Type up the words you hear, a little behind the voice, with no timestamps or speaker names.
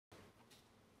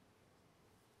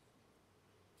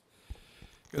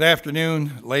Good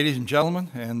afternoon, ladies and gentlemen,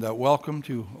 and welcome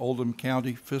to Oldham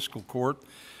County Fiscal Court.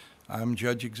 I'm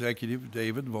Judge Executive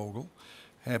David Vogel.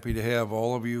 Happy to have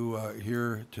all of you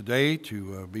here today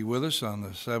to be with us on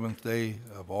the 7th day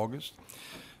of August.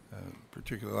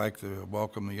 Particularly like to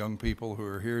welcome the young people who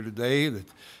are here today that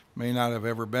may not have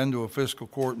ever been to a fiscal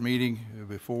court meeting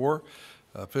before.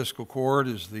 Fiscal court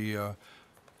is the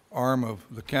arm of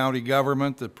the county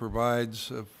government that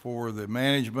provides for the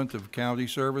management of county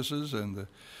services and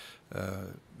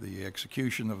the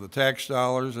execution of the tax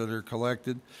dollars that are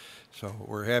collected. So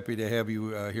we're happy to have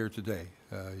you here today.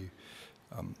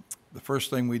 The first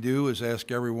thing we do is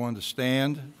ask everyone to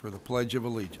stand for the Pledge of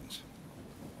Allegiance.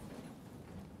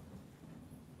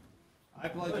 I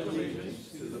pledge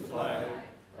allegiance to the flag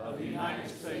of the United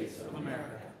States of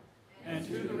America and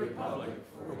to the republic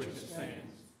for which it stands,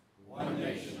 one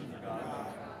nation under God,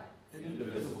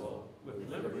 indivisible, with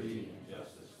liberty and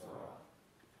justice for all.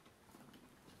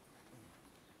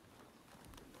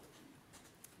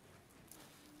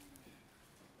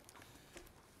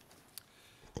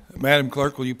 Madam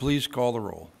Clerk, will you please call the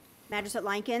roll? Magistrate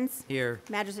Likens. Here.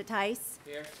 Magistrate Tice.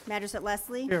 Here. Magistrate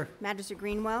Leslie. Here. Magistrate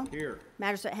Greenwell. Here.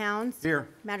 Magistrate Hounds. Here.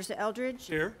 Magistrate Eldridge.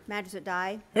 Here. Magistrate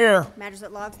Dye. Here.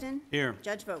 Magistrate Logsdon. Here.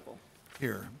 Judge Vogel.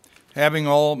 Here. Having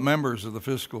all members of the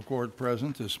fiscal court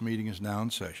present, this meeting is now in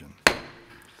session.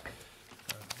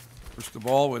 First of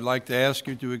all, we'd like to ask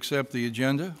you to accept the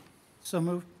agenda. So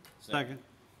moved. Second.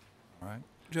 All right.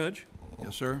 Judge,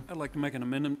 Yes, sir. I'd like to make an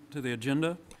amendment to the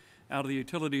agenda. Out of the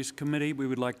Utilities Committee, we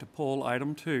would like to pull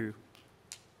item 2.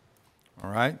 All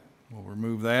right. We'll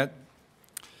remove that.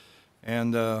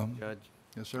 And, Judge?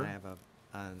 yes, sir. I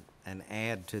have an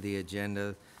add to the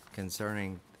agenda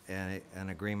concerning an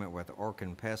agreement with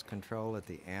Orkin Pest Control at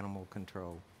the Animal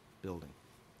Control Building.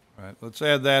 All right. Let's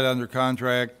add that under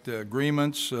contract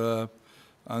agreements.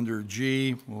 Under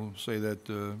G, we'll say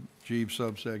that G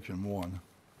subsection 1.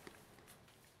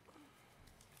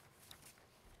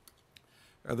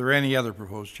 Are there any other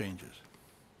proposed changes?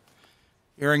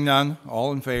 Hearing none,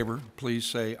 all in favor, please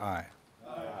say aye.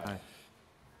 Aye.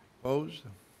 Opposed?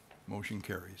 Motion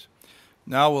carries.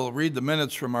 Now we'll read the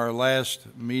minutes from our last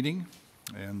meeting,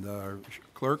 and our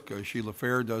clerk, Sheila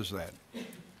Fair, does that.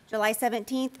 July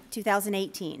 17th,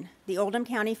 2018. The Oldham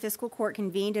County Fiscal Court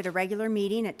convened at a regular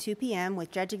meeting at 2 p.m.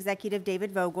 with Judge Executive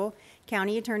David Vogel,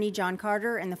 County Attorney John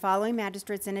Carter, and the following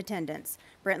magistrates in attendance: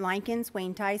 Brent Likens,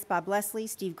 Wayne Tice, Bob Leslie,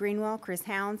 Steve Greenwell, Chris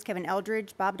Hounds, Kevin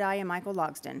Eldridge, Bob Dye, and Michael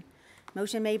Logsdon.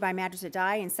 Motion made by Magistrate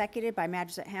Dye and seconded by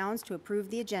Magistrate Hounds to approve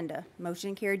the agenda.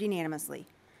 Motion carried unanimously.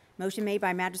 Motion made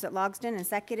by Magistrate Logsdon and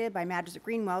seconded by Magistrate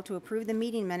Greenwell to approve the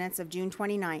meeting minutes of June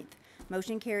 29th.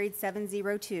 Motion carried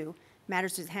 7-0-2.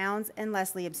 Magistrates Hounds and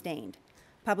Leslie abstained.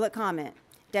 Public comment.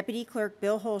 Deputy Clerk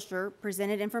Bill Holscher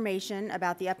presented information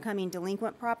about the upcoming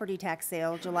delinquent property tax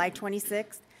sale July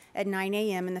 26th at 9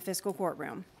 a.m. in the fiscal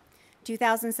courtroom.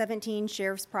 2017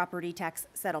 Sheriff's Property Tax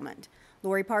Settlement.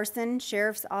 Lori Parson,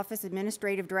 Sheriff's Office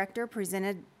Administrative Director,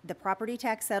 presented the property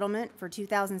tax settlement for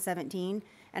 2017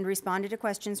 and responded to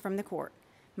questions from the court.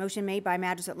 Motion made by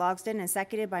Magistrate Logsdon and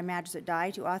seconded by Magistrate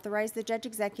Dye to authorize the Judge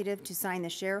Executive to sign the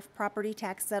Sheriff Property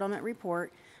Tax Settlement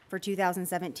Report for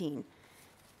 2017.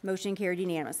 Motion carried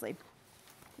unanimously.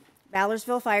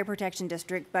 Ballersville Fire Protection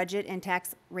District Budget and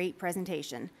Tax Rate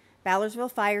Presentation.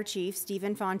 Ballersville Fire Chief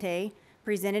Stephen Fonte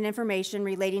presented information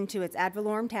relating to its ad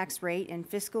valorem tax rate and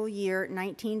fiscal year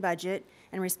 19 budget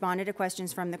and responded to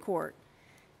questions from the court.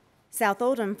 South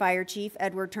Oldham Fire Chief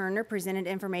Edward Turner presented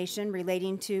information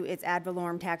relating to its ad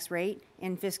valorem tax rate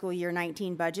in fiscal year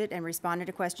 19 budget and responded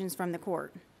to questions from the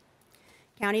court.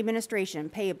 County Administration,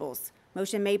 Payables.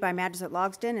 Motion made by Magistrate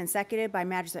Logsdon and seconded by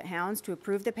Magistrate Hounds to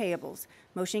approve the payables.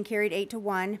 Motion carried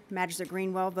 8-1. Magistrate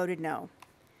Greenwell voted no.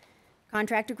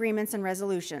 Contract Agreements and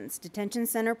Resolutions. Detention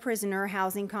Center Prisoner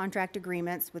Housing Contract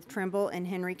Agreements with Trimble and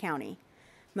Henry County.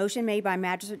 Motion made by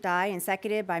Magistrate Dye and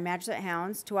seconded by Magistrate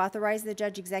Hounds to authorize the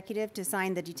Judge Executive to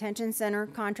sign the detention center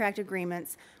contract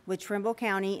agreements with Trimble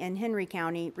County and Henry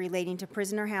County relating to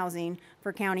prisoner housing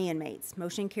for county inmates.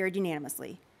 Motion carried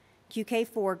unanimously.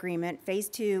 QK4 Agreement, Phase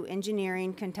 2,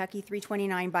 Engineering, Kentucky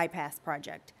 329 Bypass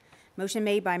Project. Motion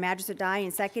made by Magistrate Dye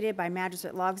and seconded by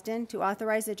Magistrate Logsdon to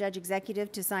authorize the Judge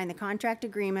Executive to sign the contract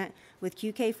agreement with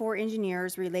QK4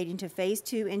 Engineers relating to Phase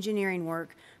 2 engineering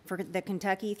work for the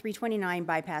Kentucky 329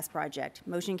 Bypass Project.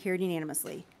 Motion carried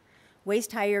unanimously.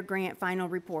 Waste Hire Grant Final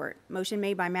Report. Motion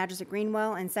made by Magistrate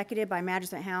Greenwell and seconded by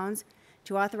Magistrate Hounds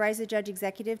to authorize the Judge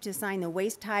Executive to sign the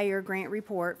Waste Hire Grant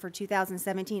Report for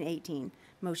 2017-18.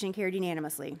 Motion carried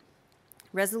unanimously.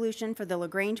 Resolution for the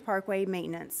LaGrange Parkway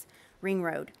Maintenance, Ring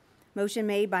Road. Motion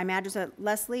made by Magistrate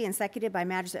Leslie and seconded by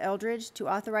Magistrate Eldridge to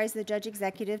authorize the Judge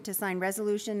Executive to sign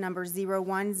Resolution Number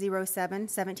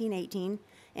 0107-1718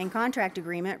 and contract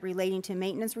agreement relating to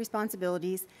maintenance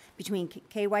responsibilities between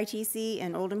KYTC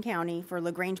and Oldham County for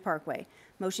LaGrange Parkway.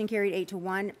 Motion carried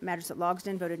 8-1. Magistrate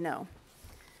Logsdon voted no.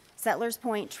 Settlers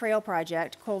Point Trail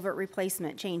Project Culvert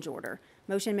Replacement Change Order.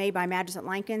 Motion made by Magistrate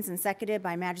Likens and seconded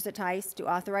by Magistrate Tice to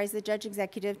authorize the Judge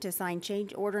Executive to sign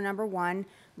Change Order Number 1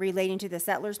 relating to the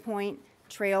Settlers Point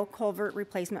Trail Culvert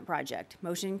Replacement Project.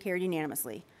 Motion carried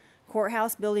unanimously.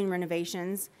 Courthouse Building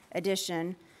Renovations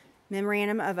Addition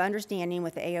Memorandum of Understanding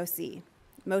with the AOC.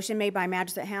 Motion made by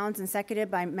Magistrate Hounds and seconded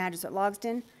by Magistrate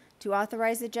Logsdon to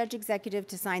authorize the Judge Executive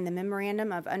to sign the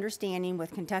Memorandum of Understanding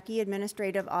with Kentucky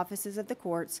Administrative Offices of the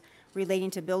Courts relating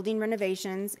to building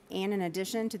renovations and in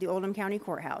addition to the Oldham County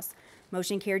Courthouse.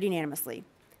 Motion carried unanimously.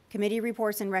 Committee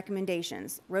reports and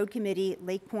recommendations. Road Committee,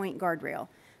 Lake Point Guardrail.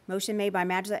 Motion made by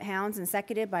Magistrate Hounds and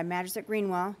seconded by Magistrate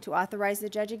Greenwell to authorize the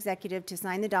Judge Executive to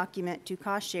sign the document to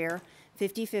cost share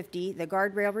 50/50 the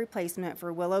guardrail replacement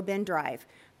for Willow Bend Drive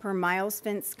per Miles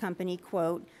Fence Company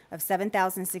quote of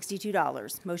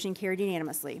 $7,062. Motion carried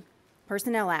unanimously.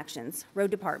 Personnel actions.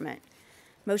 Road Department.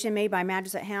 Motion made by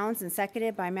Magistrate Hounds and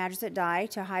seconded by Magistrate Dye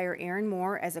to hire Aaron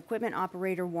Moore as Equipment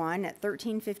Operator 1 at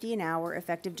 $13.50 an hour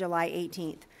effective July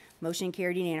 18th. Motion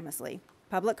carried unanimously.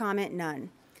 Public comment,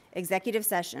 none. Executive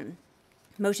session.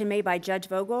 Motion made by Judge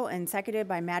Vogel and seconded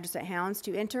by Magistrate Hounds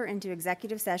to enter into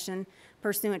executive session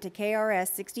pursuant to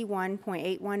KRS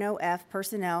 61.810F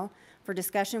personnel for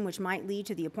discussion which might lead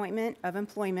to the appointment of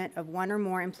employment of one or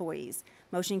more employees.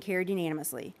 Motion carried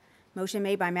unanimously. Motion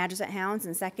made by Magistrate Hounds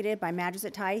and seconded by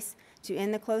Magistrate Tice to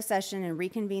end the closed session and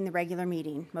reconvene the regular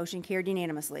meeting. Motion carried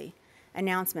unanimously.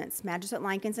 Announcements. Magistrate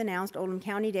Likens announced Oldham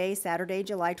County Day, Saturday,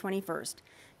 July 21st.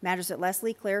 Magistrate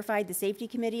Leslie clarified the Safety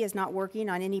Committee is not working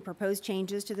on any proposed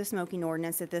changes to the smoking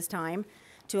ordinance at this time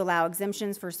to allow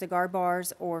exemptions for cigar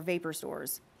bars or vapor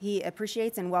stores. He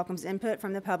appreciates and welcomes input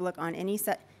from the public on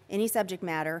any subject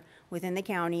matter within the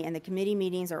county, and the committee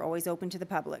meetings are always open to the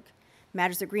public.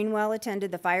 Magistrate Greenwell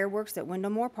attended the fireworks at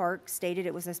Wendell Moore Park, stated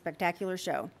it was a spectacular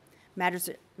show.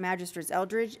 Magistrate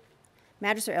Eldridge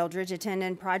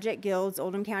attended Project Guild's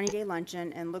Oldham County Day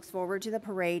Luncheon and looks forward to the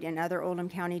parade and other Oldham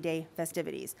County Day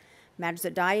festivities.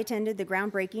 Magistrate Dye attended the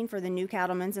groundbreaking for the new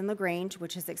Cattleman's in LaGrange,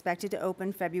 which is expected to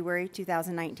open February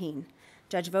 2019.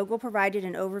 Judge Vogel provided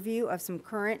an overview of some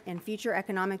current and future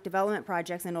economic development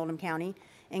projects in Oldham County,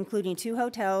 including 2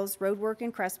 hotels, roadwork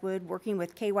in Crestwood, working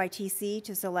with KYTC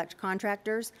to select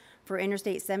contractors for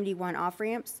Interstate 71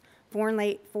 off-ramps,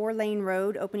 4-lane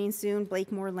road opening soon,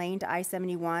 Blakemore Lane to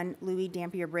I-71, Louis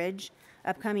Dampier Bridge,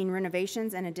 upcoming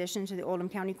renovations in addition to the Oldham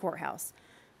County Courthouse.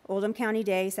 Oldham County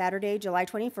Day, Saturday, July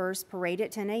 21st, parade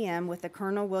at 10 a.m. with the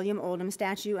Colonel William Oldham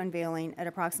statue unveiling at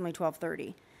approximately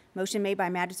 12:30. Motion made by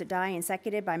Magistrate Dye and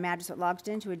seconded by Magistrate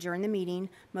Logsdon to adjourn the meeting.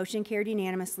 Motion carried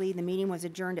unanimously. The meeting was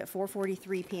adjourned at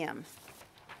 4:43 p.m.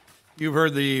 You've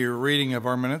heard the reading of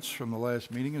our minutes from the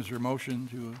last meeting. Is there a motion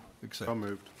to accept? So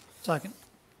moved. Second.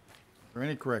 Are there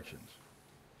any corrections?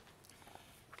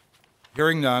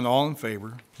 Hearing none, all in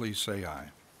favor, please say aye.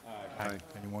 Aye.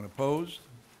 Anyone opposed?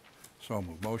 So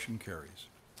moved. Motion carries.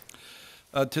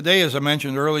 Today, as I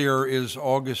mentioned earlier, is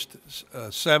August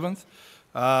 7th.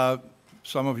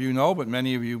 Some of you know, but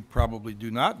many of you probably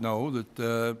do not know,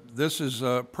 that this is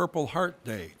Purple Heart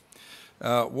Day.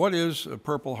 What is a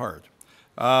Purple Heart?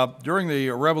 During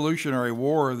the Revolutionary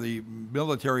War, the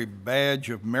military badge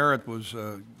of merit was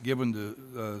given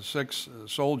to 6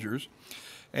 soldiers.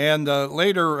 And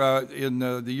later, in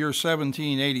the year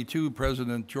 1782,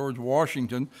 President George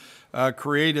Washington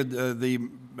created the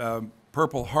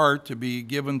Purple Heart to be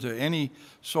given to any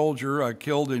soldier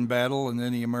killed in battle in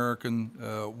any American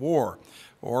war,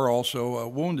 or also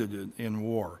wounded in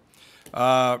war.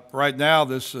 Right now,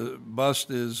 this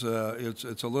bust is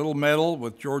it's a little medal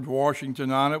with George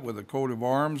Washington on it with a coat of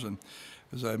arms, and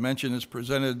as I mentioned, it's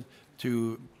presented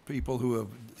to people who have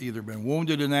either been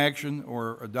wounded in action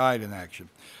or died in action.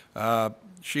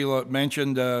 Sheila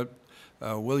mentioned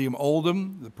William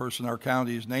Oldham, the person our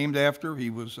county is named after. He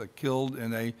was killed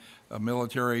in a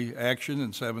military action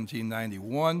in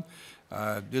 1791.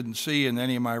 Didn't see in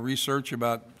any of my research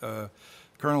about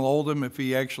Colonel Oldham if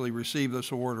he actually received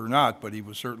this award or not, but he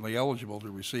was certainly eligible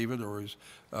to receive it, or his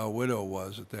widow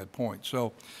was at that point.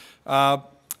 So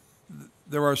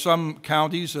there are some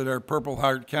counties that are Purple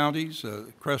Heart counties.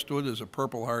 Crestwood is a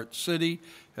Purple Heart city,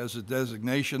 has a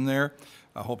designation there.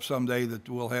 I hope someday that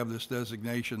we'll have this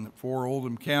designation for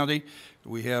Oldham County.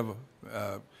 We have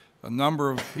a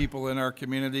number of people in our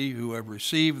community who have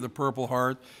received the Purple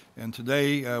Heart, and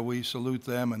today we salute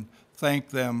them and thank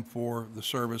them for the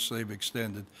service they've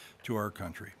extended to our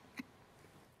country.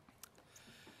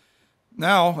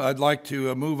 Now, I'd like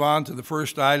to move on to the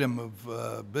first item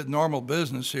of normal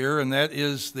business here, and that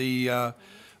is the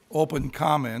open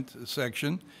comment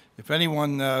section. If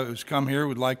anyone who's come here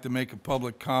would like to make a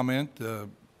public comment,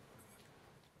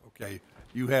 okay,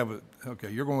 you have it.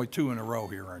 Okay, you're going with two in a row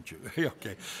here, aren't you?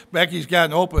 Okay, Becky's got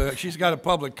she's got a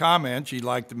public comment she'd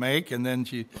like to make, and then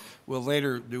she will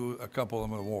later do a couple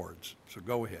of awards. So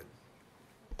go ahead.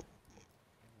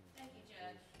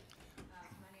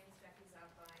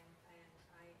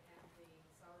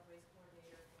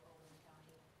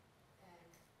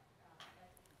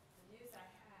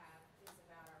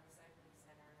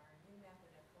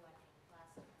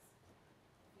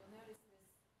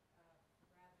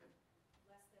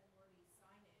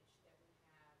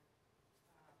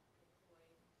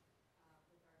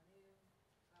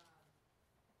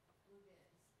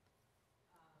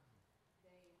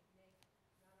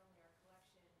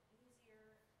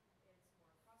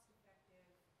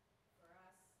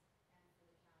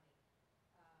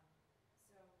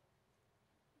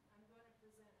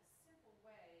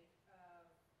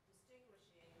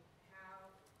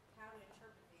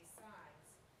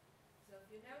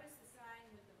 You notice the sign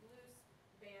with the blue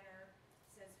banner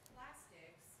says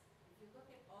plastics. If you look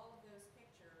at all of those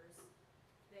pictures,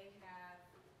 they have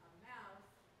a mouth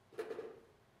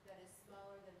that is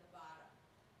smaller than the bottom.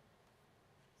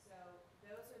 So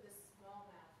those are the small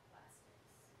mouth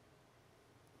plastics.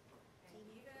 And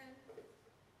even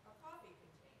a coffee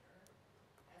container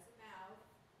has a mouth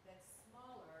that's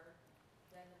smaller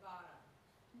than the bottom.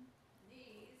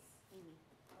 These,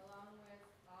 along with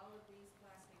all of these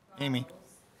plastic bottles, Amy.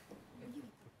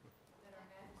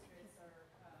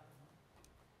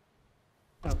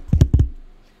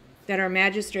 that our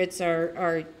magistrates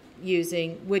are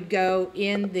using would go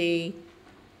in the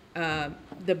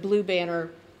blue banner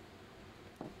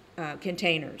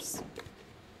containers.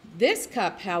 This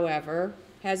cup, however,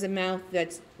 has a mouth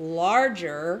that's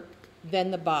larger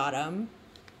than the bottom,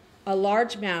 a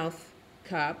large mouth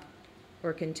cup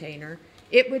or container.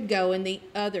 It would go in the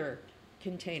other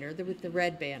container with the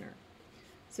red banner.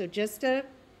 So just a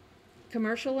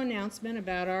commercial announcement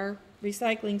about our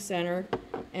recycling center,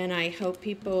 and I hope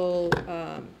people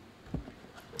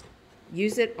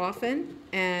use it often,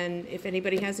 and if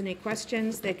anybody has any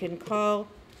questions, they can call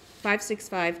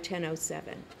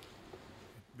 565-1007.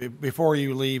 Before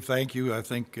you leave, thank you. I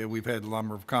think we've had a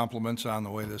number of compliments on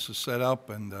the way this is set up,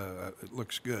 and it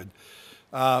looks good.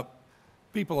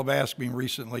 People have asked me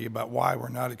recently about why we're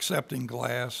not accepting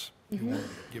glass. You want to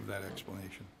give that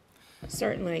explanation?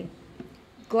 Certainly.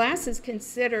 Glass is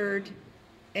considered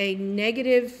a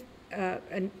negative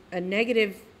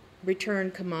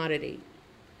return commodity.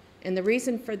 And the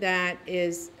reason for that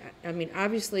is, I mean,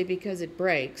 obviously because it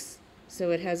breaks,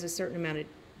 so it has a certain amount of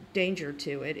danger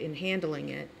to it in handling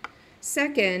it.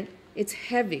 Second, it's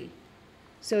heavy,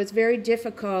 so it's very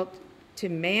difficult to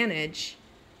manage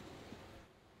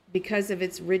because of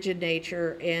its rigid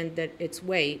nature and that its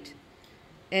weight.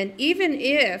 And even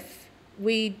if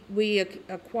we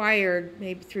acquired,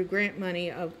 maybe through grant money,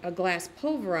 a glass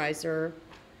pulverizer,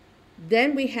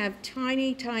 then we have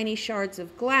tiny, tiny shards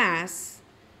of glass,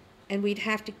 and we'd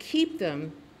have to keep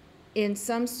them in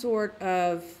some sort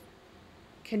of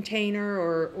container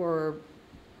or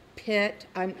pit.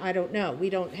 I don't know. We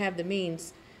don't have the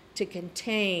means to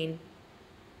contain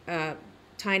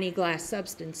tiny glass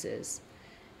substances.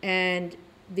 And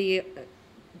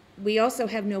we also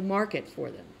have no market for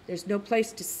them. There's no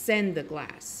place to send the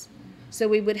glass. So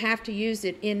we would have to use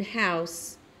it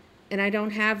in-house, and I don't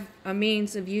have a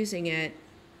means of using it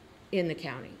in the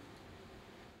county.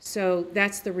 So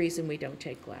that's the reason we don't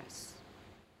take glass.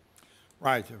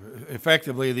 Right.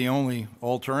 Effectively, the only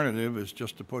alternative is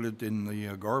just to put it in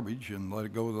the garbage and let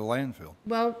it go to the landfill.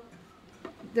 Well,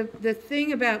 the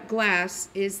thing about glass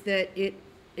is that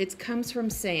it comes from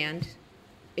sand.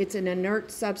 It's an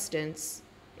inert substance.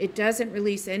 It doesn't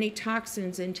release any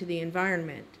toxins into the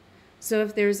environment. So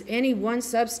if there's any one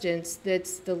substance that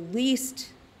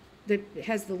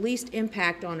has the least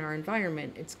impact on our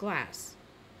environment, it's glass.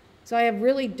 So I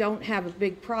really don't have a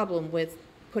big problem with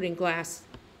putting glass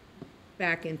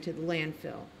back into the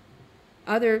landfill.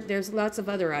 There's lots of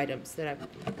other items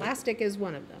plastic is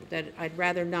one of them that I'd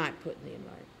rather not put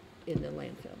in the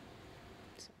landfill.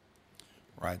 So.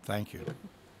 Right, thank you.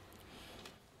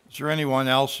 Is there anyone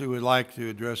else who would like to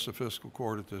address the fiscal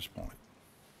court at this point?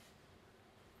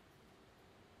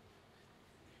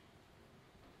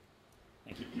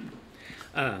 Thank you.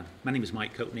 My name is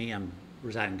Mike Coatney. I'm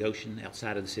reside in Goshen,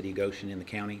 outside of the city of Goshen in the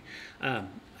county. I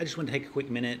just want to take a quick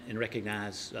minute and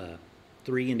recognize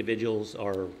 3 individuals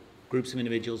or groups of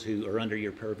individuals who are under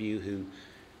your purview who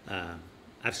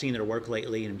I've seen their work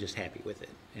lately and I'm just happy with it.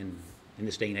 And in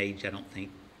this day and age, I don't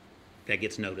think that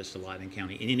gets noticed a lot in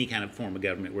county, in any kind of form of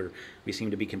government where we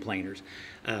seem to be complainers.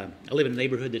 I live in a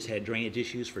neighborhood that's had drainage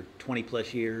issues for 20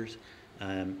 plus years,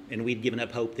 and we'd given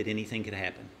up hope that anything could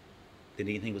happen, that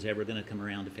anything was ever going to come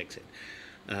around to fix it.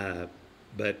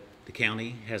 But the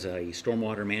county has a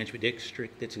stormwater management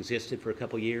district that's existed for a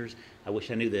couple years. I wish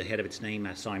I knew the head of its name.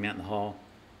 I saw him out in the hall.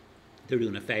 They're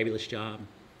doing a fabulous job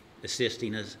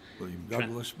assisting us. William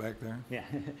Douglas back there. Yeah,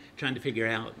 trying to figure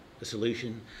out a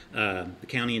solution. The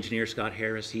county engineer, Scott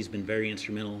Harris, he's been very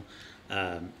instrumental.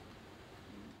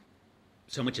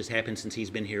 So much has happened since he's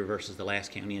been here versus the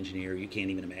last county engineer. You can't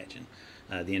even imagine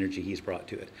the energy he's brought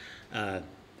to it.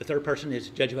 The third person is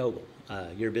Judge Vogel.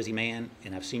 You're a busy man,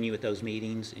 and I've seen you at those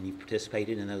meetings, and you've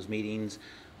participated in those meetings.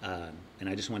 And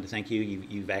I just wanted to thank you.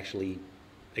 You've actually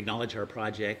acknowledged our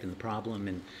project and the problem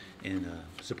and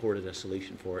supported a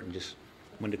solution for it, and just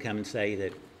wanted to come and say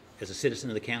that as a citizen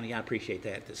of the county, I appreciate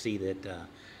that, to see that,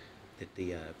 that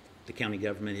the county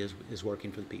government is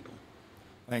working for the people.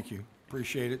 Thank you.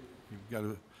 Appreciate it. You've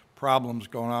got problems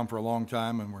going on for a long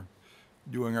time, and we're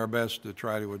doing our best to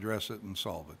try to address it and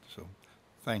solve it. So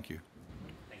thank you.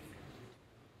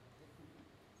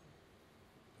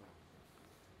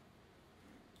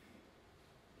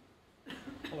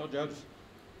 Hello, Judge.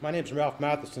 My name's Ralph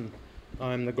Matheson.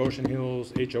 I'm the Goshen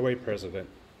Hills HOA president.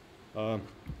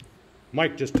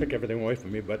 Mike just took everything away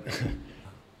from me, but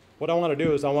what I want to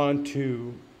do is I want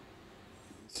to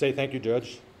say thank you,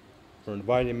 Judge, for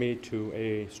inviting me to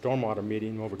a stormwater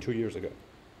meeting over 2 years ago.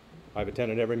 I've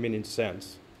attended every meeting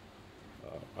since.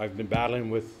 I've been battling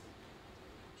with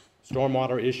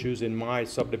stormwater issues in my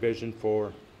subdivision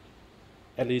for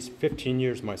at least 15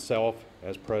 years myself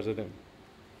as president.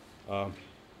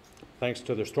 Thanks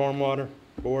to the Stormwater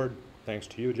Board, thanks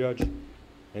to you, Judge,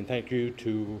 and thank you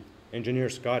to Engineer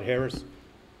Scott Harris.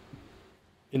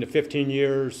 In the 15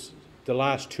 years, the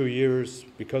last 2 years,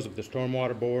 because of the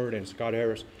Stormwater Board and Scott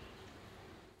Harris,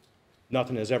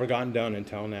 nothing has ever gotten done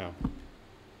until now.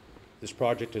 This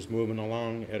project is moving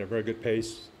along at a very good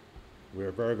pace.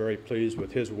 We're very, very pleased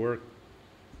with his work,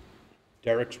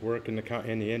 Derek's work in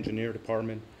the engineer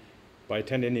department. By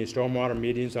attending these stormwater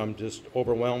meetings, I'm just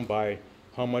overwhelmed by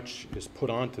how much is put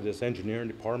onto this engineering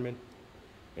department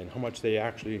and how much they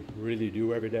actually really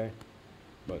do every day.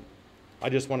 But I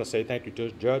just want to say thank you to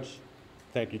the judge,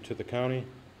 thank you to the county,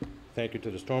 thank you to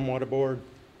the Stormwater Board,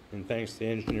 and thanks to the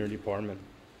engineering department.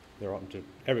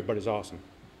 Everybody's awesome,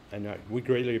 and we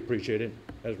greatly appreciate it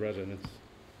as residents.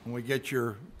 When we get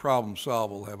your problem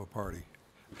solved, we'll have a party.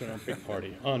 We're gonna have a big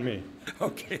party on me.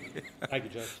 Okay. Thank you,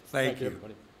 Judge. Thank you.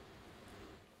 Everybody.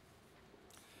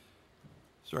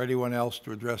 Is there anyone else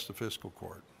to address the fiscal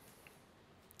court?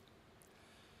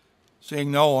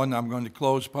 Seeing no one, I'm going to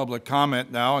close public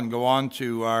comment now and go on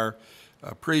to our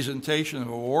presentation of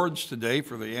awards today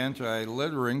for the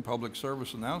Anti-Littering Public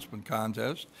Service Announcement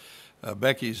Contest.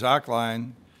 Becky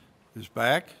Zockline is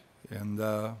back, and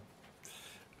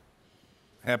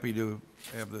happy to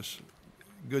have this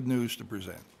good news to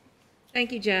present.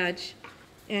 Thank you, Judge,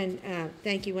 and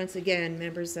thank you once again,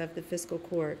 members of the Fiscal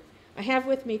Court. I have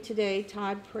with me today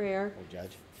Todd Prayer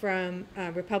from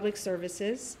Republic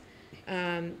Services.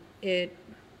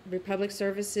 Republic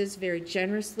Services very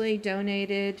generously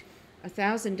donated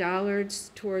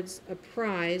 $1,000 towards a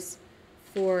prize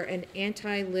for an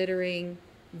anti-littering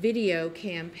video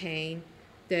campaign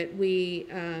that we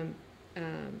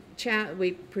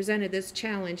presented this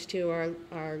challenge to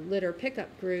our litter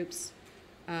pickup groups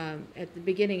at the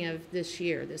beginning of this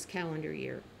year, this calendar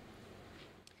year.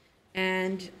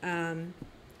 And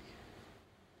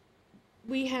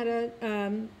we had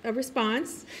a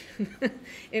response.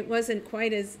 It wasn't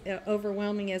quite as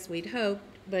overwhelming as we'd hoped,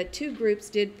 but 2 groups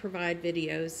did provide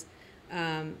videos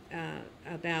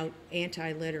about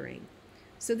anti-littering.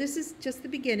 So this is just the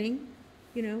beginning.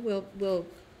 You know, we'll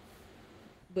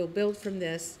build from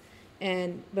this,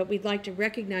 but we'd like to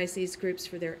recognize these groups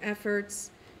for their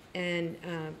efforts and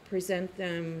present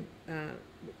them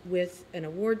with an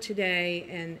award today,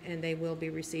 and they will be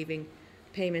receiving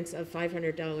payments of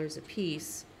 $500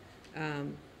 apiece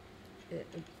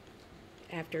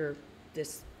after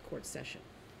this court session.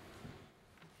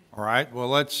 All right. Well,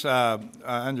 let's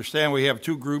understand we have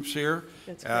 2 groups here.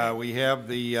 That's correct. We have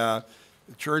the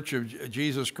Church of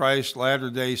Jesus Christ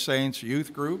Latter-day Saints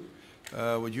Youth Group.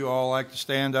 Would you all like to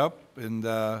stand up and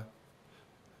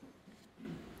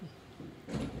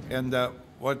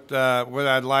what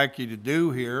I'd like you to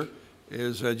do here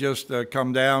is just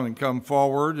come down and come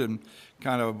forward and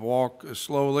kind of walk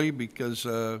slowly, because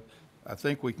I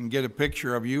think we can get a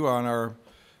picture of you on our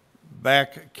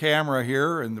back camera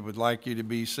here and would like you to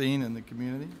be seen in the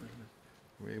community.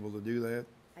 Are we able to do that?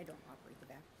 I don't operate the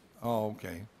back. Oh,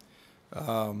 okay.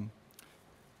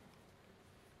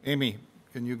 Amy,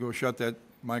 can you go shut that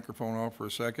microphone off for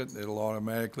a second? It'll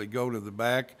automatically go to the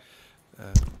back.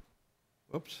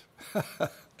 Whoops.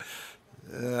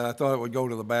 I thought it would go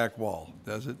to the back wall.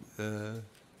 Does it?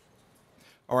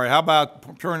 All right, how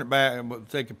about turn it back and we'll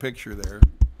take a picture there.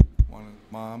 One of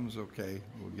the moms, okay,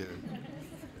 we'll get it.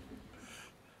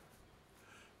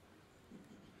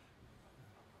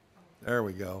 There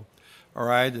we go. All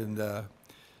right, and how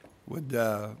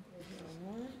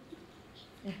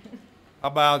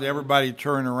about everybody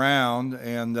turn around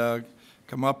and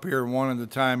come up here one at a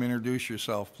time, introduce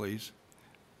yourself, please.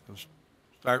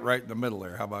 Start right in the middle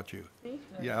there. How about you? Me?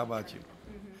 Yeah, how about you?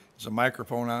 Is the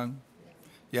microphone on?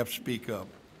 You have to speak up.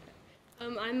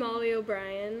 I'm Molly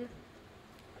O'Brien.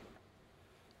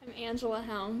 I'm Angela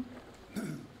Helm.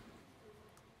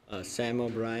 Sam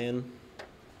O'Brien.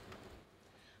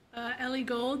 Ellie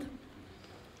Gold.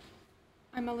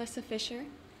 I'm Alyssa Fisher.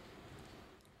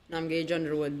 I'm Gage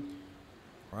Underwood.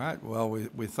 All right. Well,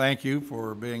 we thank you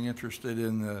for being interested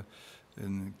in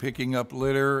picking up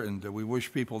litter, and we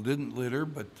wish people didn't litter,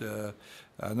 but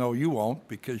I know you won't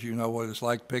because you know what it's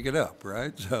like to pick it up,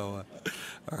 right? So,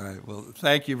 all right. Well,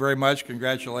 thank you very much.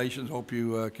 Congratulations. Hope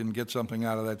you can get something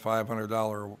out of that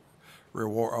 $500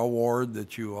 award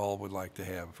that you all would like to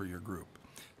have for your group.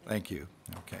 Thank you.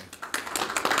 Okay.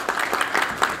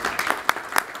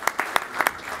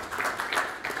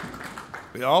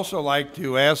 We'd also like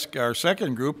to ask our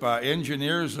second group,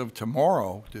 Engineers of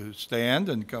Tomorrow, to stand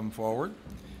and come forward.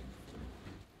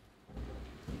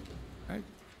 Right.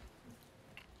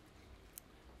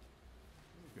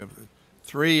 We have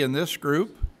 3 in this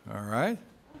group. All right.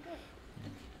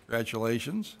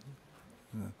 Congratulations.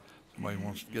 Somebody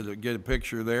wants to get a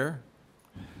picture there.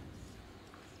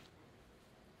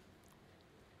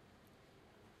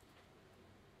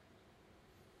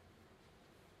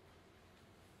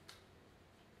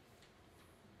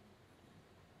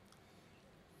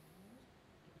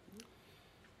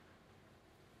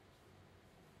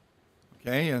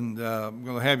 Okay, and I'm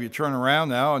going to have you turn around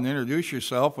now and introduce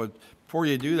yourself. But before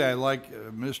you do that, I'd like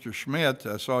Mr. Schmidt.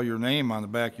 I saw your name on the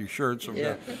back of your shirt, so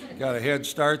yeah. got a head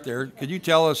start there. Could you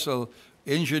tell us,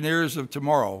 Engineers of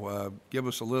Tomorrow, give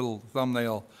us a little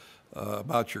thumbnail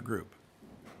about your group?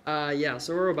 Yeah,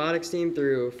 so we're a robotics team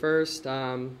through FIRST,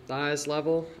 the highest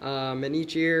level. And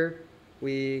each year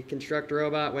we construct a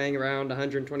robot weighing around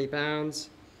 120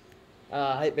 pounds.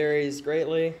 Height varies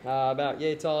greatly, about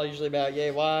yay tall, usually about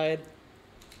yay wide.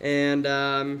 And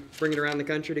bring it around the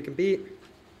country to compete.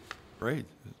 Great.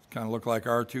 Kind of look like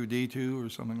R2-D2 or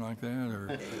something like that?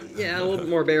 Or? Yeah, a little bit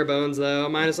more bare bones, though,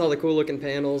 minus all the cool-looking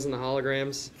panels and the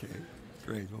holograms. Okay,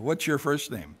 great. Well, what's your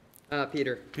first name?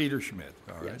 Peter. Peter Schmidt.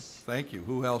 All right. Yes. Thank you.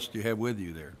 Who else do you have with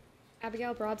you there?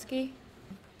 Abigail Brodsky.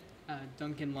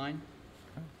 Duncan Line.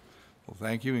 Well,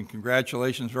 thank you, and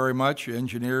congratulations very much.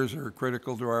 Engineers are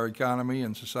critical to our economy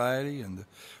and society, and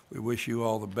we wish you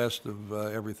all the best of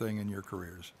everything in your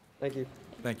careers. Thank you.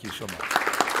 Thank you so much.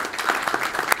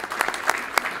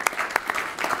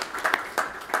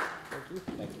 Thank you.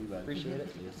 Thank you, buddy. Appreciate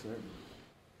it. Yes, sir.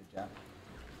 Good job.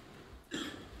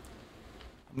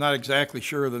 I'm not exactly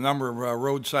sure the number of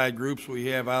roadside groups we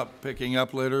have out picking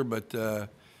up litter, but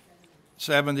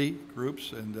 70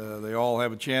 groups, and they all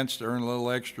have a chance to earn a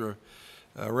little extra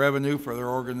revenue for their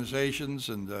organizations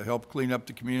and help clean up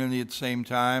the community at the same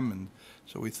time. And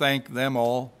so we thank them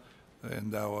all,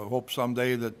 and I hope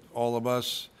someday that all of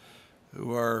us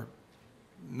who are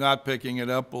not picking it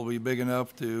up will be big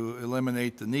enough to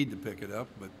eliminate the need to pick it up,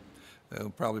 but it'll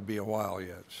probably be a while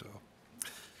yet. So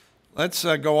let's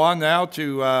go on now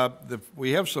to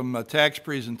we have some tax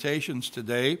presentations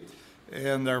today,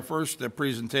 and our first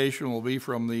presentation will be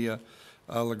from the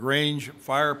LaGrange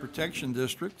Fire Protection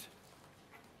District.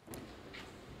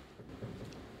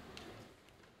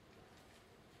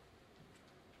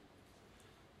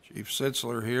 Chief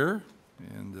Sitzler here,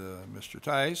 and Mr.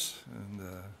 Tice. And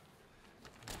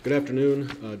good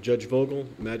afternoon, Judge Vogel,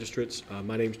 magistrates.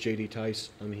 My name is J.D.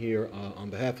 Tice. I'm here on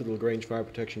behalf of the LaGrange Fire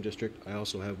Protection District. I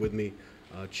also have with me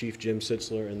Chief Jim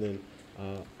Sitzler, and then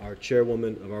our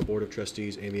chairwoman of our Board of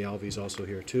Trustees, Amy Alvey, is also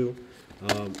here too.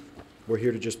 We're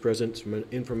here to just present some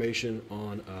information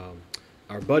on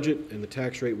our budget and the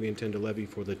tax rate we intend to levy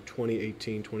for the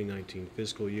 2018-2019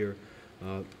 fiscal year.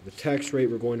 The tax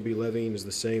rate we're going to be levying is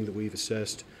the same that we've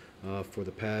assessed for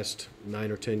the past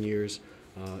 9 or 10 years.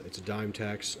 It's a dime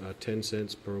tax, 10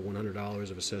 cents per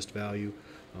 $100 of assessed value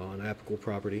on applicable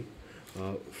property.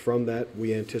 From that,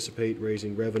 we anticipate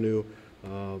raising revenue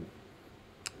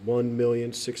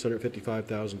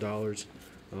 $1,655,000,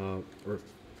 or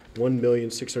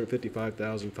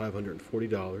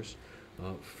 $1,655,540.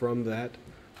 From that,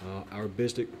 our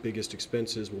biggest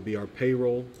expenses will be our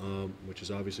payroll, which is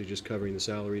obviously just covering the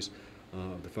salaries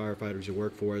of the firefighters who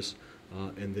work for us,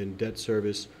 and then debt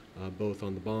service, both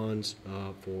on the bonds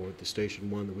for the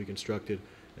Station 1 that we constructed,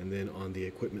 and then on the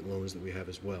equipment loans that we have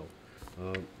as well.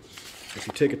 If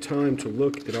you take a time to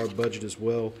look at our budget as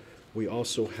well, we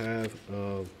also have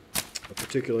a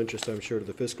particular interest, I'm sure, to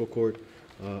the fiscal court,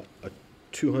 a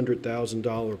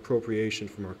 $200,000 appropriation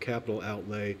from our capital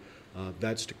outlay.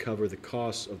 That's to cover the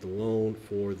costs of the loan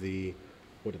for the,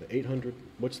 what are the 800?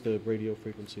 What's the radio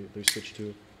frequency they switched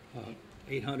to?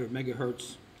 800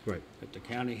 megahertz. Right. That the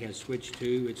county has switched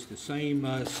to. It's the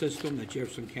same system that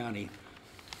Jefferson County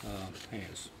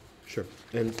has. Sure.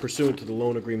 And pursuant to the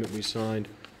loan agreement we signed,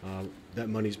 that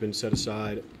money's been set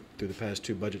aside through the past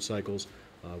 2 budget cycles.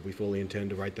 We fully intend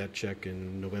to write that check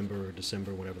in November or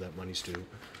December, whenever that money's due.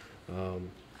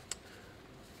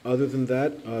 Other than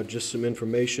that, just some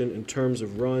information in terms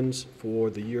of runs for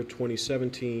the year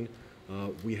 2017.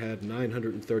 We had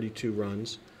 932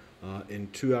 runs. In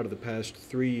 2 out of the past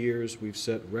 3 years, we've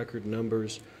set record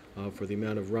numbers for the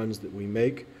amount of runs that we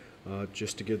make.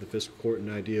 Just to give the fiscal court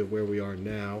an idea of where we are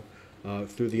now,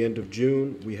 through the end of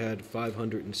June, we had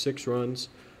 506 runs.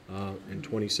 In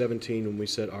 2017, when we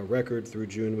set our record through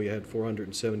June, we had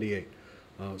 478.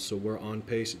 So we're on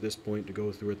pace at this point to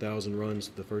go through 1,000 runs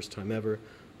for the first time ever,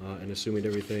 and assuming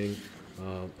everything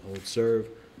holds serve,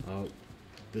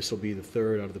 this will be the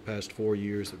 3rd out of the past 4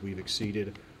 years that we've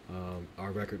exceeded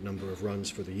our record number of runs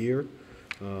for the year.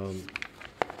 And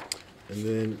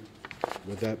then,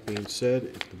 with that being said,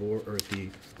 if the board or if the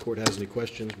court has any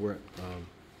questions, we're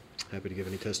happy to give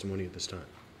any testimony at this time.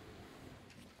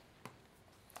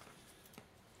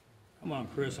 Come on,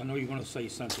 Chris, I know you want to say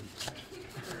something.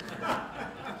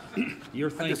 You're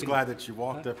thinking. I'm just glad that you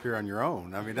walked up here on your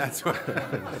own. I mean, that's what.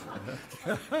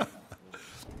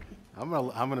 I'm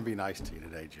gonna be nice to you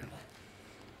today, Jim.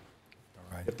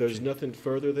 All right. If there's nothing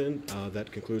further, then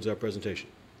that concludes our presentation.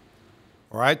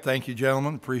 All right, thank you,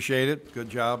 gentlemen. Appreciate it. Good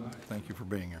job. Thank you for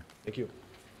being here. Thank you.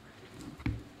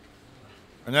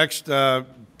 Our next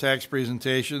tax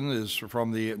presentation is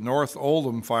from the North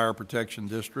Oldham Fire Protection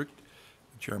District.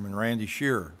 Chairman Randy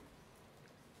Shearer.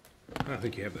 I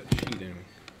think you have that sheet in.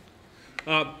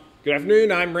 Good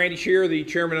afternoon. I'm Randy Shearer, the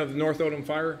chairman of the North Oldham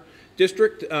Fire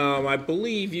District. I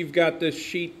believe you've got this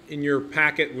sheet in your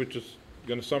packet, which is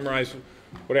going to summarize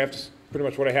what I have to, pretty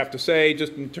much what I have to say.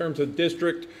 Just in terms of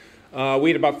district,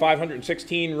 we had about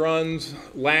 516 runs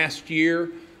last year.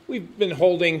 We've been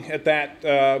holding at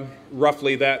that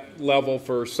roughly that level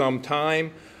for some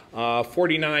time.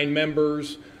 49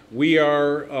 members. We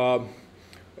are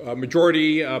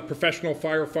majority professional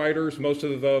firefighters. Most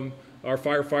of them, our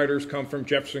firefighters come from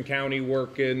Jefferson County,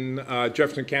 work in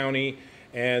Jefferson County,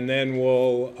 and then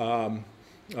will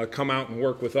come out and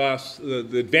work with us.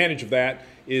 The advantage of that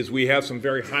is we have some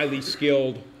very highly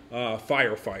skilled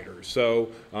firefighters.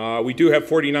 So we do have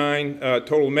 49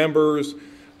 total members.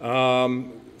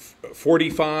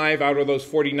 45 out of those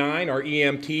 49 are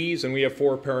EMTs, and we have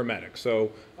 4 paramedics.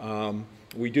 So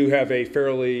we do have a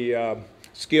fairly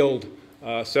skilled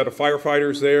set of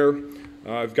firefighters there.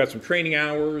 I've got some training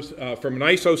hours. From an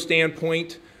ISO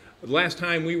standpoint, the last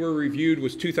time we were reviewed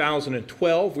was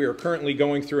 2012. We are currently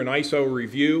going through an ISO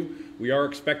review. We are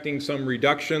expecting some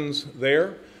reductions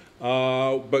there.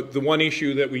 But the one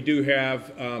issue that we do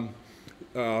have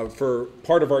for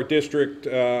part of our district,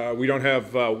 we don't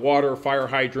have water, fire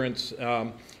hydrants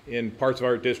in parts of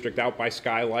our district out by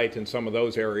Skylight and some of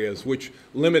those areas, which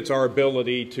limits our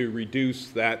ability to reduce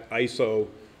that ISO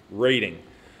rating.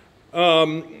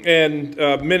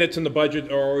 Minutes in the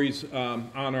budget are always on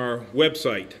our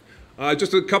website.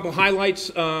 Just a couple highlights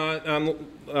on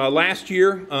last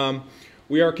year.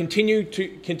 We are continuing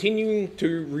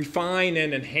to refine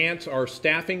and enhance our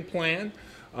staffing plan.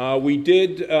 We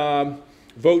did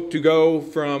vote to go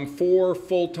from 4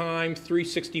 full-time,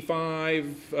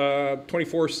 365,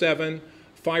 24/7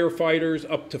 firefighters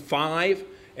up to 5.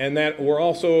 And that we're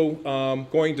also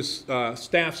going to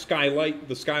staff Skylight,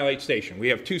 the Skylight station. We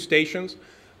have 2 stations,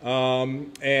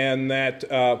 and that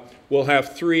we'll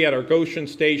have 3 at our Goshen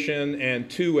station and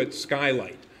 2 at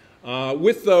Skylight.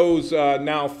 With those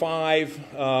now 5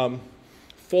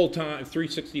 full-time,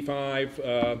 365,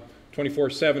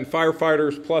 24/7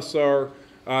 firefighters, plus our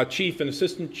chief and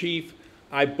assistant chief,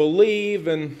 I believe,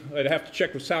 and I'd have to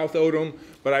check with South Oldham,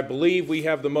 but I believe we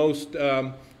have the most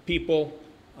people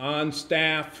on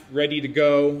staff, ready to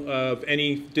go of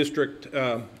any district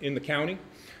in the county.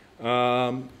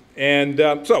 So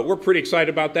we're pretty excited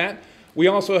about that. We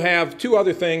also have two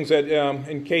other things that,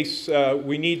 in case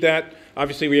we need that,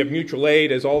 obviously we have mutual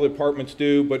aid, as all the departments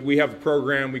do, but we have a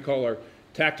program we call our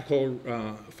Tactical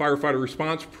Firefighter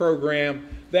Response Program.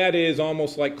 That is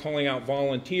almost like calling out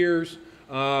volunteers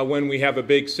when we have a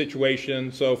big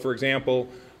situation. So, for example,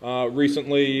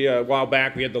 recently, a while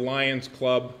back, we had the Lions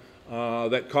Club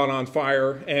that caught on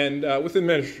fire, and within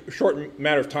a short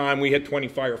matter of time, we had 20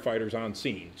 firefighters on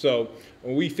scene. So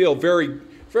we feel very,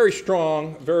 very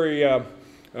strong, very,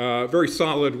 very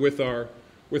solid with our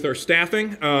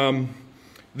staffing.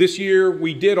 This year,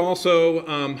 we did also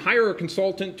hire a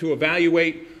consultant to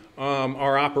evaluate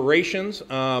our operations.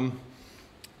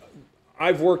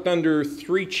 I've worked under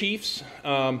 3 chiefs.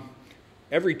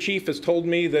 Every chief has told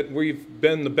me that we've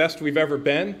been the best we've ever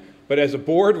been, but as a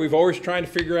board, we've always tried to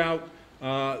figure out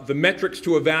the metrics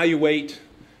to evaluate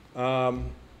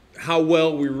how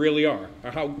well we really are.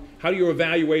 How do you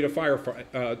evaluate a fire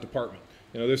department?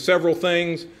 You know, there's several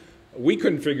things. We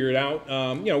couldn't figure it out.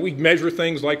 You know, we measure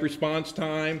things like response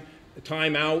time,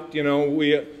 time out. You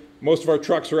know, most of our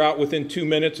trucks are out within 2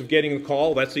 minutes of getting the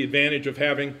call. That's the advantage of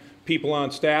having people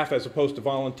on staff as opposed to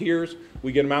volunteers.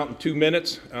 We get them out in 2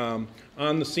 minutes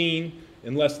on the scene,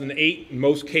 in less than 8 in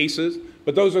most cases.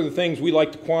 But those are the things we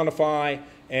like to quantify,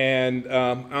 and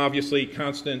obviously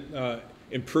constant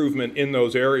improvement in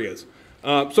those areas.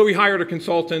 So we hired a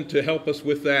consultant to help us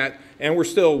with that, and we're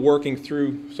still working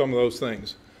through some of those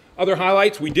things. Other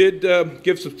highlights, we did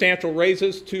give substantial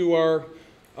raises to our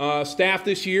staff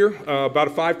this year, about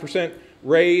a 5%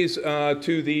 raise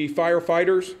to the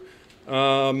firefighters.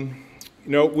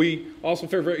 You know, we also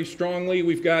feel very strongly,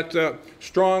 we've got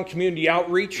strong community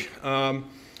outreach.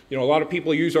 You know, a lot of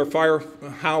people use our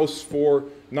firehouse for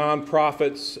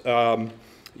nonprofits,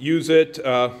 use it,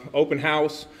 open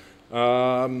house.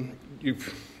 One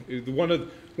of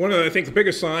I think the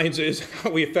biggest signs is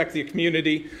how we affect the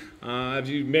community. As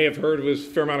you may have heard, there's a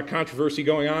fair amount of controversy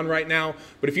going on right now.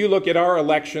 But if you look at our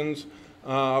elections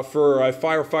for a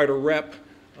firefighter rep,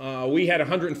 we had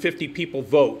 150 people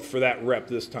vote for that rep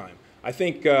this time. I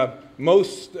think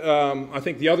I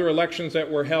think the other elections that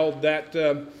were held that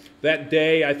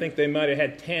day, I think they might have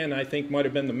had 10. I think might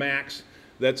have been the max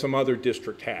that some other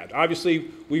district had.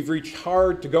 Obviously, we've reached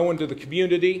hard to go into the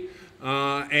community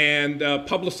and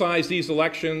publicize these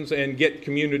elections and get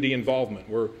community involvement.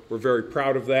 We're very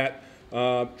proud of that.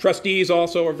 Trustees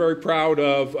also are very proud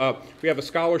of, we have a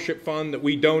scholarship fund that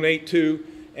we donate to,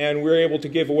 and we're able to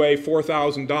give away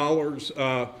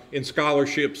 $4,000 in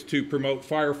scholarships to promote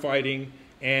firefighting,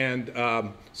 and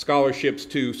scholarships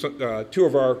to 2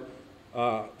 of our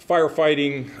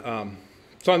firefighting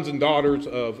sons and daughters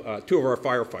of 2 of our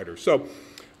firefighters. So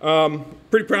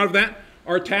pretty proud of that.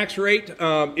 Our tax rate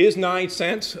is 9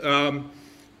 cents.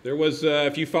 There was,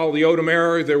 if you follow the Oldham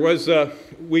era, there was,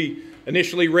 we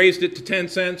initially raised it to 10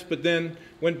 cents, but then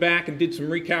went back and did some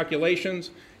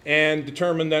recalculations and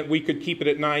determined that we could keep it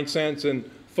at 9 cents and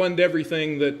fund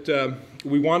everything that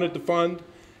we wanted to fund.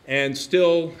 And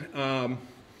still,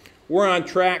 we're on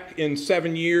track in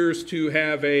 7 years to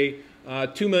have a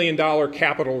 $2 million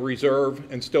capital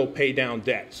reserve and still pay down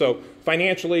debt. So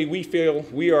financially, we feel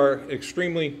we are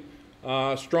extremely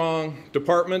strong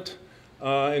department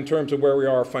in terms of where we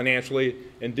are financially,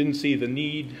 and didn't see the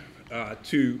need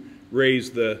to raise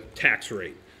the tax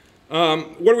rate.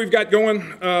 What do we've got going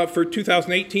for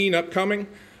 2018 upcoming?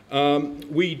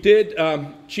 We did,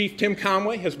 Chief Tim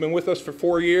Conway has been with us for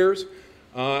 4 years.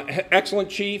 Excellent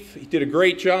chief, he did a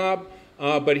great job,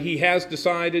 but he has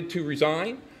decided to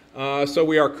resign. So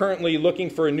we are currently looking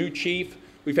for a new chief.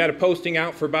 We've had a posting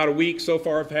out for about a week. So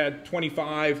far I've had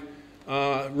 25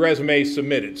 resumes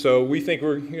submitted. So we think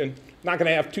we're not going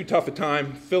to have too tough a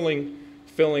time filling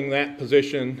that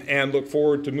position, and look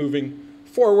forward to moving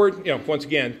forward. You know, once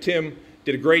again, Tim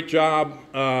did a great job,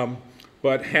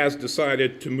 but has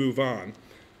decided to move on.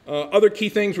 Other key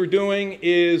things we're doing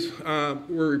is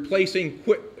we're replacing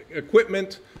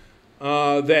equipment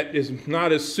that is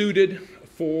not as suited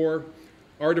for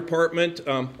our department.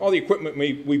 All the equipment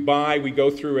we buy, we go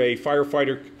through a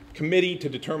firefighter committee to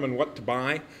determine what to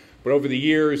buy. But over the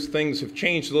years, things have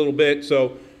changed a little bit.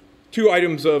 So 2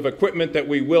 items of equipment that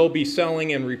we will be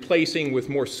selling and replacing with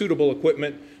more suitable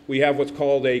equipment. We have what's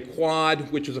called a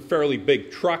quad, which is a fairly big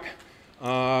truck.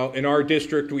 In our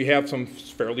district, we have some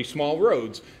fairly small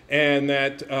roads, and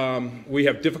that we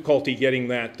have difficulty getting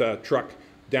that truck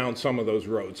down some of those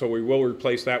roads. So we will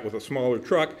replace that with a smaller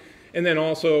truck. And then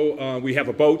also, we have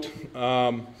a boat.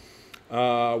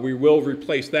 We will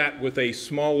replace that with a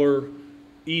smaller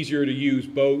easier to use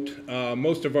boat.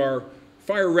 Most of our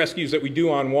fire rescues that we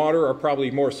do on water are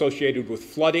probably more associated with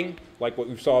flooding, like what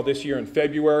we saw this year in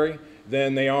February,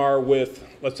 than they are with,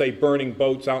 let's say, burning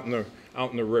boats out in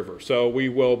the river. So we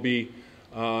will be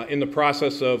in the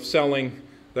process of selling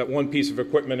that one piece of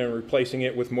equipment and replacing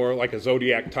it with more like a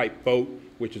Zodiac type boat,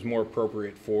 which is more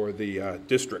appropriate for the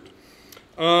district.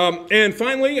 And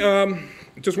finally,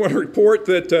 just want to report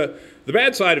that the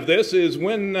bad side of this is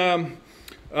when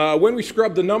we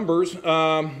scrubbed the numbers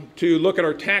to look at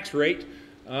our tax rate,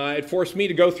 it forced me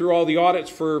to go through all the audits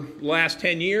for the last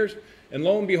 10 years. And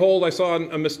lo and behold, I saw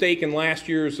a mistake in last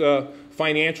year's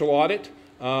financial audit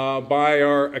by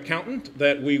our accountant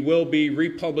that we will be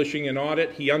republishing an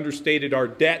audit. He understated our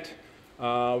debt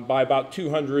by about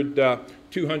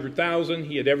 $200,000.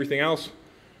 He had everything else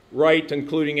right,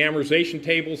 including amortization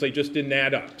tables. They just didn't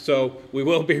add up. So we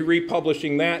will be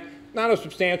republishing that. Not a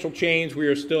substantial change. We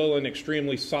are still in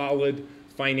extremely solid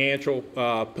financial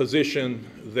position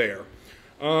there.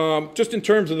 Just in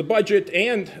terms of the budget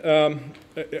and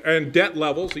debt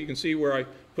levels, so you can see where I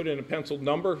put in a penciled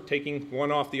number, taking one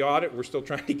off the audit. We're still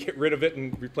trying to get rid of it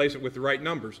and replace it with the right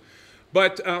numbers.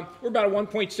 But we're about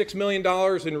 $1.6 million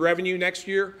in revenue next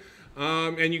year.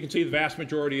 And you can see the vast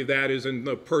majority of that is in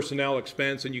the personnel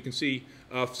expense, and you can see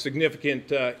a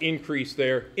significant increase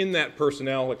there in that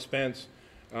personnel expense,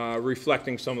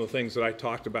 reflecting some of the things that I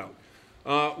talked about.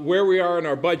 Where we are in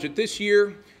our budget this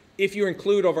year, if you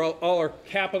include all our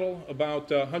capital, about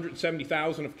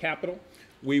 $170,000 of capital,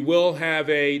 we will have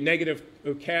a negative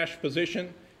cash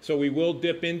position, so we will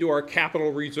dip into our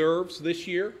capital reserves this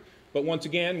year. But once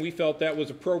again, we felt that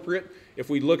was appropriate. If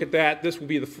we look at that, this will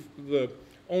be the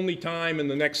only time in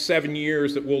the next 7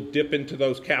 years that we'll dip into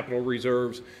those capital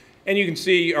reserves. And you can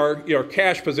see our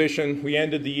cash position, we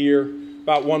ended the year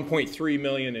about $1.3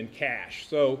 million in cash.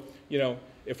 So,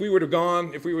 if we would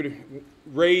have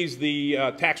raised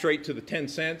the tax rate to the 10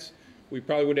 cents, we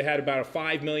probably would have had about a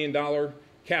 $5 million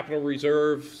capital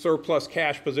reserve surplus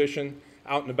cash position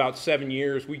out in about 7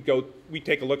 years. We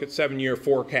take a look at 7-year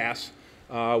forecasts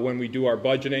when we do our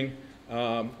budgeting.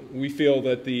 We feel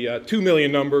that the $2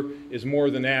 million number is more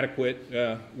than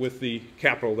adequate with the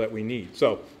capital that we need.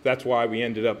 So that's why we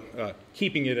ended up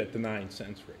keeping it at the 9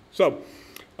 cents rate. So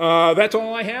that's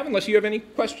all I have, unless you have any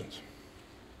questions.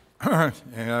 All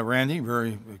right, Randy,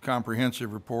 very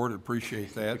comprehensive report.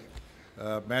 Appreciate that.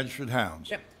 Magistrate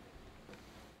Hounds. Yep.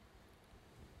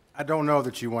 I don't know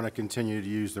that you want to continue to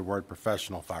use the word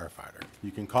professional firefighter.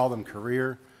 You can call them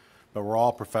career, but we're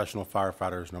all professional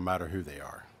firefighters no matter who they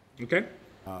are. Okay.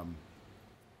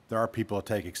 There are people that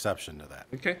take exception to that.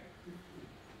 Okay.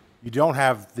 You don't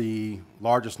have the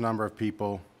largest number of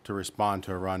people to respond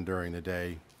to a run during the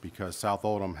day because South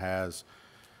Oldham has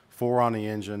 4 on the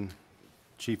engine,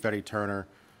 Chief Eddie Turner,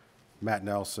 Matt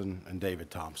Nelson, and David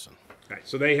Thompson. Right.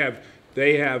 So they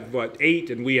have what,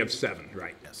 8 and we have 7,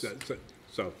 right? Yes.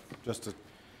 So just to,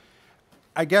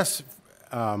 I guess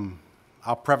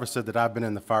I'll preface it that I've been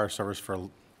in the fire service for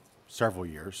several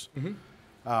years.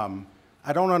 Mm-hmm.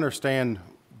 I don't understand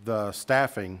the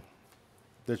staffing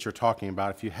that you're talking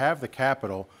about. If you have the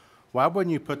capital, why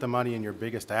wouldn't you put the money in your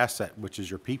biggest asset, which is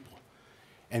your people,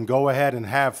 and go ahead and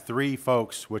have 3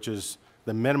 folks, which is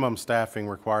the minimum staffing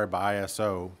required by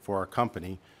ISO for a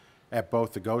company, at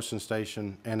both the Goshen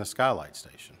Station and the Skylight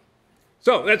Station?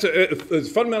 So that's a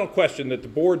fundamental question that the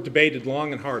board debated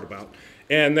long and hard about,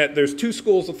 and that there's 2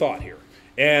 schools of thought here.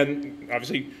 And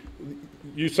obviously,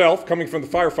 yourself, coming from the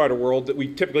firefighter world, that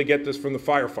we typically get this from the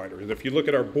firefighters. If you look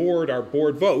at our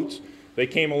board votes, they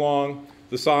came along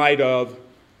the side of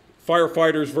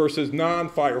firefighters versus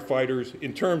non-firefighters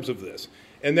in terms of this.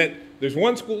 And that there's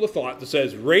one school of thought that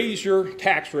says raise your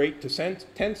tax rate to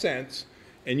 10 cents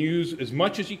and use as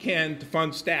much as you can to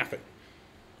fund staffing.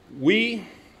 We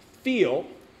feel,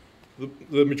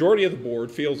 the majority of the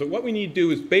board feels, that what we need to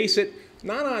do is base it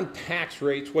not on tax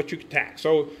rates, what you could tax.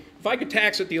 So if I could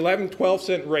tax at the 11-12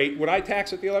 cent rate, would I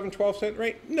tax at the 11-12 cent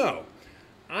rate? No.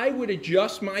 I would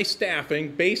adjust my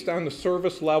staffing based on the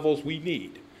service levels we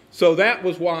need. So that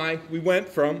was why we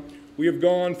have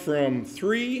gone from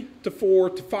 3 to 4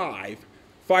 to 5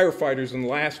 firefighters in the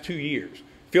last 2 years.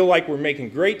 Feel like we're making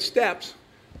great steps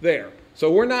there.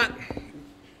 So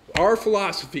our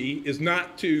philosophy is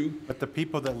not to... But the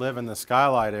people that live in the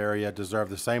Skylight area deserve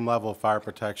the same level of fire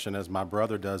protection as my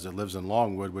brother does that lives in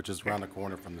Longwood, which is around the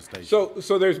corner from the station.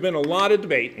 So there's been a lot of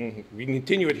debate, and we can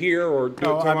continue it here or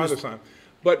do it some other time.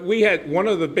 But one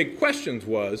of the big questions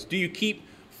was, do you keep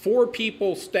 4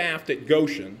 people staffed at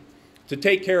Goshen to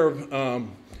take care of,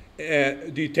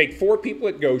 do you take 4 people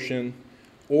at Goshen,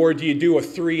 or do you do a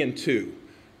 3 and 2?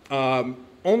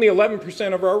 only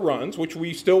 11% of our runs, which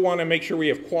we still want to make sure we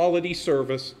have quality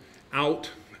service out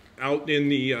in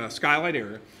the Skylight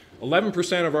area.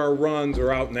 11% of our runs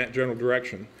are out in that general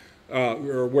direction,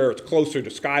 or where it's closer to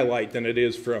Skylight than it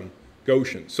is from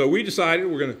Goshen. So we decided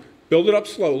we're going to build it up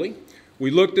slowly.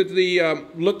 We looked at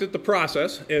the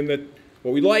process, and that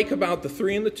what we like about the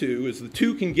 3 and the 2 is the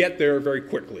 2 can get there very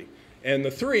quickly, and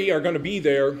the 3 are going to be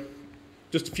there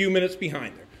just a few minutes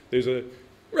behind there. There's a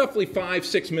roughly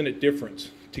 5-6 minute difference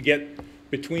to get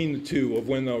between the 2 of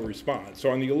when they'll respond.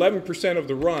 So on the 11% of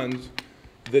the runs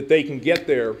that they can get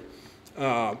there,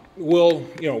 in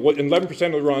 11%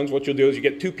 of the runs, what you'll do is you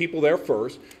get 2 people there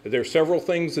first. There are several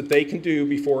things that they can do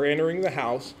before entering the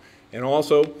house. And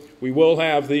also, we will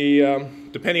have the,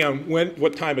 depending on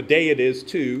what time of day it is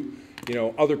too,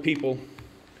 other people,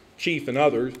 chief and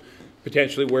others,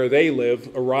 potentially where they live,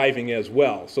 arriving as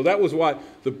well. So that was what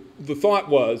the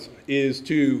thought is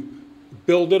to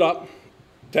build it up,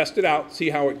 test it out, see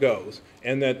how it goes.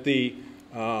 And that get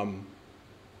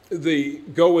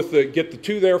the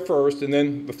 2 there first, and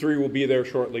then the 3 will be there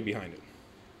shortly behind it.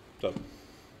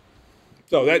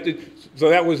 So that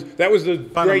was the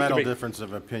fundamental great difference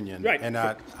of opinion. Right. And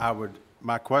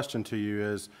my question to you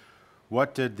is,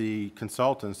 what did the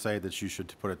consultant say that you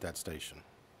should put at that station?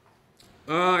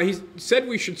 He said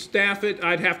we should staff it.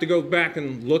 I'd have to go back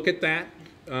and look at that.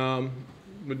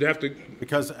 Would have to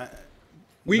because.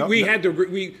 There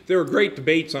were great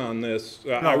debates on this.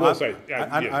 I will say.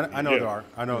 I know there are.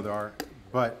 I know there are.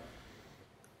 But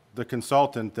the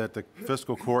consultant that the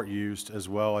fiscal court used, as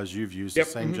well as you've used, the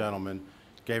same gentleman,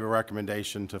 gave a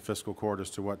recommendation to fiscal court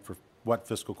as to what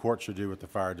fiscal court should do with the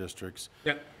fire districts.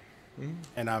 Yeah.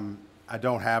 And I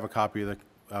don't have a copy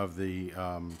of the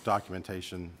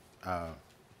documentation,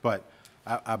 but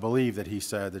I believe that he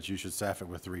said that you should staff it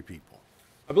with 3 people.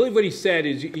 I believe what he said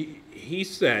is he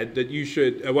said that you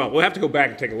should, well, we'll have to go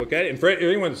back and take a look at it. And for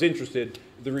anyone that's interested,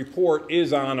 the report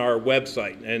is on our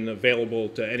website and available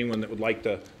to anyone that would like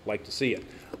to see it.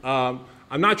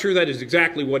 I'm not sure that is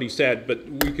exactly what he said, but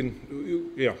we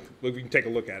can take a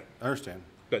look at it. I understand.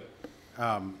 Good.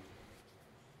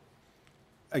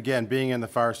 Again, being in the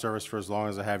fire service for as long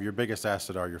as I have, your biggest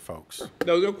asset are your folks.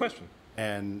 No question.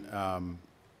 And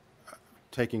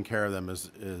taking care of them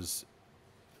is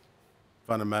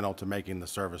fundamental to making the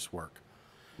service work.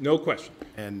 No question.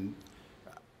 And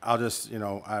I'll just, I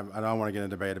don't want to get in a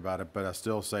debate about it, but I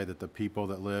still say that the people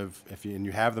that live,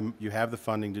 you have the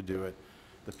funding to do it,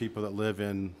 the people that live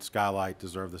in Skylight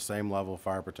deserve the same level of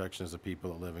fire protection as the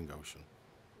people that live in Goshen.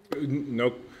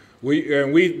 No,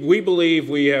 we believe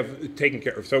we have taken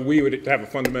care of. So we would have a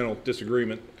fundamental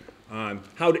disagreement on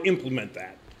how to implement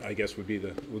that, I guess would be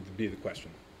the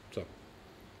question. So,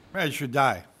 It should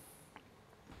die.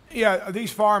 Yeah,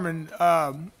 these firemen,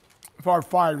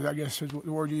 firefighters, I guess is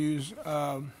the word you use.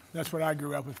 That's what I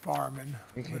grew up with, firemen.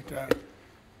 But,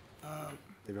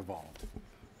 they've evolved.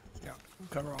 Yeah, we'll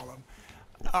cover all of them.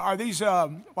 Are these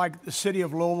like the city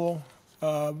of Louisville?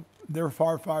 Their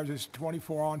firefighters is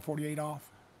 24 on, 48 off?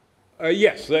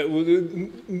 Yes,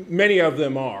 many of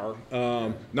them are.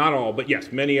 Not all, but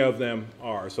yes, many of them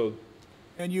are. So,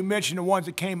 and you mentioned the ones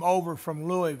that came over from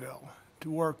Louisville to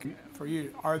work for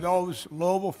you. Are those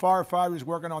Louisville firefighters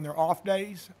working on their off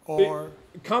days, or?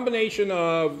 A combination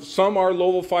of some are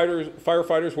Louisville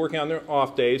firefighters working on their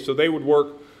off days, so they would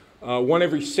work 1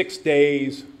 every 6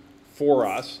 days for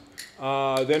us.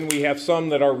 Then we have some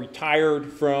that are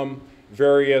retired from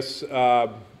various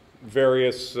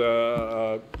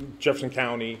Jefferson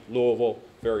County, Louisville,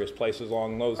 various places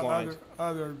along those lines.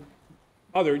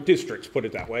 Other districts, put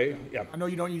it that way. Yeah. I know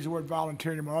you don't use the word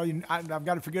volunteer anymore. I've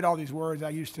got to forget all these words I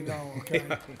used to know. Okay.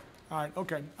 Yeah. All right.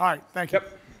 Okay. All right. Thank you.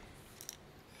 Yep.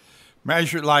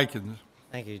 Magistrate Likens.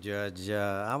 Thank you, Judge.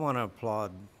 I want to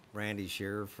applaud Randy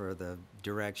Shearer for the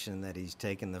direction that he's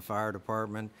taken the fire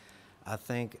department. I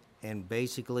think, and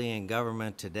basically in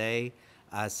government today,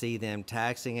 I see them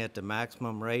taxing at the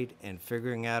maximum rate and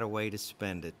figuring out a way to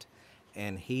spend it.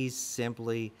 And he's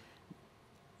simply,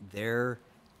 they're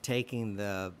taking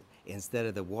instead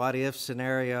of the what-if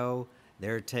scenario,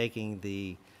 they're taking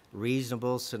the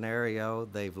reasonable scenario.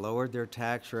 They've lowered their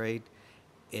tax rate.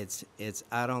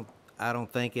 I don't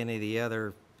think any of the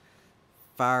other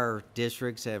fire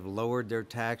districts have lowered their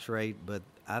tax rate, but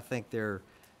I think they're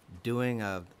doing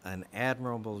an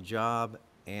admirable job,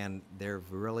 and they're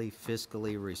really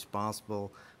fiscally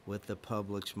responsible with the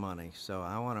public's money. So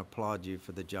I want to applaud you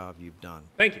for the job you've done.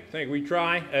 Thank you. Thank you. We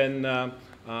try, and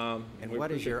And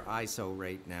what is your ISO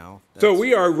rate now? So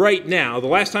we are right now, the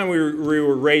last time we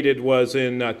were rated was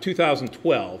in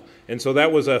 2012, and so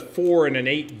that was a 4 and an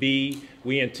 8B.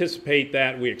 We anticipate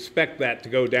that, we expect that to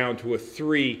go down to a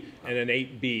 3 and an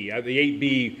 8B.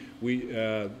 The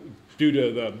 8B, due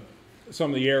to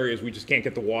some of the areas, we just can't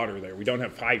get the water there. We don't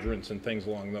have hydrants and things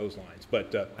along those lines.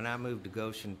 But when I moved to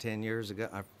Goshen 10 years ago,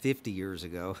 50 years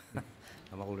ago,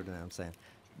 I'm older than I'm saying,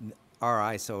 our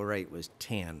ISO rate was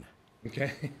 10.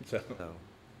 Okay. So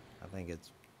I think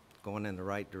it's going in the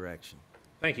right direction.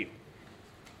 Thank you.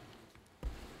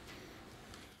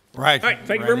 Right. All right.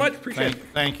 Thank you very much. Appreciate it.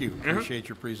 Thank you. Appreciate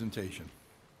your presentation.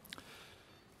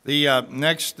 The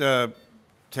next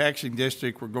taxing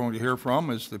district we're going to hear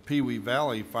from is the Pee Wee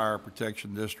Valley Fire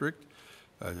Protection District.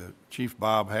 Chief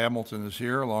Bob Hamilton is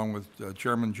here, along with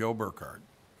Chairman Joe Burkhardt.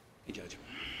 Hey, Judge.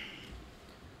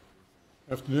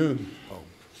 Afternoon. Oh.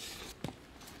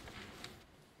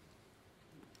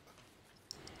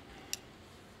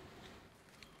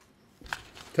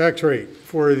 Tax rate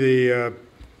for the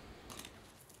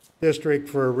district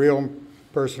for real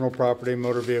personal property,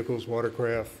 motor vehicles,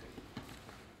 watercraft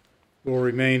will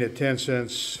remain at 10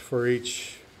 cents for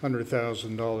each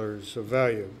 $100,000 of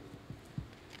value.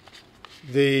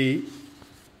 The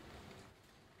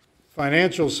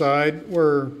financial side,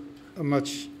 we're a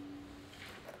much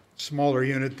smaller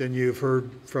unit than you've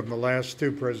heard from the last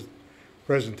two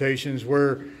presentations,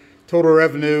 where total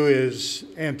revenue is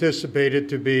anticipated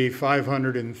to be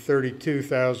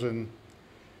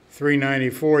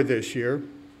 $532,394 this year.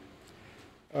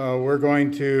 We're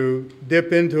going to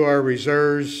dip into our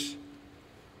reserves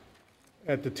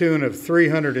at the tune of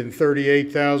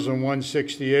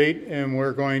 $338,168, and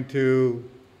we're going to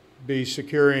be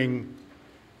securing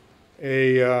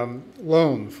a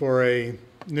loan for a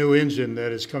new engine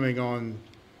that is coming on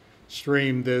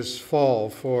stream this fall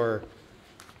for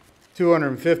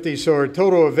 $250,000. So our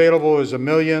total available is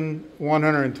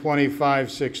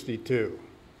 $1,125,062.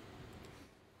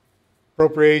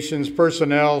 Appropriations,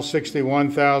 personnel,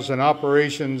 $61,000.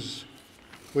 Operations,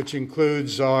 which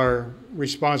includes our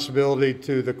responsibility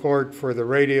to the court for the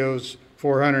radios,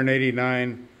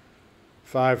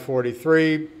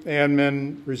 $489,543.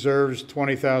 Admin reserves,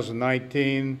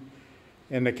 $20,019.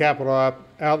 And the capital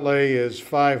outlay is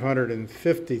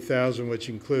 $550,000, which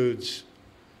includes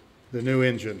the new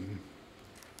engine.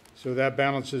 So that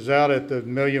balances out at the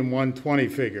 $1,120,000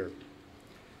 figure.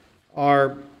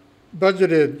 Our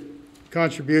budgeted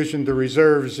contribution to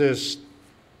reserves this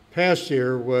past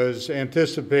year was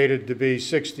anticipated to be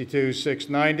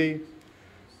 $62,690.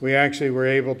 We actually were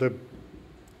able to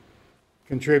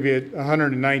contribute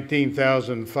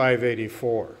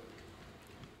 $119,584.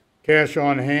 Cash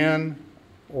on hand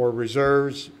or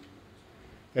reserves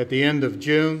at the end of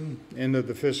June, end of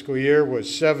the fiscal year, was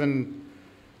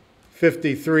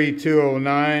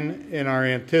 $753,209, and our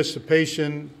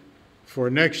anticipation for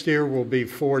next year will be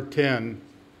 $410,000.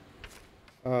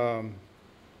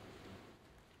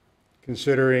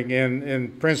 Considering,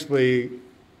 and principally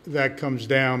that comes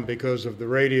down because of the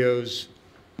radios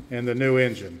and the new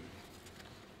engine.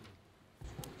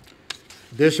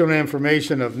 Additional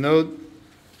information of note,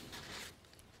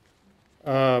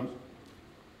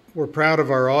 we're proud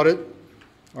of our audit.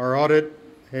 Our audit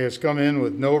has come in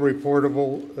with no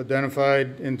reportable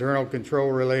identified internal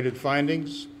control related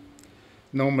findings,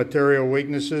 no material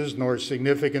weaknesses, nor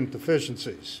significant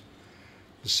deficiencies.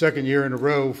 The second year in a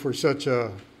row for such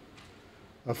a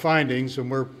findings,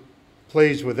 and we're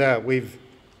pleased with that. We've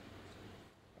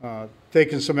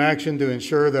taken some action to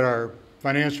ensure that our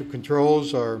financial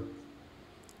controls are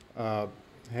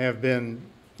have been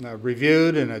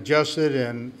reviewed and adjusted,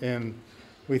 and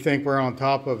we think we're on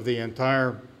top of the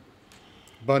entire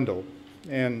bundle,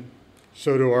 and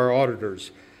so do our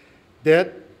auditors.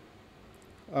 Debt,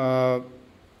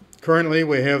 currently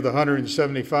we have the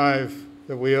 $175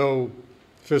 that we owe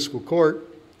fiscal court,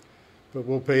 but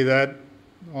we'll pay that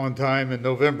on time in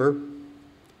November.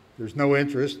 There's no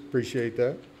interest, appreciate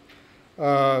that.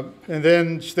 And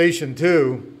then Station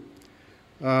 2,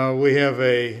 we have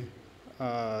a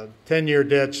 10-year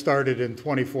debt started in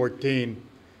 2014.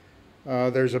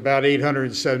 There's about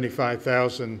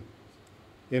 $875,000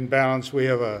 in balance. We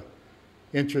have a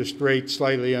interest rate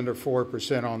slightly under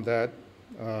 4% on that.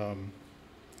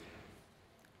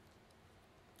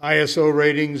 ISO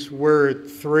ratings, we're at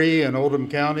 3 in Oldham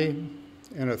County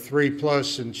and a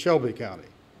 3+ in Shelby County.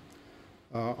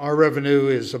 Our revenue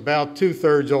is about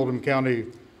 2/3 Oldham County,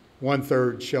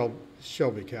 1/3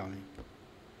 Shelby County.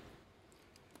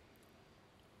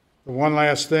 The one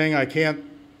last thing, I can't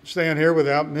stand here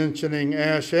without mentioning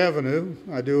Ash Avenue.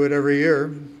 I do it every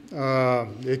year.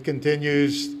 It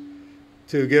continues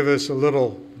to give us a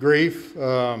little grief,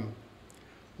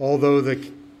 although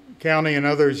the county and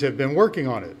others have been working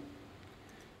on it,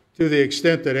 to the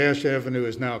extent that Ash Avenue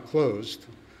is now closed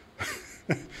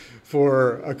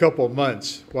for a couple of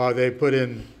months while they put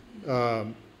in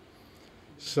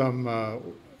some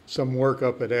work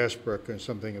up at Ashbrook and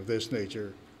something of this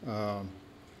nature.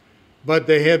 But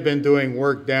they have been doing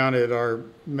work down at our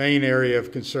main area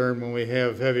of concern when we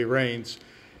have heavy rains.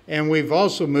 And we've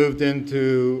also moved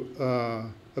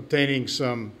into obtaining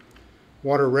some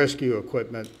water rescue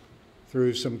equipment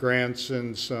through some grants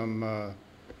and some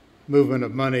movement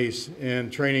of monies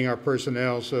and training our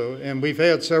personnel. And we've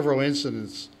had several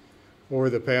incidents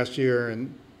over the past year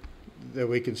and that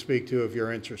we can speak to if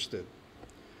you're interested.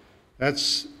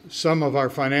 That's some of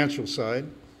our financial side.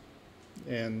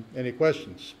 And any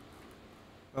questions?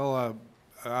 Well,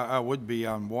 I would be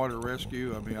on water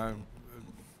rescue. I mean,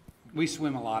 we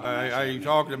swim a lot. Are you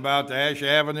talking about the Ash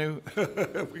Avenue?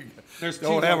 We There's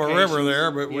don't two have a river locations. there,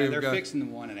 but yeah, they're got, fixing the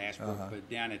one at Ashbrook, but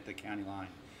down at the county line,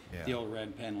 the old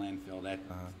Red Pen landfill, that's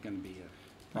going to be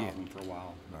a problem for a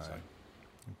while. Right. So.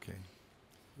 Okay.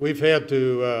 We've had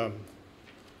to,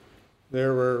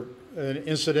 there were an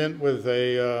incident with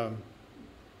a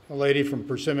lady from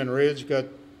Persimmon Ridge got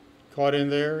caught in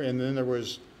there, and then there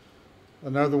was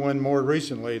another one more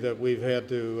recently that we've had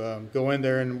to go in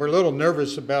there, and we're a little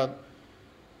nervous about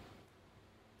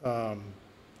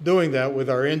doing that with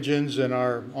our engines and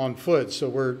our on foot, so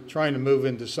we're trying to move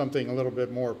into something a little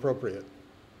bit more appropriate.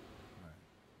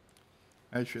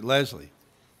 Actually, Leslie.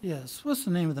 Yes. What's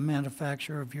the name of the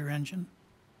manufacturer of your engine?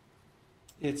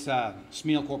 It's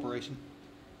Smeal Corporation.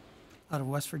 Out of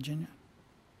West Virginia?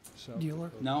 So,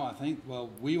 dealer? No, I think, well,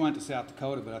 we went to South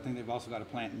Dakota, but I think they've also got a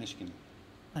plant in Michigan.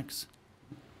 Thanks.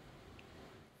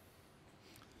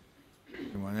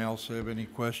 Anyone else have any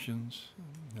questions?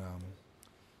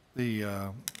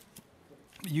 You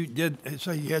did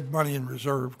say you had money in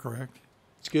reserve, correct?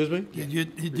 Excuse me? You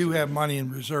do have money in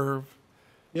reserve?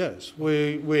 Yes,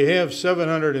 we have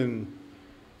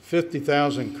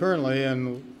 750,000 currently,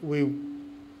 and we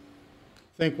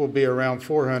think we'll be around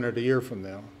 400 a year from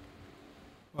now.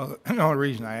 Well, the only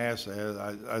reason I ask that is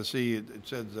I see it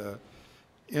says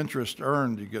interest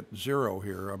earned, you get zero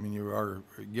here. I mean, you are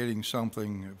getting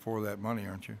something for that money,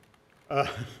 aren't you?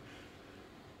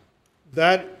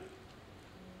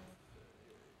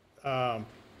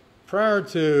 Prior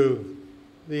to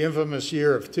the infamous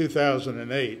year of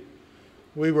 2008,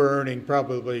 we were earning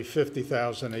probably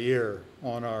 50,000 a year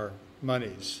on our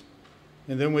monies.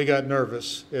 And then we got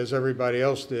nervous, as everybody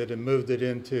else did, and moved it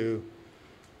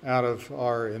out of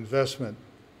our investment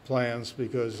plans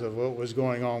because of what was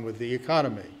going on with the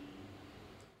economy.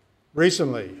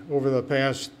 Recently, over the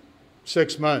past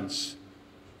 6 months,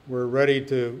 we're ready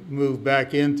to move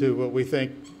back into what we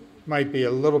think might be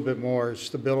a little bit more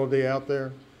stability out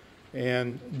there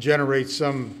and generate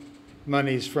some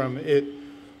monies from it.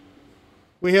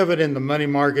 We have it in the money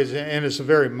markets, and it's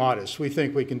very modest. We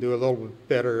think we can do a little bit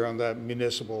better on that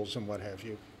municipals and what have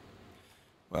you.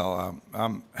 Well,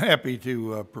 I'm happy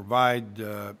to provide,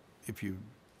 if you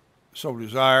so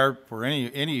desire, for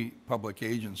any public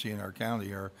agency in our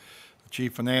county. Our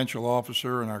chief financial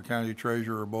officer and our county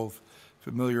treasurer are both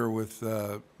familiar with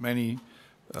many,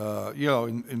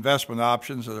 investment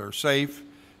options that are safe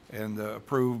and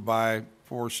approved by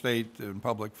for state and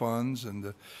public funds,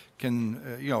 and can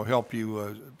help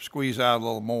you squeeze out a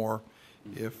little more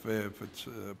if it's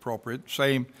appropriate.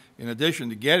 Same, in addition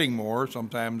to getting more,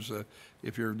 sometimes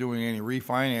if you're doing any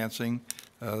refinancing,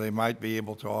 they might be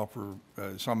able to offer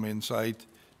some insight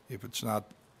if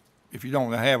you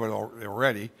don't have it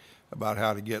already, about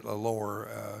how to get a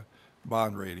lower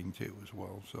bond rating too as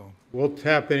well. So we'll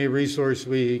tap any resource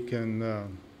we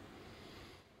can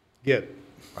get.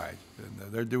 Right,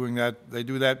 and they're doing that. They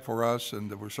do that for us,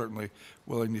 and we're certainly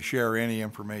willing to share any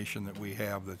information that we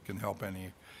have that can help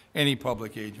any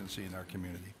public agency in our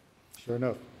community. Sure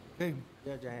enough. Okay.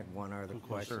 Judge, I had one other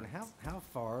question. How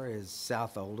far is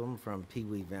South Oldham from Pee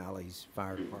Wee Valley's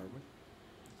fire department?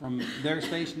 From their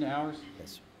station to ours?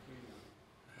 Yes,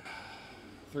 sir.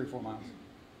 3 or 4 miles.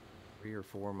 3 or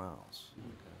 4 miles. Okay.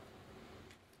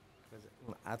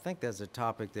 I think there's a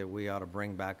topic that we ought to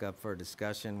bring back up for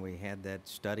discussion. We had that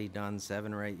study done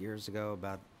 7 or 8 years ago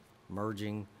about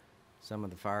merging some of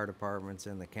the fire departments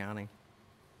in the county.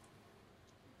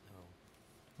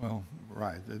 Well,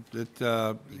 right.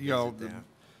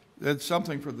 That's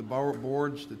something for the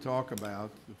boards to talk about,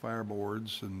 the fire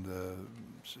boards, and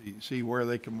see where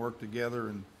they can work together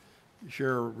and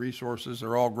share resources.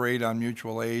 They're all great on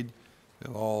mutual aid.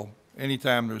 They'll all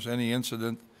anytime there's any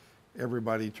incident,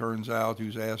 everybody turns out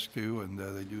who's asked to, and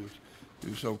they do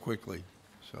so quickly.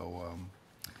 So,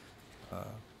 all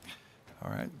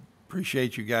right.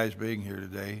 Appreciate you guys being here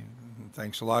today.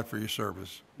 Thanks a lot for your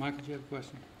service. Michael, do you have a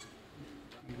question?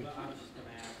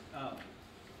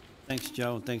 Thanks,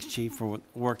 Joe, and thanks, Chief, for what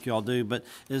work y'all do. But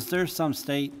is there some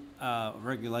state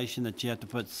regulation that you have to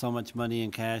put so much money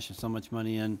in cash and so much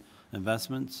money in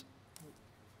investments?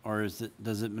 Or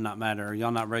does it not matter? Are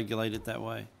y'all not regulated that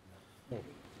way? No.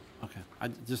 Okay,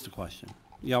 just a question.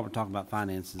 Y'all were talking about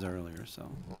finances earlier, so.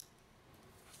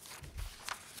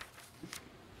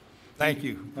 Thank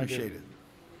you. Appreciate it.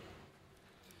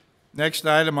 Next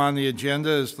item on the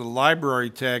agenda is the Library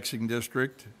Taxing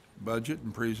District budget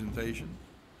and presentation.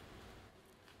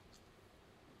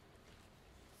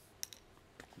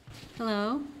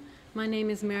 Hello, my name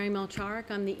is Mary Melcharik.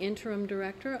 I'm the interim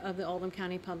director of the Oldham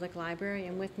County Public Library,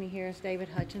 and with me here is David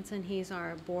Hutchinson. He's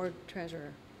our board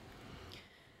treasurer.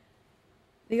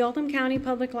 The Oldham County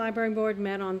Public Library Board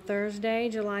met on Thursday,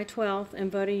 July 12th,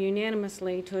 and voted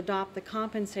unanimously to adopt the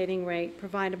compensating rate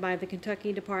provided by the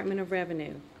Kentucky Department of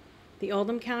Revenue. The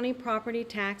Oldham County property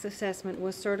tax assessment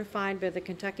was certified by the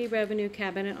Kentucky Revenue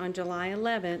Cabinet on July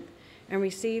 11th and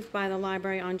received by the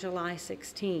library on July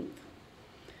 16th.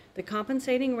 The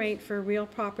compensating rate for real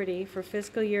property for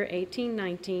fiscal year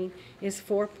 18-19 is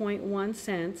 4.1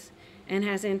 cents and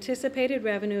has anticipated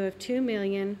revenue of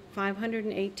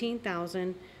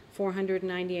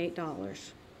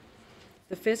 $2,518,498.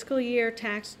 The fiscal year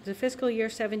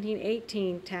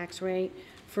 17-18 tax rate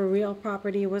for real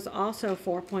property was also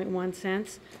 4.1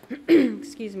 cents,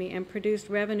 excuse me, and produced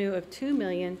revenue of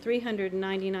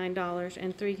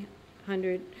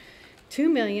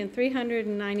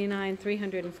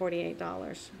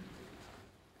 $2,399,348.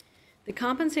 The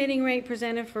compensating rate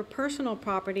presented for personal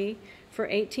property for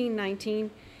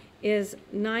 18-19 is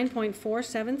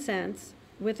 9.47 cents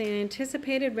with an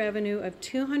anticipated revenue of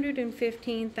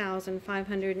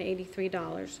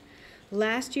 $215,583.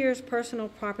 Last year's personal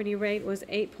property rate was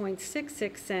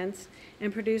 8.66 cents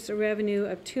and produced a revenue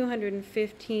of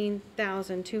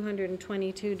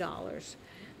 $215,222.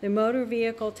 The motor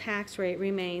vehicle tax rate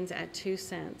remains at 2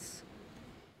 cents.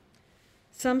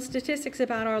 Some statistics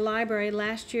about our library.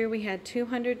 Last year we had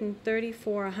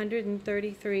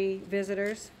 133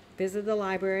 visitors visit the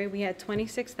library. We had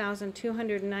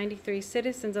 26,293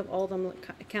 citizens of Oldham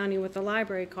County with a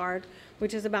library card,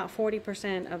 which is about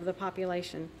 40% of the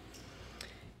population.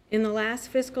 In the last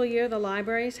fiscal year, the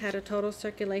libraries had a total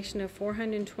circulation of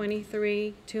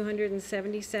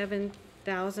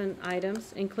 277,000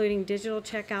 items, including digital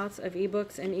checkouts of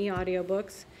ebooks and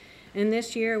e-audiobooks. And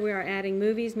this year, we are adding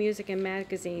movies, music, and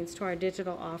magazines to our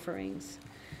digital offerings.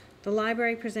 The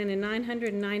library presented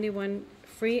 991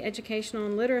 free educational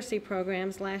and literacy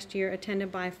programs last year,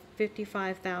 attended by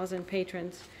 55,000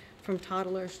 patrons, from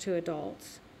toddlers to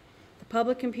adults. The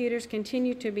public computers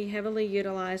continue to be heavily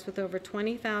utilized with over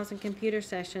 20,000 computer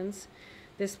sessions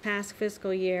this past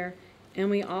fiscal year, and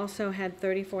we also had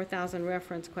 34,000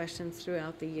 reference questions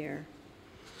throughout the year.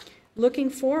 Looking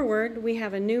forward, we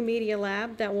have a new media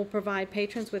lab that will provide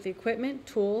patrons with equipment,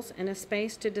 tools, and a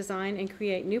space to design and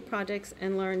create new projects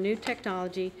and learn new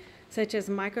technology such as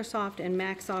Microsoft and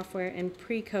Mac software and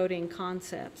pre-coding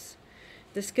concepts.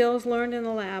 The skills learned in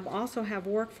the lab also have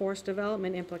workforce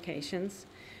development implications.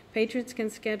 Patrons can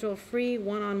schedule free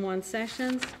one-on-one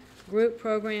sessions, group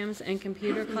programs, and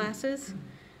computer classes.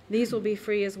 These will be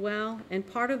free as well, and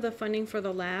part of the funding for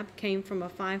the lab came from a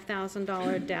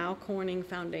 $5,000 Dow Corning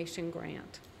Foundation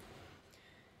grant.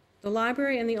 The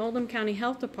library and the Oldham County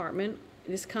Health Department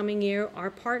this coming year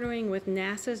are partnering with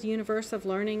NASA's Universe of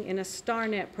Learning in a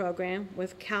StarNet program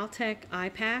with Caltech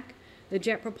IPAC, the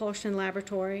Jet Propulsion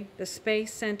Laboratory, the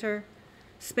Space Center,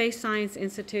 Space Science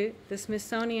Institute, the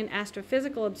Smithsonian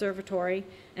Astrophysical Observatory,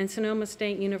 and Sonoma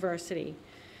State University.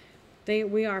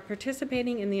 We are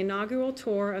participating in the inaugural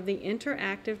tour of the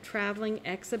interactive traveling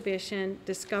exhibition,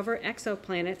 Discover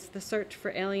Exoplanets, The Search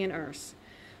for Alien Earths.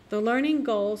 The learning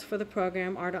goals for the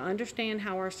program are to understand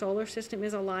how our solar system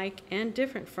is alike and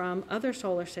different from other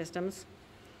solar systems,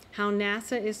 how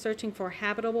NASA is searching for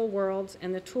habitable worlds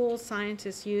and the tools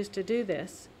scientists use to do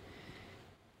this,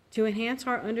 to enhance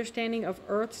our understanding of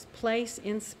Earth's place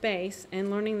in space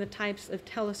and learning the types of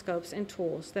telescopes and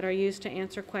tools that are used to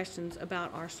answer questions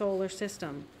about our solar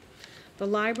system. The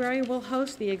library will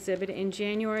host the exhibit in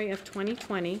January of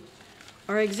 2020.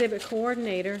 Our exhibit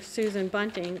coordinator, Susan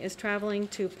Bunting, is traveling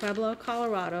to Pueblo,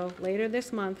 Colorado later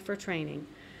this month for training.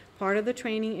 Part of the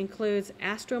training includes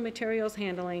astromaterials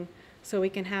handling, so we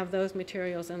can have those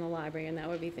materials in the library, and that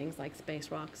would be things like space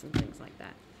rocks and things like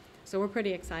that. So we're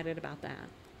pretty excited about that.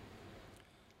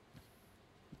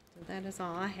 That is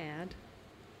all I had.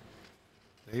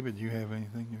 David, do you have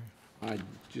anything here? I'd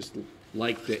just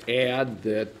like to add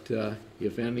that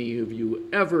if any of you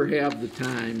ever have the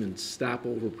time and stop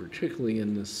over, particularly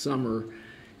in the summer,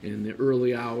 in the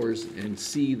early hours, and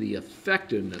see the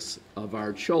effectiveness of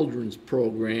our children's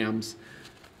programs,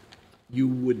 you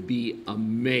would be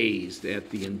amazed at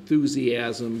the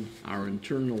enthusiasm. Our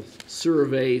internal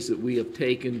surveys that we have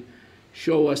taken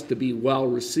show us to be well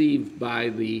received by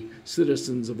the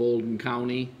citizens of Oldham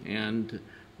County, and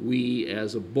we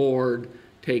as a board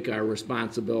take our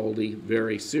responsibility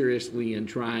very seriously in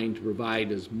trying to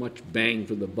provide as much bang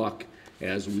for the buck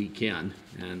as we can,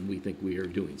 and we think we are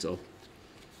doing so.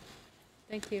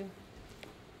 Thank you.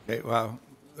 Okay, well,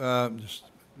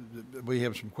 we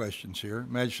have some questions here.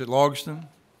 Magistrate Logston?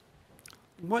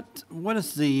 What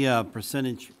is the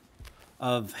percentage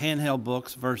of handheld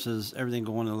books versus everything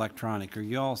going electronic? Are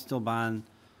y'all still buying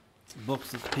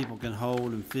books that people can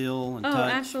hold and feel and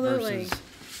touch? Absolutely. Versus,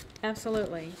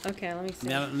 Absolutely. Okay, let me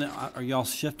see. are y'all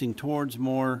shifting towards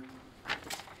more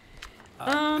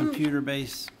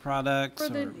computer-based products?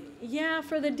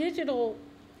 For the digital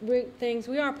things,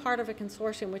 we are part of a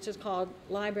consortium which is called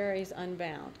Libraries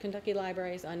Unbound, Kentucky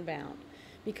Libraries Unbound.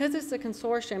 Because it's a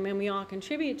consortium and we all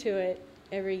contribute to it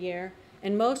every year,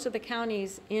 and most of the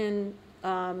counties in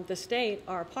the state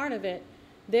are a part of it,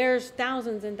 there's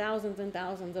thousands and thousands and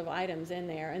thousands of items in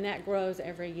there, and that grows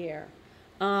every year.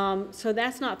 So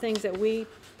that's not things that we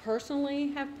personally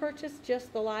have purchased,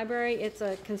 just the library. It's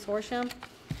a consortium.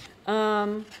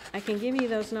 I can give you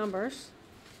those numbers.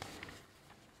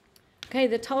 Okay,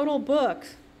 the total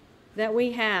books that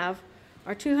we have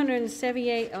are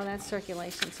 278, oh, that's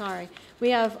circulation, sorry. We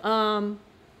have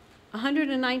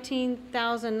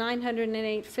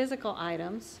 119,908 physical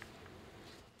items.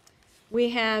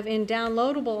 We have in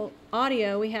downloadable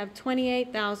audio, we have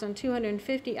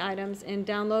 28,250 items. In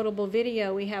downloadable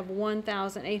video, we have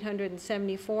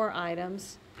 1,874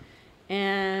 items.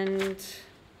 And,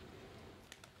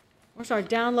 or sorry,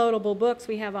 downloadable books,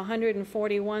 we have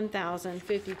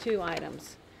 141,052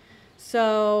 items.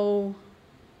 So,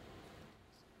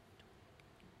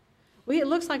 it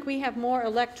looks like we have more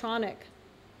electronic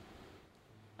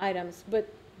items, but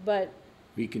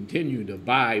we continue to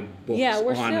buy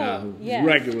books on a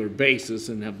regular basis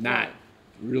and have not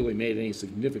really made any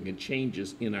significant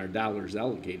changes in our dollars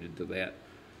allocated to that.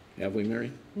 Have we,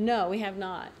 Mary? No, we have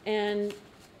not. And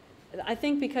I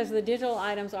think because the digital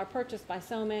items are purchased by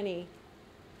so many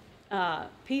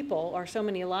people or so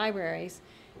many libraries,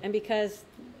 and because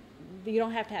you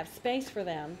don't have to have space for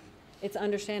them, it's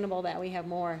understandable that we have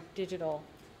more digital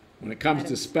When it comes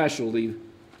to specialty,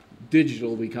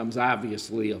 digital becomes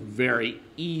obviously a very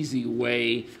easy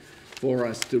way for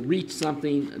us to reach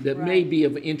something that may be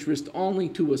of interest only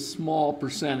to a small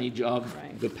percentage of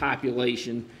the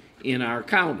population in our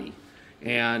county.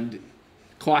 And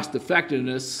cost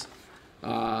effectiveness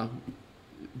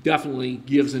definitely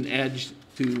gives an edge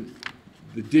to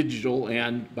the digital,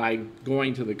 and by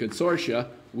going to the consortia,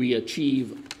 we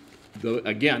achieve,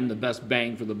 again, the best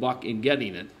bang for the buck in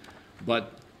getting it.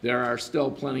 But there are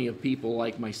still plenty of people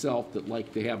like myself that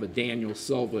like to have a Daniel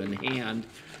Silva in hand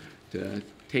to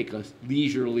take a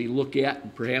leisurely look at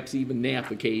and perhaps even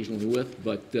nap occasionally with.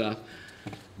 But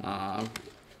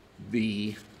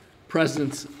the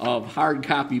presence of hard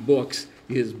copy books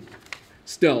is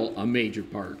still a major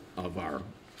part of our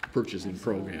purchasing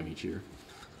program each year.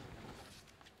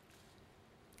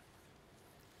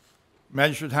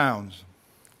 Magistrate Hounds.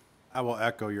 I will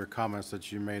echo your comments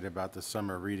that you made about the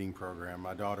summer reading program.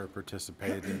 My daughter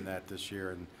participated in that this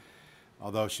year, and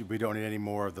although we don't need any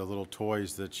more of the little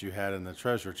toys that you had in the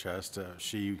treasure chest,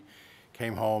 she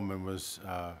came home and was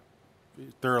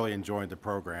thoroughly enjoying the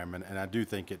program, and I do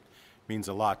think it means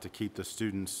a lot to keep the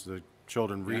students, the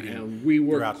children reading and we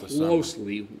work throughout the summer.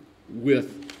 closely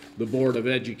with the Board of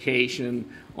Education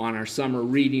on our summer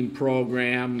reading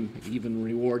program, even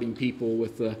rewarding people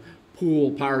with the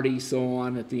pool party, so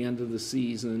on, at the end of the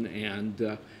season.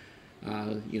 And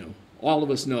you know, all of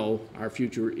us know our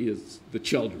future is the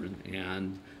children,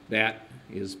 and that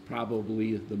is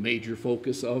probably the major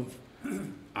focus of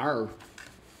our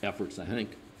efforts, I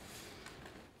think.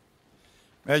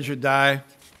 Magistrate Dye.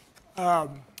 I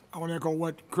want to echo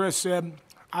what Chris said.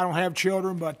 I don't have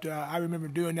children, but I remember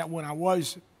doing that when I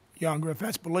was younger. If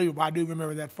that's believable, I do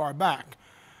remember that far back.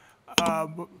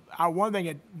 one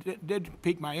thing that did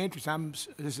pique my interest,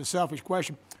 this is a selfish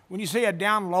question. When you say a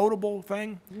downloadable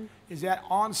thing, is that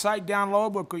on-site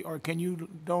downloadable, or can you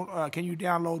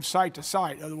download site to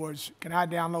site? In other words, can I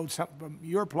download something from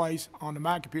your place onto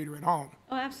my computer at home?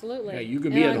 Oh, absolutely. Yeah, you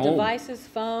could be at on home. Devices,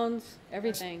 phones,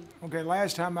 everything. Okay,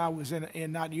 last time I was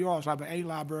in not yours, I was at a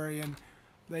library, and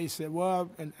they said, well,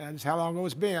 and that's how long ago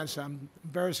it's been, so I'm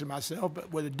embarrassing myself,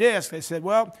 but with a disc, they said,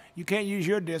 well, you can't use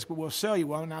your disc, but we'll sell you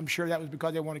one, and I'm sure that was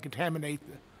because they want to contaminate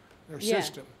their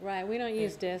system. Right, we don't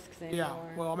use discs anymore. Yeah,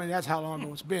 well, I mean, that's how long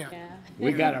ago it's been. Yeah.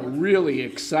 We got a really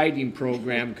exciting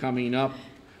program coming up.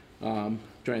 Trying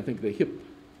to think of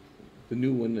the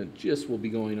new one that just will be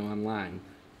going online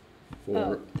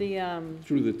for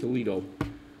through the Toledo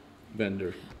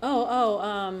vendor.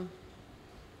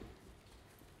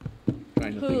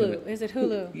 Hulu. Is it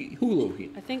Hulu?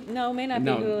 Hulu. I think, no, it may not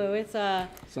be Hulu. It's, I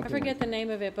forget the name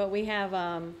of it, but we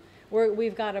have,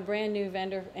 we've got a brand new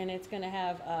vendor, and it's going to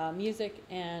have music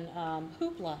and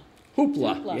Hoopla.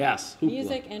 Hoopla, yes. Hoopla.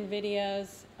 Music and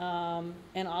videos,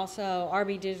 and also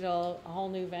RB Digital, a whole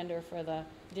new vendor for the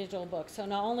digital books. So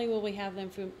not only will we have them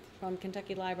from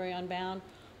Kentucky Library Unbound,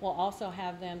 we'll also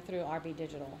have them through RB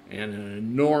Digital. And an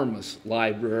enormous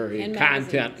library. And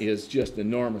content magazines. is just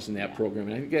enormous in that program.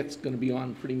 And I think that's going to be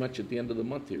on pretty much at the end of the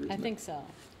month here, isn't it? I think so,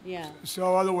 yeah.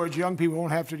 So in other words, young people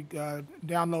won't have to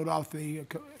download off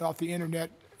the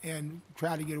internet and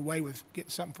try to get away with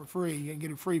getting something for free and get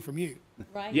it free from you.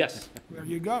 Right? Yes. There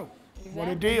you go. Exactly. What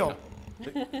a deal.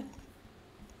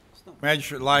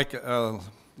 Magistrate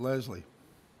Leslie.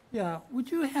 Yeah, would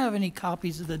you have any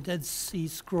copies of the Dead Sea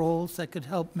Scrolls that could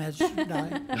help Magistrate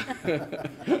Nye?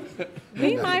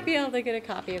 We might be able to get a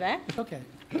copy of that. Okay,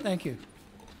 thank you.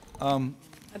 I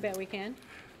bet we can.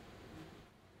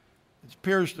 It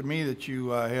appears to me that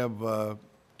you have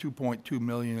 $2.2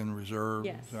 million in reserve.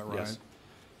 Yes. Is that right? Yes.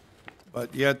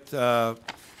 But yet, it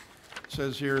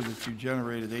says here that you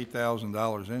generated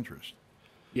 $8,000 interest.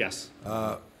 Yes.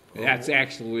 That's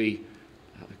actually,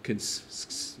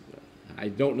 I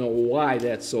don't know why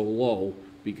that's so low,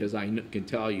 because I can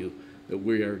tell you that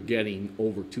we are getting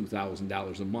over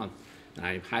 $2,000 a month. And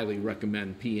I highly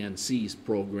recommend PNC's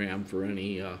program for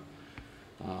any of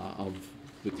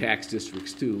the tax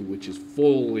districts too, which is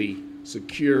fully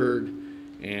secured,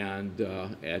 and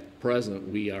at present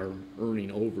we are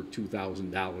earning over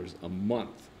 $2,000 a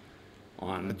month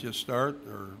on. Did you start,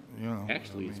 or, you know?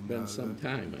 Actually, it's been some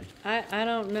time. I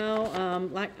don't know,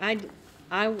 like,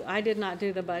 I did not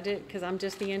do the budget because I'm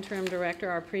just the interim director.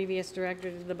 Our previous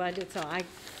director did the budget, so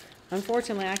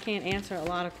unfortunately, I can't answer a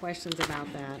lot of questions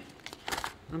about that.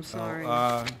 I'm sorry.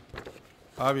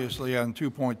 Obviously, on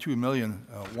 2.2 million,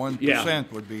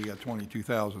 1% would be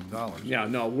 $22,000. Yeah,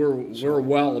 no, we're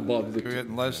well above the. You're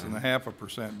getting less than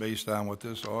 0.5% based on what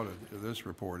this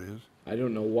report is. I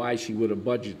don't know why she would have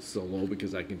budgeted so low,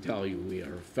 because I can tell you we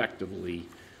are effectively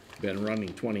been running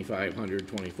 $2,500,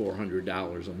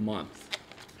 $2,400 a month.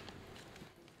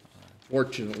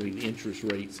 Fortunately, the interest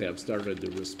rates have started to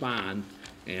respond,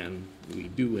 and we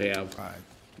do have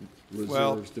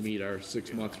reserves to meet our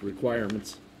 6 month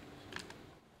requirements.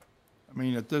 I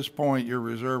mean, at this point, your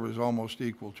reserve is almost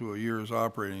equal to a year's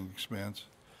operating expense.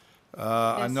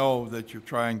 I know that you're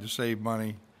trying to save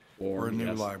money for a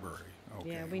new library.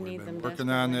 Okay. Yeah, we need them working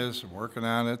on this and working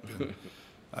on it. And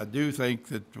I do think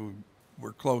that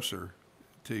we're closer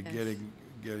to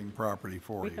getting property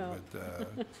for you.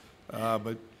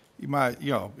 But you might,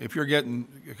 if you're getting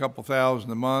a couple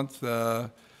thousand a month,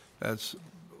 that's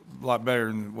a lot better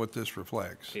than what this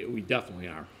reflects. We definitely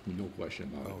are, no question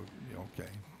about it. Okay.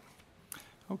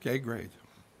 Okay, great.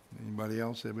 Anybody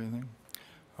else have anything?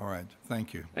 All right,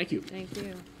 thank you. Thank you. Thank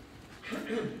you.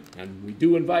 And we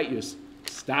do invite you,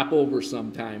 stop over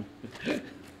sometime. Okay,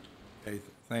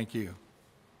 thank you.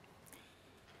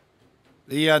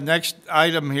 The next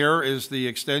item here is the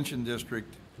Extension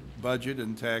District budget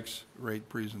and tax rate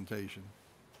presentation.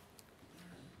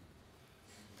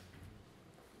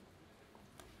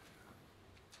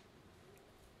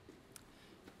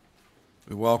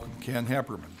 We welcome Ken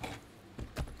Hepperman.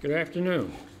 Good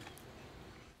afternoon.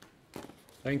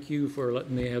 Thank you for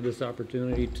letting me have this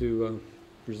opportunity to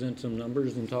present some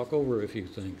numbers and talk over a few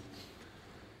things.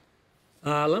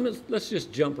 Let's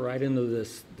just jump right into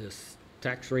this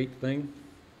tax rate thing.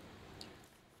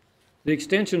 The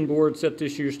Extension Board set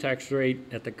this year's tax rate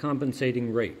at the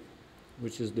compensating rate,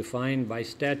 which is defined by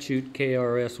statute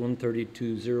KRS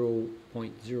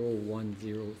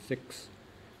 132.0.0106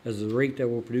 as the rate that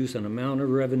will produce an amount of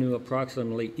revenue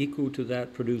approximately equal to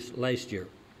that produced last year,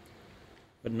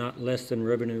 but not less than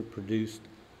revenue produced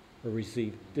or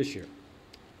received this year.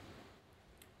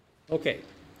 Okay,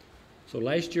 So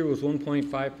last year was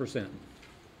 1.5%.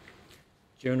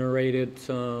 Generated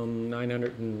some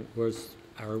 900 and was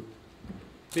our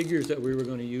figures that we were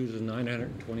going to use is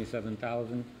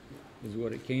 927,000 is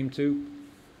what it came to.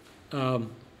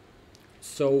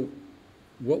 So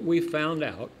what we found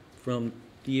out from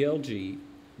DLG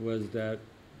was that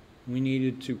we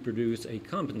needed to produce a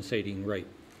compensating rate.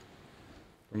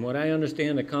 From what I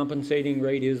understand, the compensating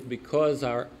rate is because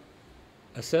our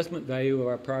assessment value of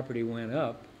our property went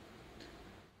up,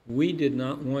 we did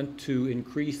not want to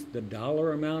increase the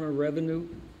dollar amount of revenue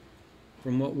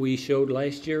from what we showed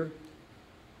last year,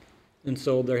 and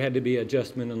so there had to be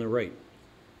adjustment in the rate.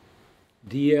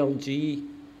 DLG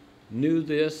knew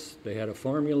this, they had a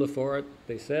formula for it,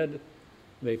 they said,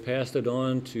 they passed it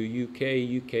on to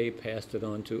UK passed it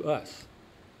on to us,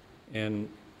 and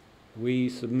we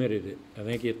submitted it. I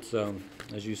think it's,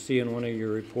 as you see in one of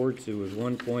your reports, it was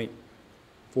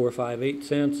 1.458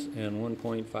 cents and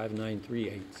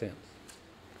 1.5938 cents.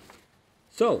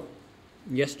 So,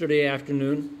 yesterday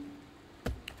afternoon,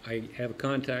 I have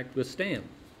contact with Stan.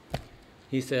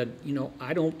 He said, you know,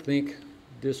 I don't think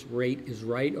this rate is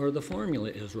right or the formula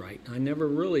is right. I never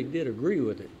really did agree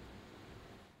with it.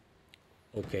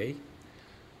 Okay.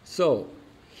 So,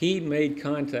 he made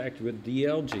contact with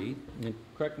DLG, and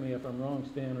correct me if I'm wrong,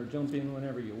 Stan, or jump in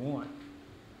whenever you want.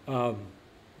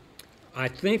 I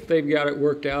think they've got it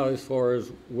worked out as far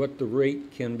as what the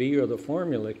rate can be or the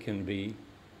formula can be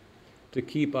to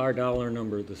keep our dollar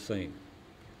number the same.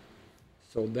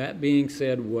 So that being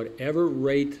said, whatever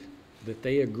rate that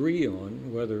they agree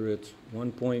on, whether it's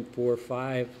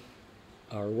 1.45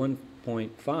 or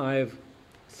 1.5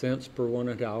 cents per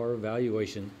 $1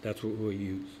 valuation, that's what we'll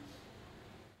use.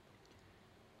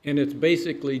 And it's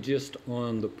basically just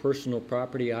on the personal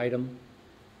property item.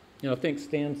 You know, I think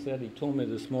Stan said, he told me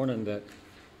this morning that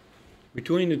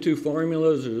between the two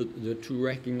formulas, or the two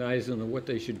recognizing of what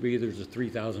they should be, there's a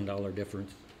 $3,000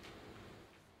 difference.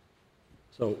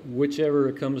 So whichever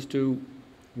it comes to,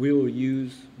 we will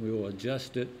use, we will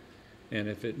adjust it, and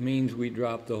if it means we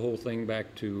drop the whole thing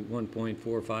back to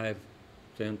 1.45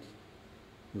 cents,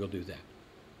 we'll do that.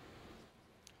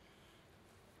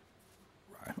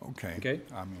 Right, okay. Okay.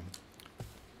 I mean,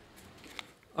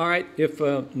 all right, if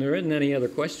there isn't any other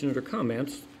questions or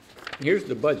comments, here's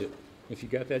the budget. If you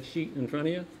got that sheet in front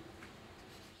of you.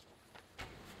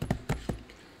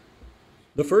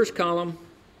 The first column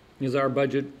is our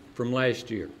budget from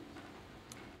last year.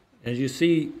 As you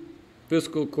see,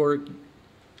 fiscal court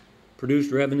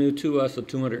produced revenue to us of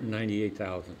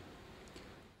 $298,000.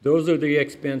 Those are the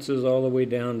expenses all the way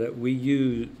down that we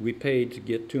paid to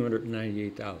get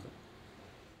 $298,000.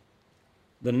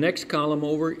 The next column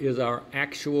over is our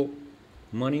actual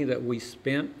money that we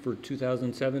spent for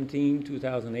 2017,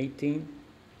 2018.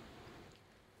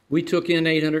 We took in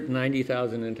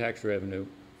 $890,000 in tax revenue.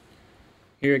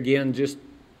 Here again, just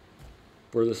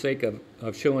for the sake of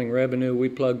showing revenue, we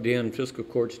plugged in fiscal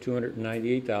court's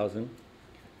 $298,000,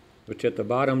 which at the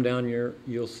bottom down here,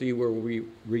 you'll see where we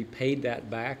repaid that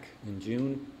back in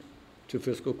June to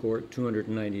fiscal court,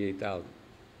 $298,000.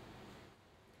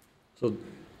 So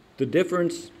the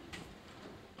difference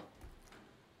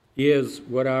is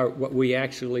what we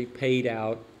actually paid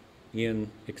out in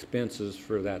expenses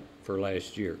for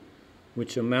last year,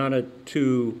 which amounted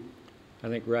to, I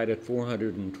think, right at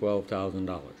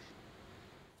 $412,000.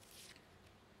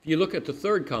 If you look at the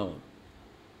third column,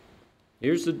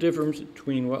 here's the difference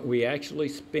between what we actually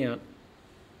spent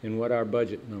and what our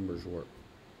budget numbers were.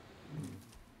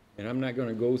 And I'm not going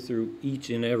to go through each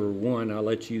and every one, I'll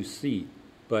let you see,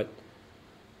 but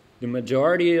the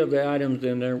majority of the items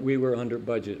in there, we were under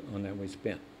budget on that we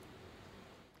spent.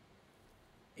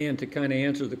 And to kind of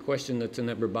answer the question that's in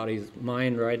everybody's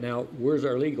mind right now, where's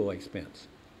our legal expense?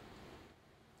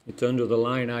 It's under the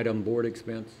line item board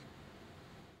expense.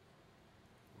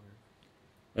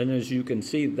 And as you can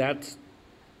see, that's,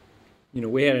 you know,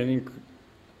 we had an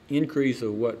increase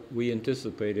of what we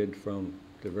anticipated from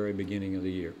the very beginning of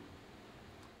the year.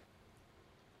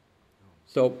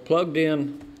 So plugged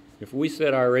in, if we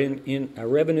said our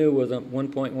revenue was up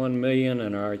 1.1 million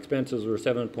and our expenses were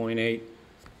 7.8,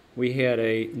 we had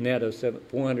a net of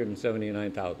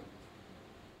 479,000.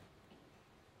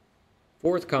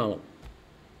 Fourth column,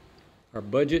 our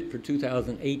budget for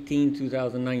 2018,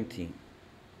 2019.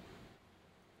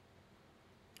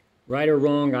 Right or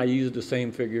wrong, I used the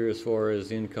same figure as far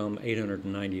as income,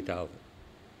 890,000.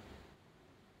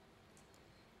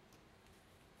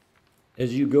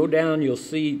 As you go down, you'll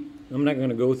see, I'm not going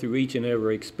to go through each and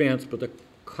every expense, but the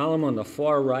column on the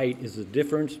far right is the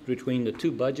difference between the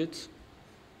two budgets.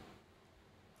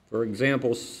 For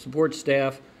example, support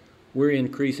staff, we're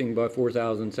increasing by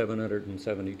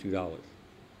 $4,772.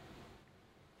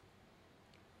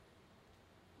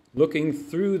 Looking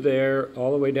through there,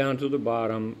 all the way down to the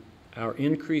bottom, our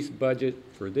increased budget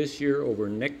for this year over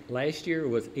last year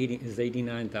is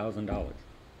 $89,000.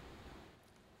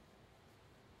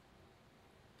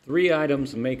 Three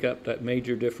items make up that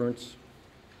major difference.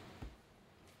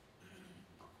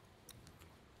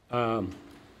 As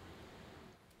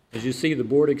you see, the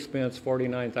board expense,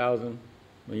 $49,000.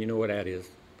 Well, you know what that is.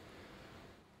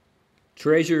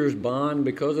 Treasurer's bond,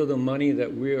 because of the money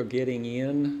that we are getting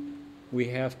in, we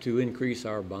have to increase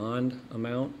our bond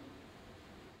amount.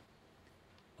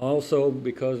 Also,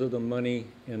 because of the money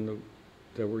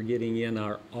that we're getting in,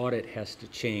 our audit has to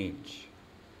change.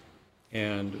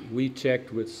 And we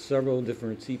checked with several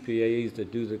different CPAs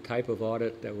that do the type of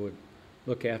audit that would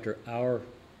look after our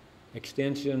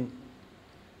extension,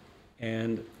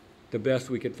 and the best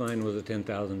we could find was a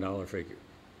 $10,000 figure.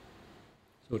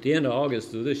 So at the end of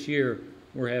August of this year,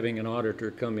 we're having an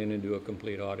auditor come in and do a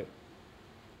complete audit,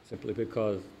 simply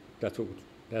because that's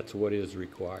what is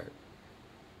required.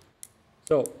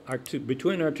 So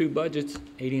between our two budgets,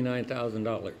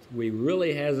 $89,000. We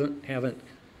really haven't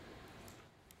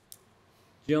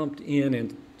jumped in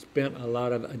and spent a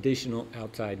lot of additional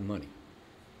outside money.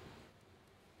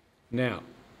 Now,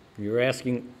 you're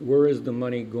asking, where is the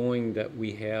money going that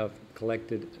we have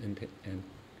collected and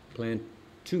plan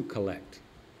to collect?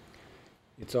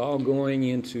 It's all going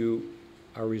into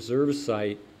our reserve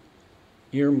site,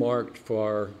 earmarked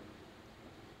for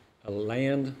a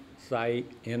land site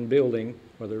and building,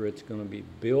 whether it's going to be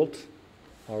built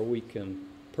or we can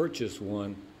purchase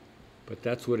one, but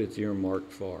that's what it's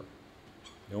earmarked for.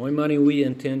 The only money we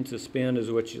intend to spend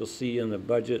is what you'll see in the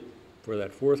budget for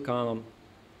that fourth column,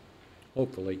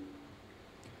 hopefully,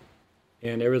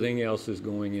 and everything else is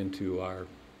going into our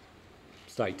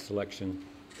site selection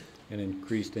and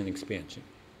increased in expansion.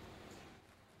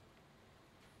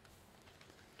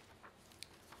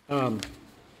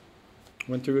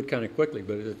 Went through it kind of quickly,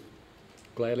 but I'd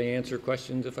gladly answer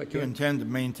questions if I can. Do you intend to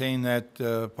maintain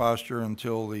that posture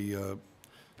until the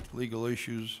legal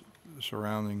issues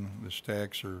surrounding this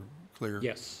tax are clear?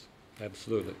 Yes,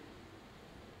 absolutely.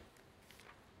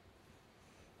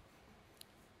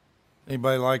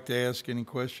 Anybody like to ask any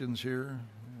questions here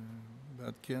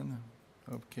about Ken?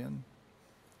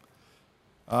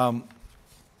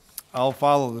 I'll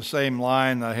follow the same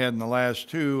line I had in the last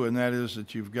two, and that is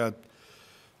that you've got,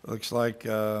 looks like,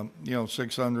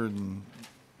 600 and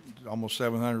almost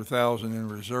 700,000 in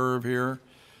reserve here.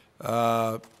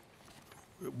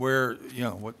 Where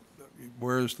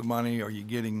is the money? Are you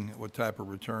getting, what type of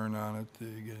return on it? Are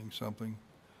you getting something?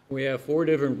 We have 4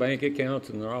 different bank accounts,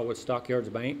 and they're all with Stockyards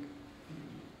Bank,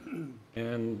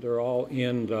 and they're all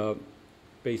in the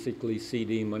basically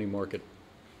CD money market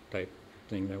type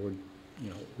thing that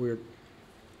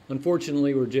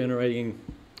unfortunately we're generating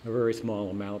a very small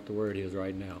amount to where it is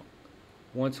right now.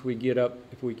 Once we get up,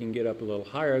 if we can get up a little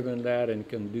higher than that and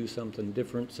can do something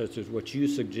different, such as what you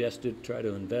suggested, try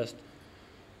to invest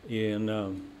in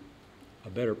a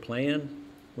better plan,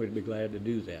 we'd be glad to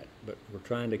do that. But we're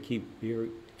trying to keep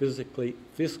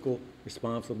fiscal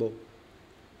responsible,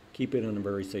 keep it in a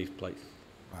very safe place.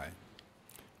 Right.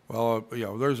 Well,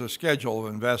 there's a schedule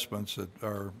of investments that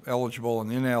are eligible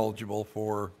and ineligible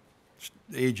for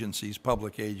agencies,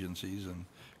 public agencies, and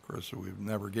of course we've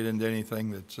never get into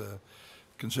anything that's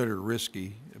considered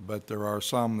risky, but there are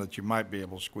some that you might be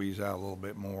able to squeeze out a little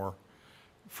bit more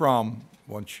from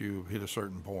once you hit a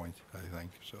certain point, I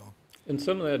think, so. And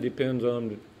some of that depends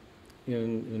on,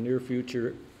 in the near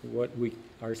future, what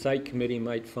our site committee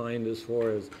might find as far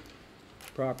as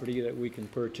property that we can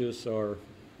purchase or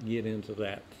get into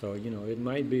that. So, it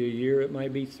might be a year, it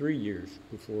might be 3 years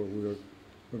before we're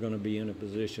going to be in a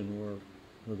position where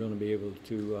we're going to be able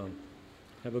to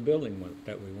have a building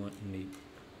that we want and need.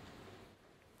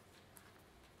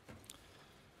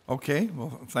 Okay,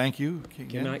 well, thank you.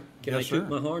 Can I toot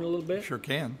my horn a little bit? Sure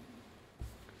can.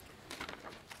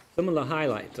 Some of the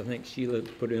highlights, I think Sheila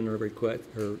put in her request,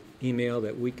 her email,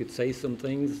 that we could say some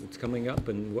things that's coming up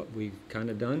and what we've kind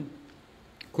of done.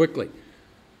 Quickly,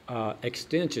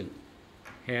 Extension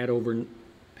had over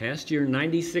past year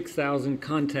 96,000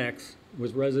 contacts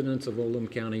with residents of Oldham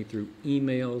County through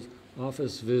emails,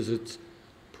 office visits,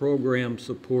 program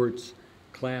supports,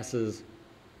 classes,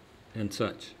 and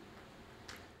such.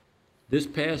 This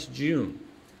past June,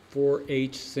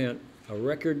 4-H sent a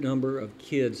record number of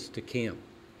kids to camp,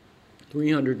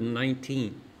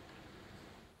 319.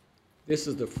 This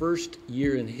is the first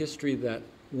year in history that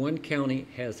one county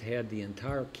has had the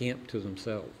entire camp to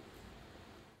themselves.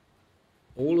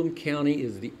 Oldham County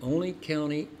is the only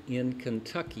county in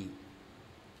Kentucky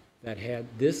that had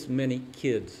this many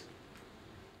kids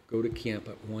go to camp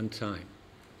at one time.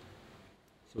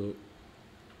 So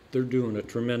they're doing a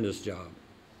tremendous job.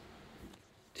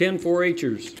 10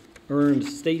 4-H'ers earned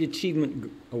state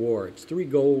achievement awards, 3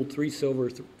 gold, 3 silver,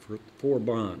 4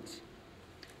 bronze.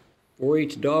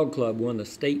 4-H Dog Club won the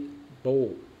state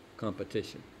bowl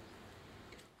competition.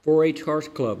 4-H Horse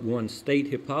Club won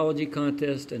state hippology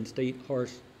contest and state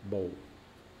horse bowl.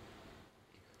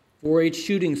 4-H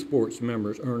shooting sports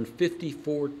members earned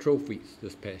 54 trophies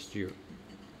this past year.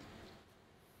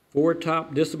 4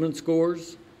 top discipline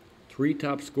scores, 3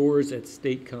 top scores at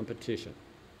state competition.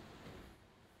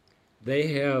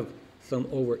 They have some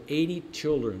over 80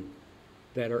 children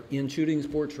that are in shooting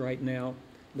sports right now.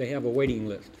 They have a waiting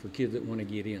list for kids that want to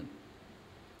get in.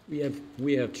 We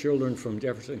have children from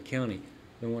Jefferson County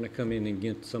that want to come in and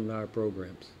get some of our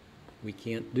programs. We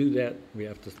can't do that. We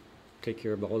have to take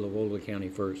care of all of Oldham County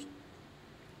first.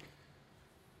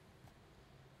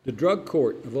 The drug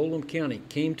court of Oldham County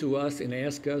came to us and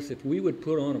asked us if we would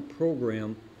put on a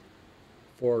program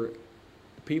for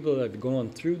people that have gone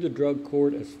through the drug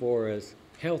court as far as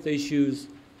health issues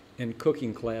and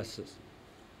cooking classes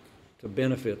to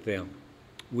benefit them.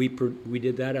 We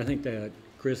did that. I think that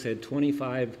Chris had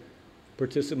 25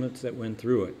 participants that went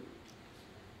through it.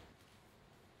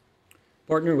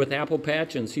 Partnered with Apple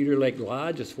Patch and Cedar Lake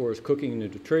Lodge as far as cooking and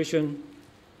nutrition.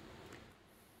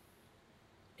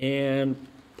 And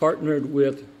partnered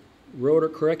with Rhoda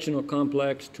Correctional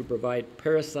Complex to provide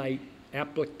parasite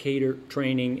applicator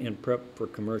training and prep for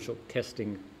commercial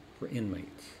testing for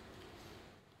inmates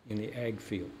in the ag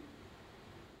field.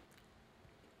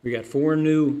 We got 4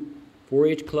 new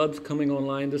 4-H clubs coming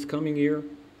online this coming year.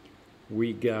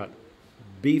 We got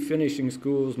bee finishing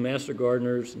schools, master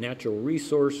gardeners, natural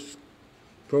resource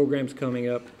programs coming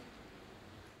up,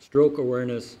 stroke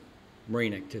awareness,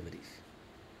 marine activities.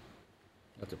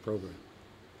 That's a program.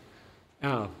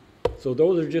 So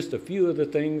those are just a few of the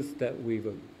things that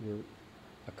we've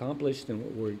accomplished and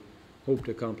what we hope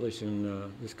to accomplish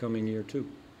in this coming year too.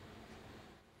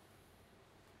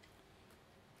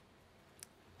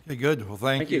 Okay, good. Well,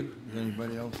 thank you. you.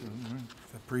 Anybody else?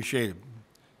 Appreciate it.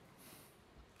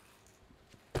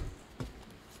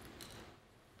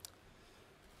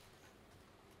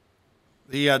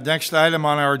 The next item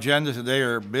on our agenda today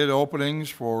are bid openings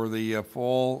for the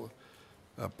fall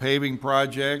paving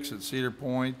projects at Cedar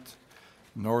Point,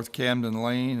 North Camden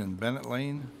Lane, and Bennett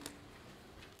Lane.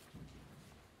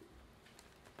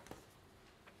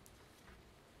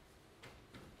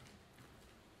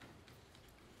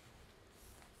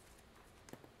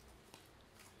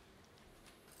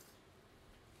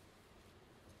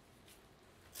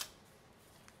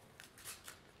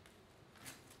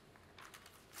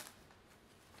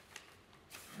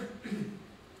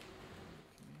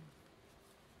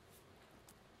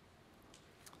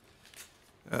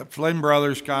 Flynn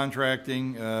Brothers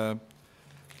Contracting,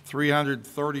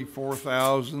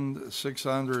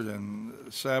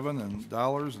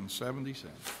 $334,607.70.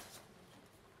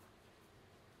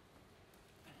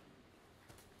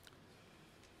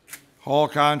 Hall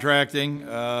Contracting,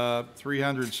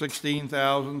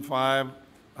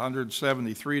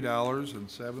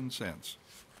 $316,573.07.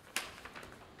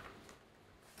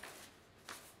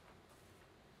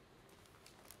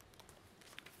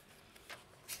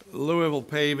 Louisville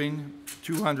Paving,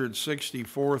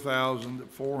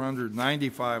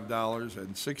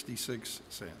 $264,495.66.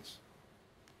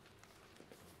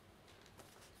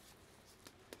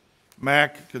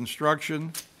 Mack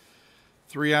Construction,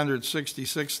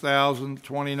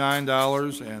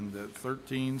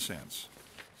 $366,029.13.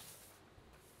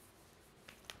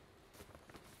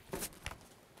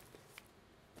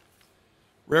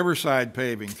 Riverside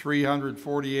Paving,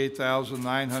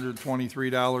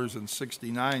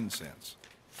 $348,923.69.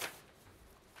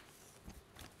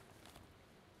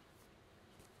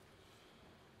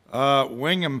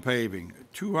 Wingham Paving,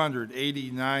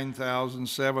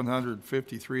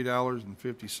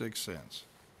 $289,753.56.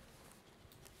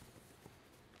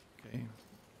 Okay.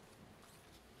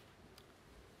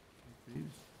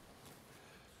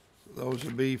 So those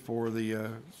would be for the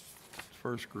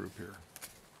first group here.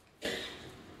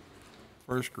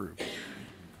 First group.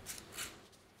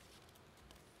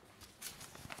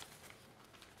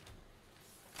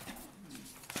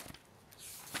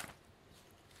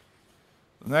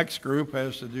 The next group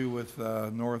has to do with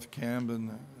North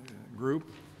Camden Group.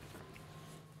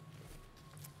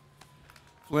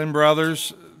 Flynn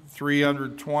Brothers,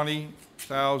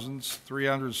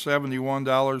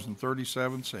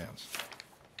 $320,371.37.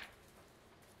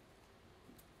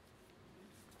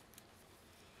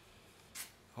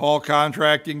 Hall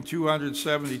Contracting,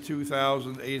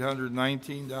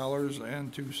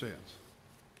 $272,819.02.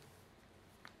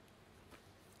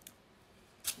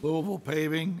 Louisville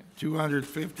Paving,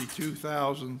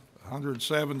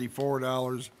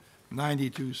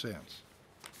 $252,174.92.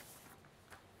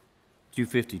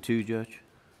 252, Judge?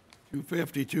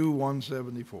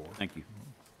 252,174. Thank you.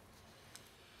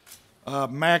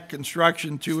 Mac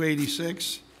Construction,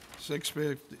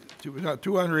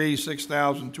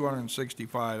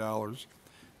 286,265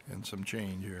 and some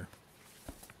change here.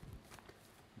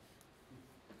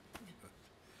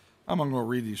 I'm gonna go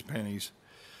read these pennies.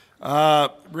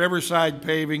 Riverside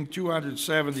Paving,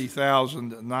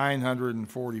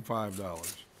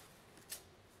 $270,945.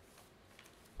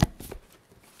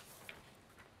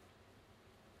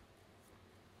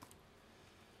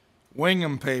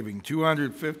 Wingham Paving,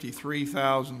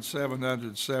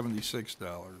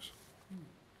 $253,776.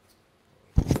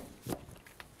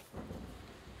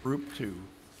 Group 2.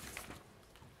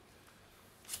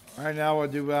 All right, now we'll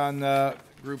do on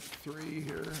Group 3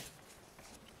 here.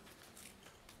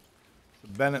 The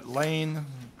Bennett Lane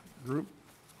Group.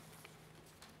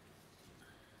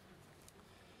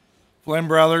 Flynn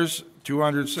Brothers,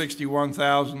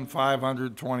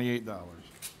 $261,528.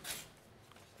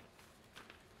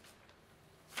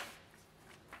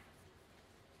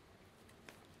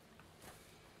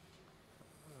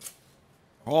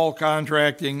 Hall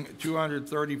Contracting,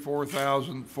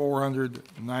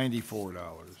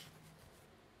 $234,494.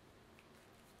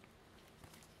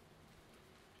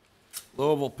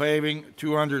 Louisville Paving,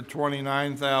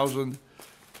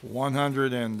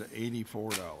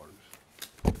 $229,184.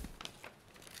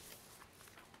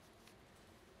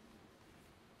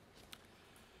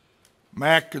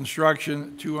 Mac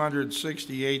Construction,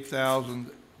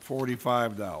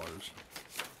 $268,045.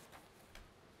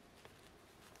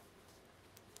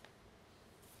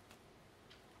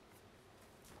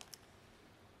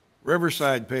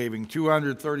 Riverside Paving,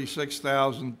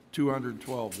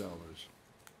 $236,212.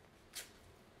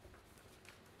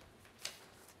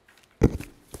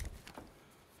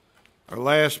 Our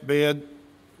last bid,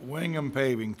 Wingham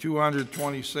Paving,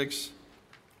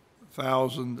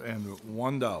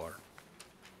 $226,001.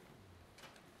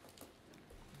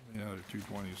 Yeah, the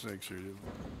 226 here.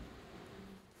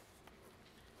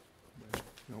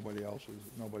 Nobody was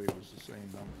the same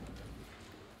number.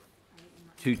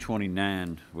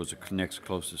 229 was the next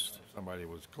closest. Somebody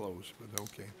was close, but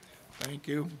okay. Thank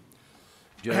you.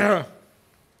 Judge,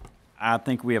 I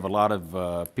think we have a lot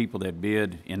of people that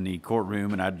bid in the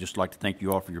courtroom, and I'd just like to thank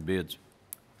you all for your bids.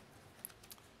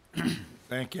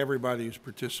 Thank everybody who's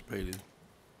participated. You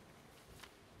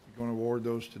going to award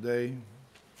those today?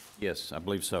 Yes, I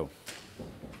believe so.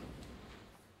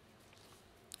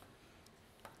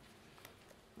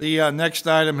 The next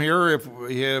item here, if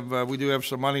we have, we do have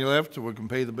some money left, so we can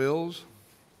pay the bills.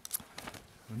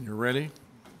 When you're ready.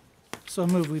 So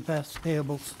move we pass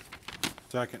payables.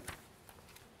 Second.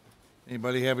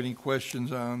 Anybody have any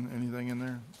questions on anything in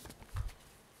there?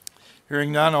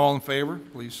 Hearing none, all in favor,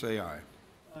 please say aye.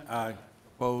 Aye.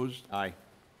 Opposed? Aye.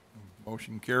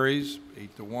 Motion carries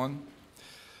 8-1.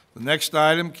 The next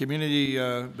item, community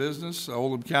business,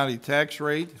 Oldham County tax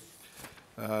rate.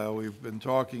 We've been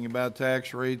talking about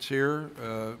tax rates here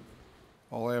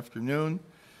all afternoon.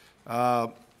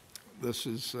 This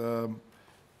is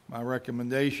my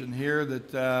recommendation here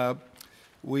that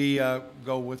we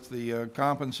go with the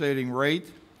compensating rate,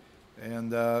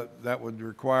 and that would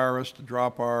require us to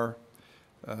drop our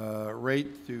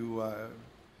rate to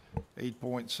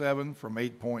 8.7 from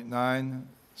 8.9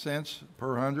 cents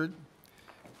per hundred.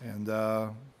 And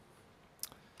I'd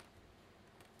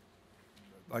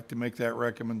like to make that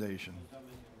recommendation.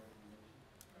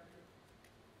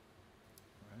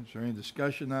 Is there any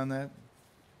discussion on that?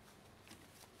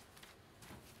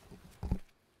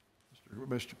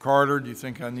 Mr. Carter, do you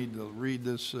think I need to read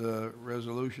this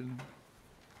resolution?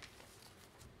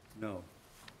 No.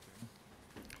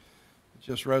 It's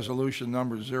just resolution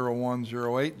number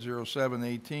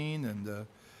 01080718, and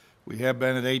we have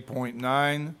been at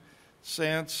 8.9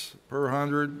 cents per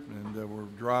hundred, and we're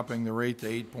dropping the rate to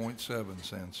 8.7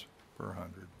 cents per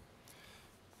hundred.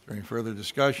 Is there any further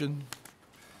discussion?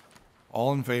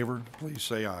 All in favor, please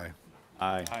say aye.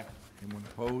 Aye. Aye. Anyone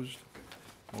opposed?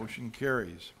 Motion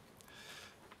carries.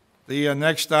 The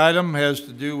next item has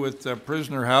to do with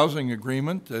prisoner housing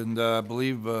agreement, and I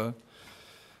believe our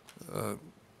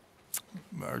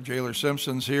jailer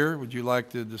Simpson's here. Would you like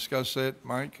to discuss that,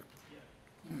 Mike?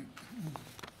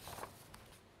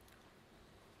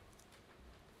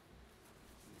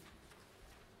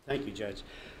 Thank you, Judge.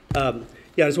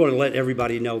 Yeah, I just want to let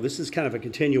everybody know this is kind of a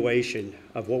continuation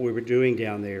of what we were doing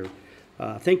down there.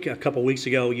 I think a couple weeks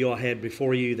ago, you all had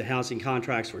before you the housing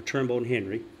contracts for Turnbull and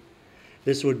Henry.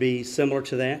 This would be similar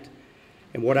to that.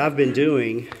 And what I've been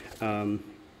doing, I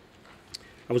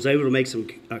was able to make some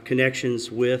connections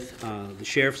with the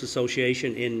Sheriff's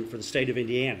Association for the state of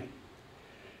Indiana.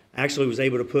 I actually was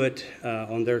able to put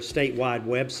on their statewide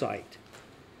website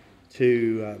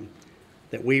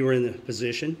that we were in the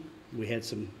position. We had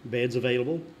some beds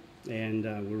available, and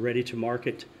we're ready to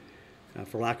market,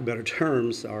 for lack of better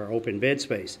terms, our open bed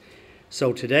space.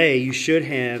 So today you should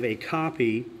have a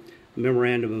copy,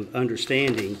 memorandum of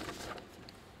understanding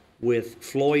with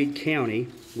Floyd County,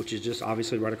 which is just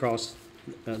obviously right across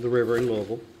the river in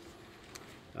Louisville.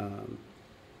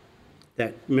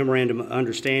 That memorandum of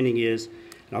understanding is,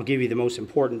 and I'll give you the most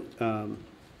important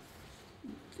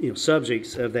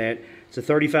subjects of that. It's a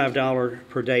 $35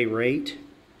 per day rate,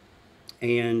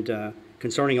 and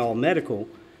concerning all medical,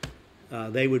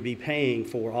 they would be paying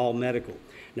for all medical.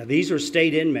 Now, these are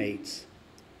state inmates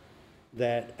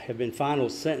that have been final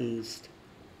sentenced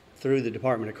through the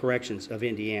Department of Corrections of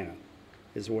Indiana,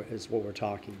 is what we're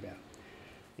talking about.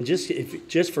 And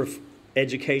just for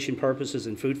education purposes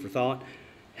and food for thought,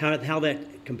 how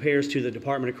that compares to the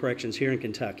Department of Corrections here in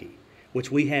Kentucky,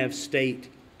 which we have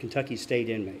Kentucky state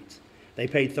inmates. They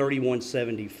pay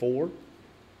 $31.74,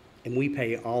 and we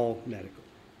pay all medical.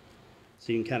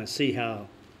 So you can kind of see how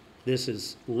this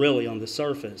is really, on the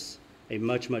surface, a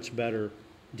much, much better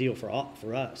deal for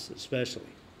us, especially.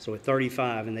 So at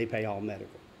 $35, and they pay all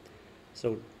medical.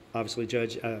 So obviously,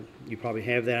 Judge, you probably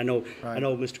have that. I know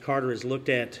Mr. Carter has looked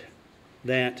at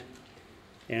that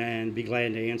and be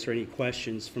glad to answer any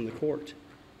questions from the court.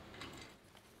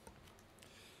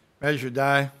 Measure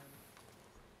die.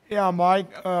 Yeah, Mike.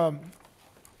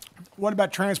 What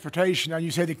about transportation? Now,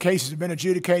 you say the cases have been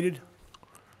adjudicated?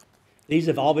 These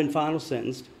have all been final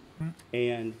sentenced,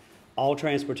 and all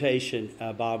transportation,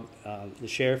 Bob, the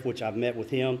sheriff, which I've met with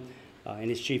him and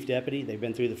his chief deputy, they've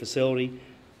been through the facility,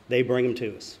 they bring them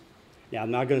to us. Now,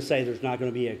 I'm not going to say there's not going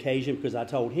to be an occasion, because I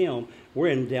told him we're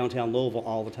in downtown Louisville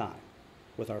all the time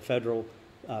with our federal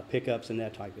pickups and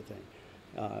that type of thing.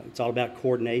 It's all about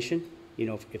coordination. You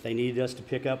know, if they needed us to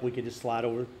pick up, we could just slide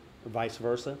over, or vice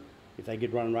versa. If they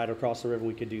get running right across the river,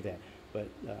 we could do that. But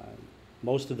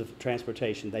most of the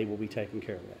transportation, they will be taking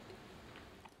care of that.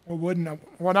 Well,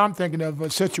 what I'm thinking of are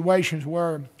situations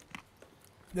where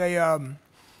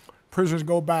prisoners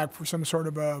go back for some sort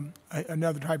of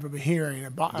another type of a hearing.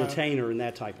 Detainer and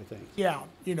that type of thing. Yeah,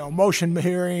 motion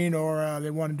hearing, or they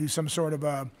want to do some sort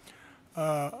of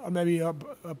maybe a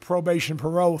probation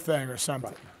parole thing or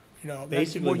something. Right.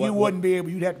 Basically, you wouldn't be able.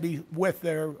 You'd have to be with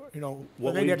their.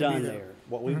 What we've done there.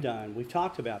 What we've done. We've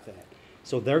talked about that.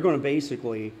 So they're going to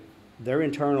basically, their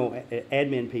internal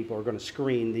admin people are going to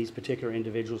screen these particular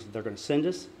individuals that they're going to send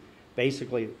us.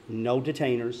 Basically, no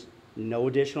detainers, no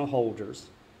additional holders.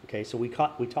 Okay, so we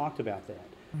talked about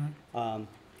that.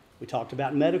 We talked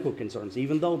about medical concerns,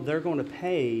 even though they're going to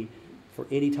pay for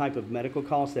any type of medical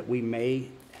costs that we may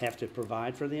have to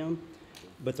provide for them,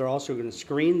 but they're also going to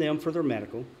screen them for their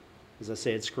medical. As I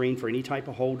said, screen for any type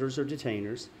of holders or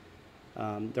detainers.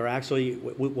 They're actually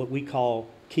what we call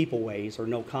keep-aways, or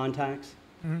no contacts.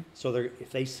 So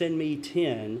if they send me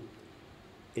 10,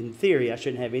 in theory, I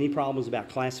shouldn't have any problems about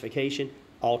classification.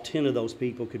 All 10 of those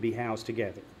people could be housed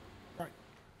together. Right.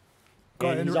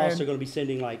 And he's also going to be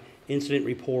sending like incident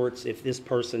reports if this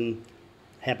person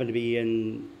happened to be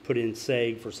put in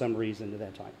SEG for some reason, to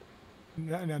that type.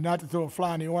 Now, not to throw a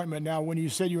fly in the ointment. Now, when you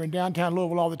said you're in downtown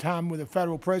Louisville all the time with a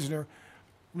federal prisoner,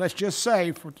 let's just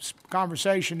say for this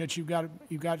conversation that you've got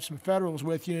some federals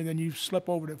with you, and then you slip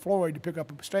over to Floyd to pick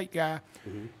up a state guy,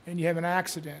 and you have an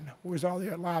accident. Where's all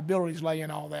the liabilities lay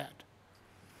in all that?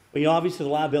 Well, obviously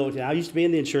the liability. I used to be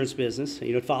in the insurance business.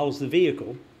 It follows the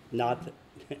vehicle, not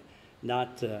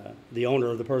the owner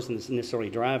or the person that's necessarily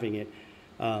driving it.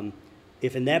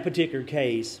 If in that particular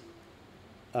case,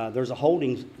 there's a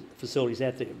holding facilities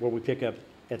where we pick up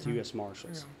at the U.S.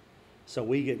 Marshals. Yeah.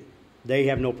 So they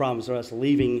have no problems with us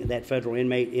leaving that federal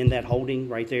inmate in that holding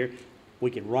right there. We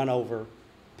can run over,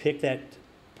 pick that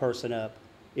person up,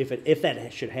 if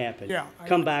that should happen. Yeah,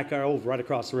 come back over right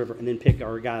across the river, and then pick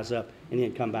our guys up, and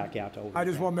then come back out to Oldham. I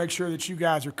just want to make sure that you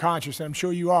guys are conscious, and I'm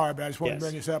sure you are, but I just want to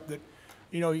bring this up that,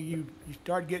 you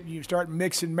start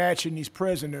mixing, matching these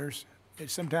prisoners.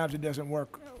 Sometimes it doesn't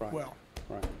work well.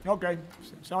 Right. Okay.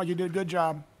 Sounds like you did a good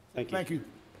job. Thank you.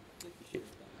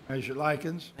 Measure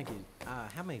Likens. Thank you.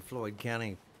 How many Floyd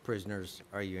County prisoners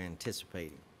are you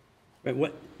anticipating?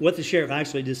 What the sheriff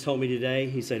actually just told me today,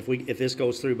 he said if this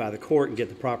goes through by the court and get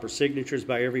the proper signatures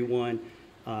by everyone,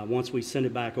 once we send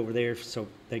it back over there so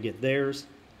they get theirs,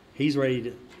 he's ready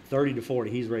to, 30 to 40,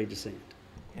 he's ready to send.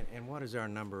 And what is our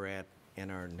number at in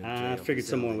our new jail I figured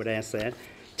someone would facilities? ask that.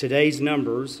 Today's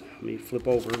numbers, let me flip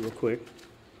over real quick.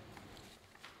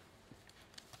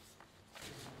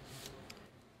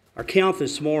 Our count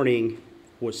this morning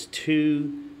was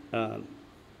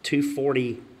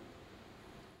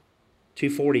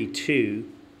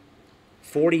 242.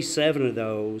 47 of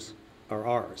those are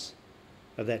ours,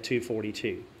 of that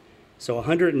 242. So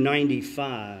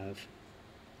 195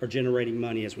 are generating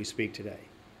money as we speak today.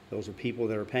 Those are people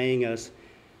that are paying us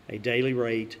a daily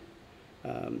rate,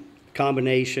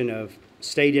 combination of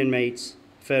state inmates,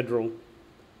 federal,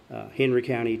 Henry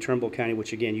County, Trimble County,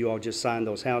 which again, you all just signed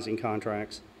those housing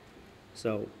contracts.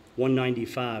 So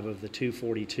 195 of the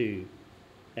 242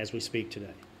 as we speak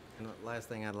today. And the last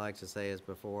thing I'd like to say is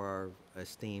before our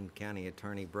esteemed county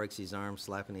attorney breaks his arm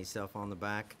slapping himself on the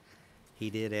back, he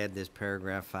did add this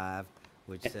paragraph 5,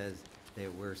 which says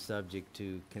that we're subject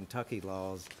to Kentucky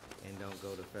laws and don't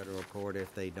go to federal court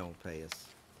if they don't pay us.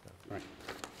 So, right.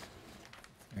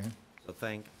 So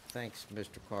thanks,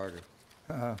 Mr. Carter.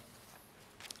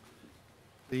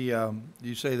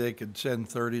 You say they could send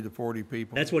 30 to 40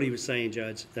 people? That's what he was saying,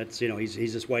 Judge. That's,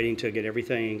 he's just waiting to get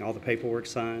everything, all the paperwork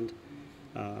signed.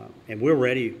 And we're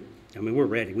ready. I mean, we're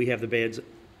ready. We have the beds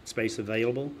space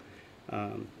available.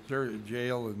 Is there a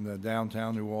jail in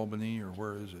downtown New Albany, or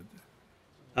where is it?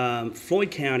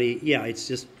 Floyd County, yeah, it's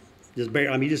just barely,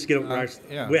 I mean, you just get over.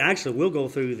 Yeah. We'll go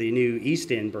through the new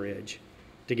East End Bridge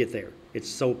to get there. It's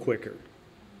so quicker.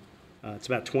 It's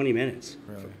about 20 minutes.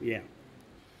 Really? Yeah.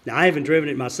 Now, I haven't driven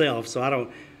it myself, so I don't.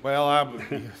 Well,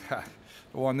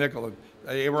 well, Nicola,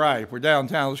 you're right. If we're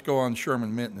downtown, let's go on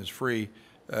Sherman Minton. It's free.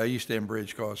 East End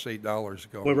Bridge costs $8 to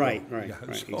go. Well, right, Yeah,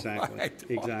 so exactly,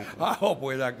 exactly. I hope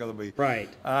we're not going to be. Right.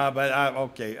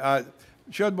 Okay.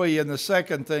 Should we, in the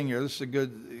second thing here, this is a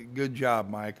good job,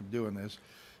 Mike, of doing this.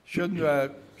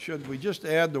 Should we just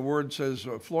add the word says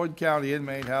Floyd County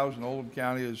inmate housed in Oldham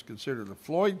County is considered a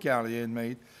Floyd County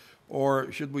inmate,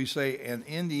 or should we say an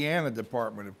Indiana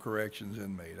Department of Corrections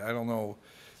inmate? I don't know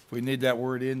if we need that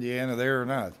word Indiana there or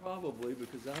not. Probably,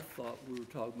 because I thought we were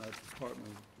talking about the Department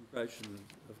of Corrections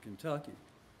of Kentucky.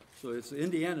 So it's the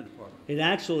Indiana Department. It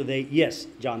actually, yes,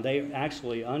 John, they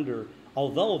actually under,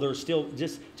 although they're still,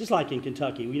 just like in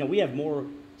Kentucky, we have more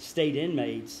state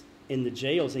inmates in the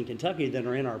jails in Kentucky than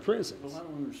are in our prisons. Well, I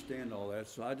don't understand all that,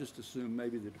 so I just assumed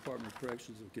maybe the Department of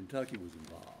Corrections of Kentucky was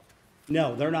involved.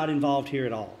 No, they're not involved here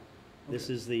at all. Okay.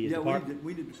 This is the department.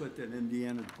 We need to put that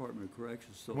Indiana Department of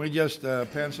Corrections. So we just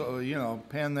pen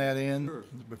that in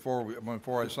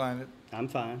before I sign it. I'm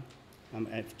fine.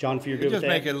 John, if you're good with that. Just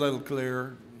make it a little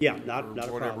clearer. Yeah, not a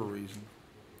whatever problem. Reason.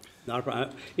 Not a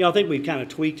problem. I think we've kind of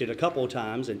tweaked it a couple of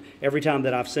times, and every time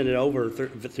that I've sent it over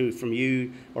through from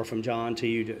you or from John to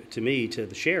you to me to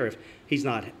the sheriff, he's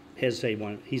not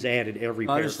hesitated. He's added every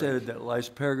paragraph. I just added that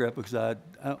last paragraph because I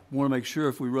want to make sure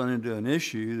if we run into an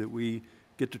issue that we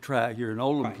get to try it here in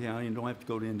Oldham County and don't have to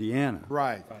go to Indiana.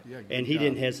 Right. Yeah, and he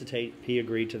didn't hesitate. He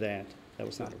agreed to that. That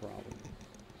was not a problem.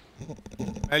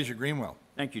 Measure Greenwell.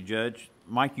 Thank you, Judge.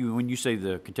 Mike, when you say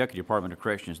the Kentucky Department of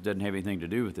Corrections doesn't have anything to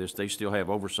do with this, they still have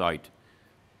oversight.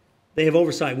 They have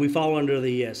oversight. We fall under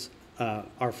the, yes,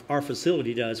 our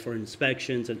facility does for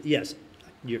inspections, and yes,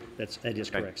 that is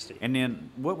correct, Steve. And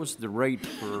then what was the rate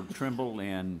for Trimble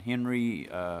and Henry?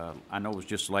 I know it was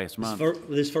just last month.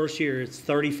 This first year, it's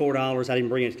 $34. I didn't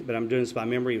bring it, but I'm doing this by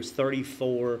memory. It was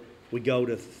 34. We go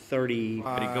to 35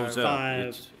 but it goes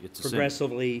up. It's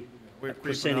progressively,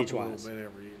 percentage-wise,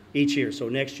 each year. So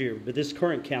next year, but this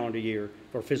current calendar year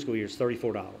for fiscal year is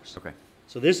 $34. Okay.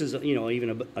 So this is,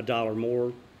 even a dollar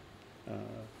more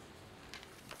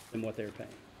than what they're paying.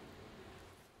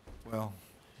 Well,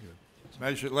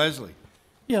 Magistrate Leslie.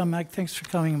 Yeah, Mike, thanks for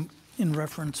coming in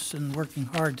reference and working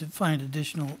hard to find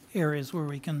additional areas where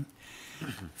we can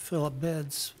fill up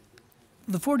beds.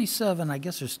 The 47, I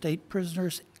guess, are state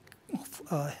prisoners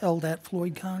held at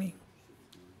Floyd County?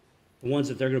 The ones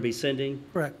that they're going to be sending?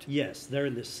 Correct. Yes, they're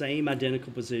in the same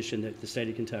identical position that the state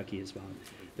of Kentucky is on.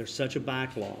 There's such a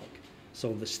backlog.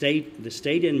 So the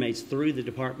state inmates through the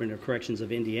Department of Corrections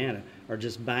of Indiana are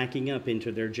just backing up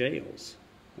into their jails,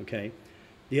 okay?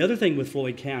 The other thing with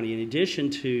Floyd County, in addition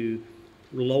to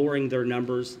lowering their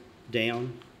numbers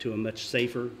down to a much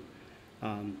safer,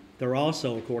 they're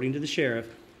also, according to the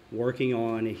sheriff, working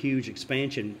on a huge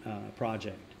expansion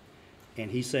project.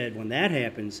 And he said when that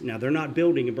happens, now they're not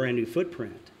building a brand new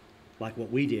footprint like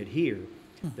what we did here.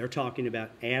 They're talking about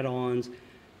add-ons.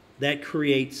 That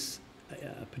creates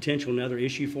a potential another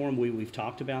issue for them. We've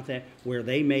talked about that, where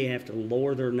they may have to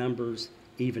lower their numbers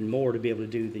even more to be able to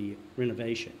do the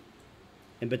renovation.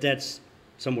 But that's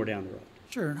somewhere down the road.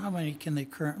 Sure, and how many can they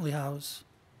currently house?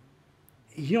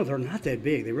 You know, they're not that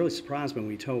big. They really surprised me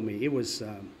when he told me. It was,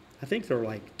 I think they're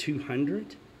like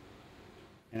 200.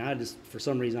 And I just, for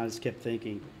some reason, I just kept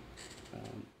thinking.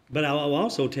 But I'll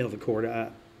also tell the court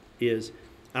is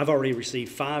I've already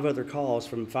received 5 other calls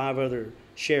from 5 other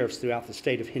sheriffs throughout the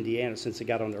state of Indiana since it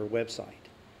got on their website.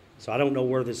 So I don't know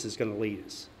where this is going to lead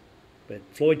us. But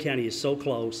Floyd County is so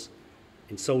close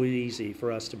and so easy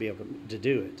for us to be able to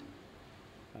do it.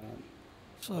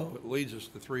 So it leads us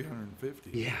to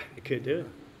 350. Yeah, it could do it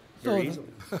So very the- easily.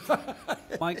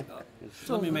 Mike,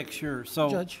 So let me the- make sure. So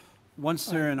Judge. once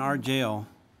they're in our jail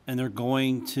and they're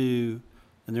going to,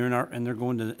 and they're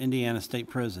going to Indiana State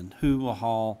Prison, who will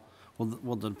haul?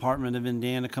 Will the Department of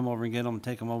Indiana come over and get them and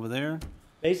take them over there?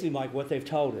 Basically, Mike, what they've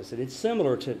told us, and it's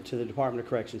similar to the Department of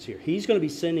Corrections here. He's going to be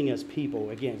sending us people,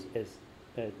 again, as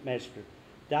Magistrate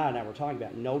Dye and I were talking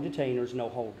about, no detainers, no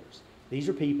holders. These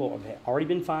are people who have already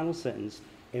been final sentenced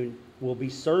and will be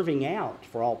serving out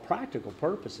for all practical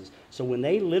purposes. So when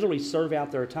they literally serve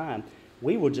out their time,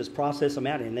 we will just process them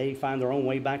out and they find their own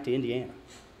way back to Indiana.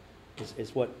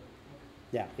 Is what,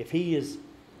 yeah, if he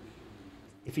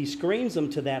screens them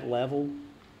to that level,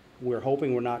 we're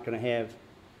hoping we're not going to have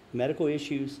medical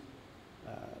issues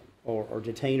or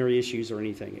detainer issues or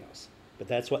anything else. But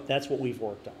that's what we've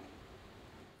worked on.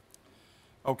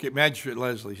 Okay, Magistrate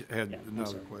Leslie had I'm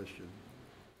another sorry. question.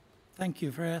 Thank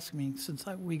you for asking me. Since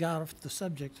we got off the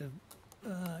subject,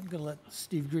 I'm going to let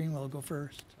Steve Greenwell go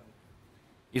first.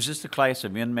 Is this the class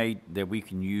of inmate that we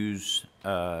can use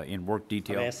in work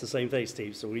detail? I've asked the same thing,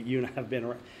 Steve. So you and I have been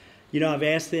around. You know, I've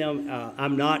asked them.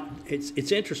 I'm not.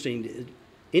 It's interesting.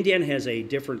 Indiana has a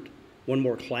different one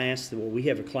more class. Well, we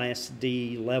have a Class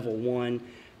D Level 1,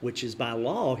 which is by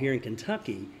law here in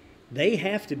Kentucky. They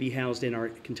have to be housed in our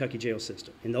Kentucky jail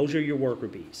system, and those are your worker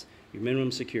bees, your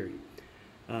minimum security.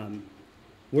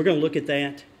 We're going to look at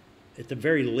that. At the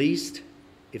very least,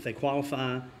 if they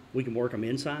qualify, we can work them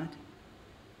inside.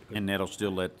 And that'll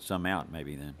still let some out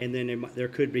maybe then? And then there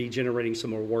could be generating some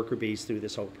more worker bees through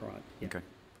this whole project. Yeah. Okay.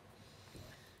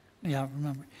 Yeah, I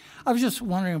remember. I was just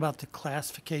wondering about the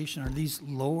classification. Are these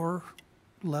lower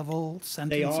level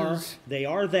sentences? They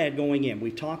are that going in.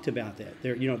 We've talked about that.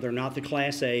 They're not the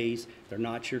Class A's. They're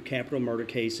not your capital murder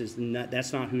cases.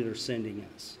 That's not who they're sending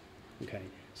us. Okay.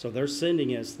 So they're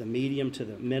sending us the medium to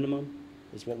the minimum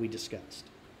is what we discussed.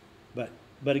 But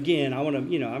again, I'm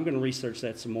going to research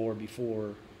that some more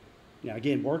before.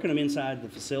 Again, working them inside the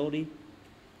facility.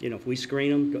 If we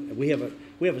screen them, we have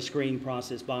a screening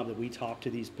process, Bob, that we talk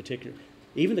to these particular,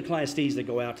 even the Class Ds that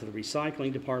go out to the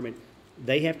recycling department,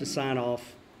 they have to sign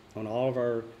off on all of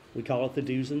our, we call it the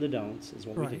do's and the don'ts, is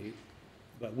what we do.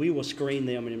 But we will screen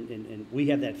them, and we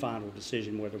have that final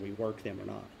decision whether we work them or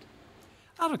not.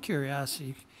 Out of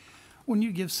curiosity, when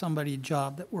you give somebody a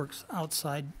job that works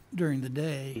outside during the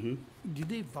day, do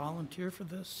they volunteer for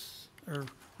this or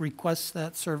request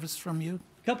that service from you?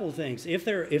 A couple of things. If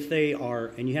they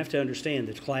are, and you have to understand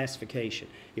the classification.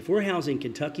 If we're housing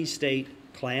Kentucky State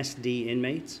Class D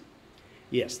inmates,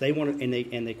 yes, they want to,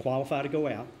 and they qualify to go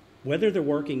out, whether they're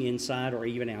working inside or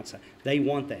even outside. They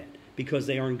want that because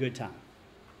they earn good time.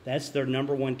 That's their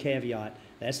number one caveat.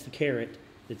 That's the carrot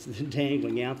that's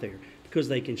dangling out there because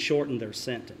they can shorten their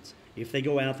sentence. If they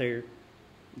go out there,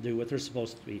 do what they're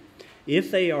supposed to be. If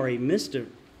they are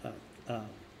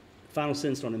final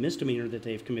sentence on a misdemeanor that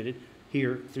they've committed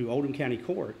here through Oldham County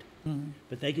Court,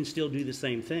 but they can still do the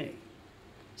same thing.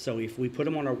 So if we put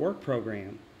them on our work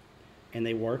program and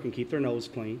they work and keep their nose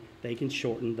clean, they can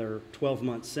shorten their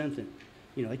 12-month sentence.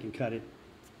 They can cut it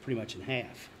pretty much in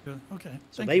half. Good. Okay.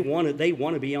 So they want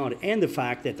to be on it, and the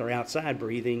fact that they're outside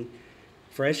breathing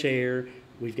fresh air.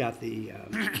 We've got the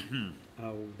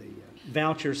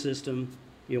voucher system.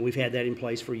 We've had that in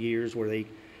place for years where they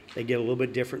get a little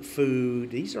bit different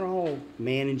food. These are all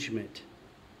management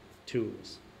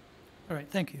tools. All right.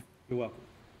 Thank you. You're welcome.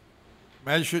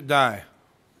 Magistrate Dye.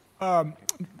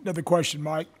 Another question,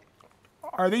 Mike.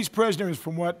 Are these prisoners,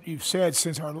 from what you've said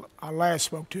since I last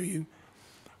spoke to you,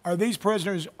 are these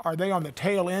prisoners, are they on the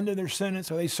tail end of their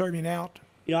sentence? Are they serving out?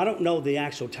 I don't know the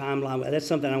actual timeline. That's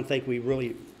something I don't think we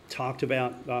really talked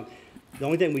about. The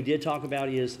only thing we did talk about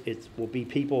is it will be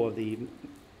people of the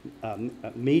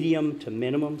medium to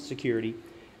minimum security,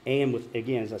 and with,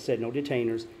 again, as I said, no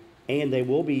detainers, and they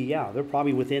will be, they're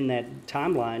probably within that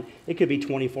timeline. It could be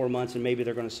 24 months, and maybe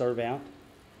they're going to serve out.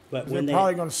 But They're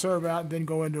probably going to serve out and then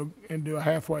go into a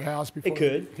halfway house before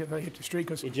they hit the street.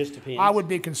 Because it just depends. I would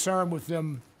be concerned with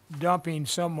them dumping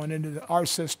someone into our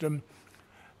system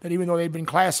that, even though they've been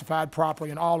classified properly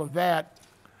and all of that,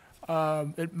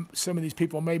 some of these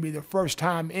people may be their first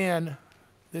time in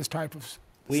this type of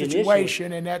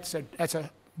situation, and that's a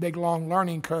big, long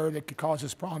learning curve that could cause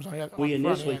us problems on the front We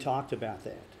initially end. talked about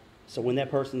that. So when that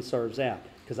person serves out,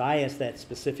 because I asked that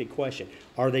specific question,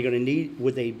 are they going to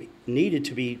would they be needed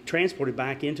to be transported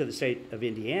back into the state of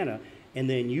Indiana, and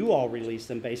then you all release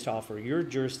them based off of your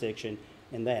jurisdiction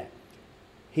and that?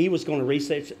 He was going to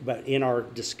research, but in our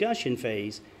discussion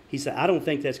phase, he said, I don't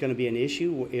think that's going to be an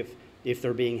issue if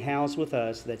they're being housed with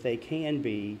us, that they can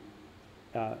be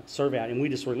served out, and we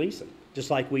just release them, just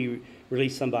like we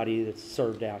release somebody that's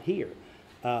served out here.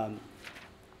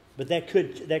 But that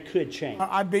could change.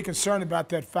 I'd be concerned about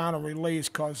that final release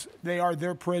because they are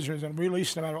their prisoners, and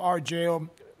releasing them out of our jail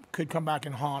could come back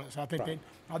and haunt us. I think they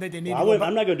need to go back.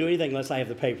 I'm not going to do anything unless I have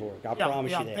the paperwork. I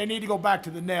promise you that. They need to go back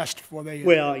to the nest before they.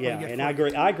 Well, yeah, and I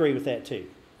agree with that too.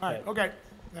 All right. Okay.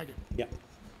 Thank you. Yeah.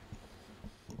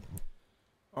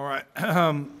 All right.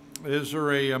 Is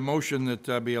there a motion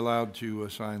that be allowed to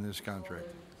sign this contract?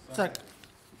 Second.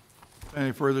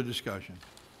 Any further discussion?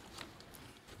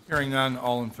 Hearing none,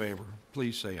 all in favor,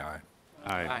 please say aye.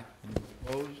 Aye. Any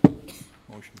opposed?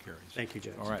 Motion carries. Thank you,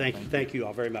 Judge. All right, Thank you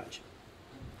all very much.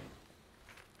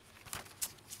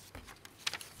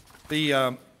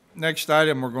 The next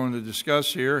item we're going to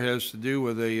discuss here has to do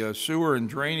with a sewer and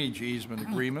drainage easement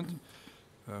agreement.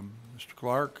 Mr.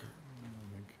 Clark.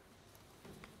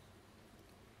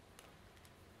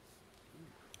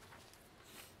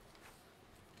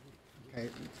 Okay.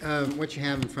 What you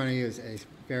have in front of you is a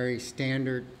very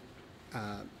standard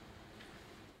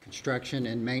construction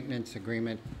and maintenance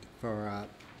agreement for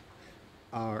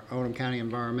our Oldham County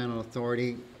Environmental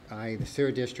Authority, the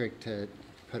sewer district, to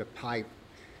put a pipe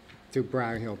through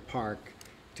Briar Hill Park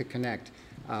to connect.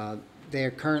 They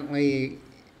are currently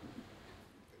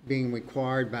being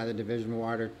required by the Division of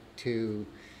Water to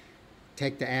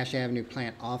take the Ash Avenue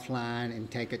plant offline and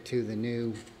take it to the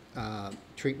new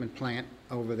treatment plant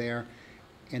over there.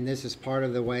 And this is part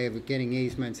of the way of getting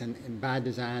easements, and by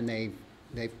design they've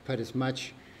put as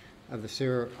much of the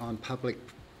sewer on public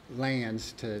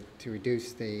lands to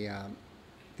reduce the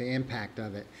impact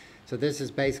of it. So this is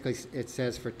basically, it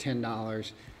says for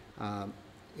 $10.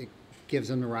 It gives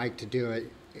them the right to do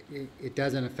it. It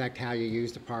doesn't affect how you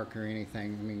use the park or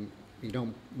anything. I mean, we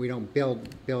don't build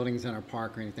buildings in our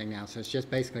park or anything now. So it's just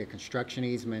basically a construction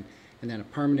easement and then a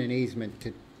permanent easement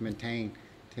to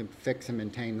fix and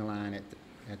maintain the line at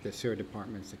the sewer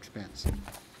department's expense.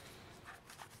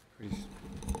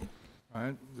 All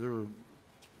right, there a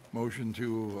motion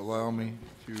to allow me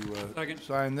to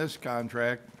sign this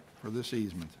contract for this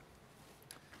easement.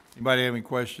 Anybody have any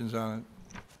questions on it?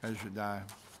 As you die.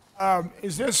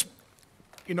 Is this,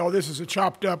 this is a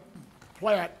chopped up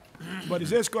plat, but is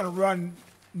this going to run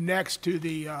next to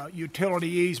the utility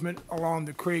easement along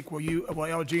the creek where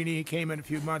LG&E came in a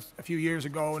few years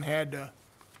ago and had to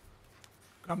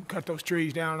come cut those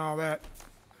trees down and all that?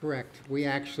 Correct. We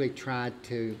actually tried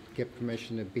to get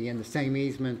permission to be in the same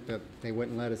easement, but they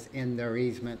wouldn't let us in their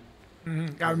easement.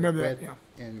 Mm-hmm. I remember that, yeah.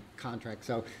 In contract,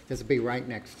 so this will be right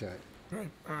next to it. Right.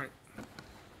 All right.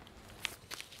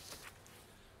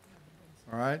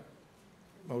 All right.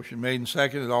 Motion made and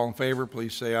seconded. All in favor,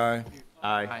 please say aye.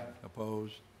 Aye.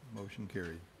 Opposed? Motion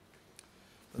carried.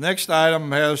 The next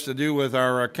item has to do with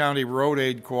our County Road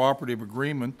Aid Cooperative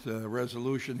Agreement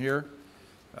resolution here.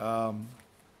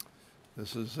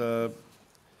 This is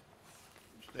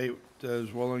state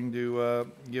is willing to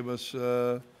give us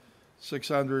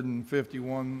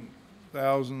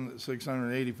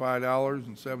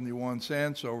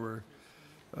 $651,685.71 over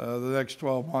the next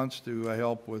 12 months to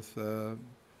help with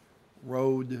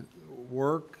road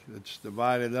work. It's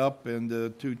divided up into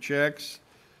 2 checks.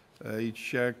 Each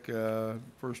check,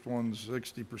 first one's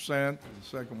 60%, the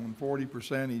second one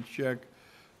 40%. Each check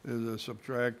is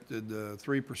subtracted,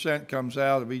 3% comes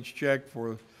out of each check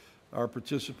for our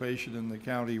participation in the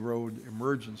County Road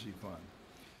Emergency Fund.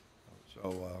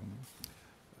 So I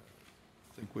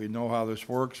think we know how this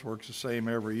works the same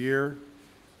every year.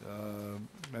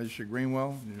 Magistrate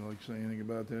Greenwell, would you like to say anything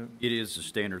about that? It is a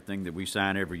standard thing that we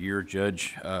sign every year,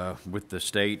 Judge, with the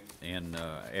state, and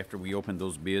after we open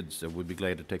those bids, we'd be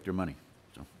glad to take their money.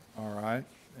 So. All right,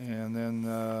 and then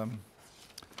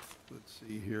let's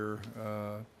see here.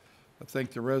 I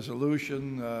think the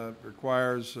resolution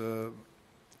requires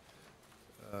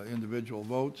individual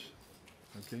votes.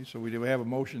 Okay, so we do have a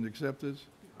motion to accept this?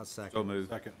 I'll second. So moved.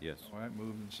 Second. Yes. All right,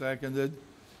 moved and seconded.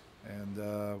 And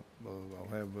I'll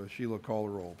have Sheila call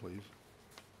the roll, please.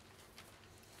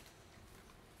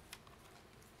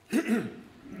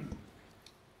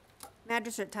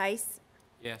 Magistrate Tice?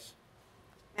 Yes.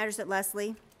 Magistrate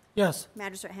Leslie? Yes.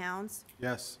 Magistrate Hounds?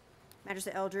 Yes.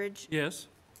 Magistrate Eldridge? Yes.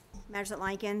 Magistrate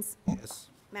Likens? Yes.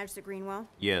 Magistrate Greenwell?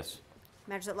 Yes.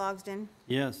 Magistrate Logsdon?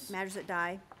 Yes. Magistrate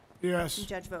Dye? Yes. and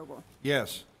Judge Vogel.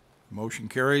 Yes. Motion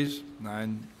carries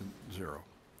 9-0.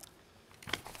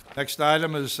 Next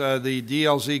item is the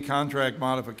DLZ contract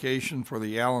modification for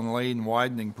the Allen Lane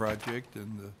widening project,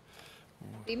 and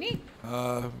Be me.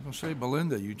 I'll say,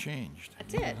 Belinda, you changed.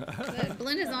 That's it. So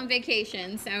Belinda's on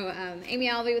vacation, so Amy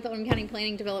Alvey with Oldham County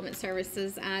Planning Development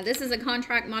Services. This is a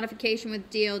contract modification with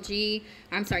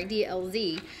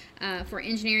DLZ for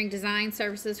engineering design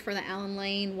services for the Allen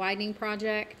Lane widening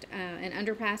project, an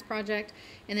underpass project,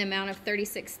 in the amount of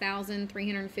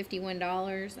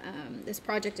 $36,351. This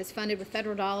project is funded with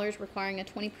federal dollars, requiring a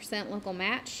 20% local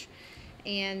match.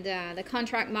 And the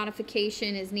contract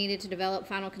modification is needed to develop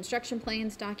final construction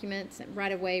plans, documents, and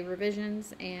right-of-way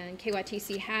revisions. And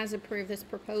KYTC has approved this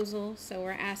proposal, so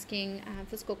we're asking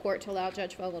Fiscal Court to allow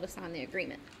Judge Vogel to sign the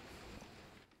agreement.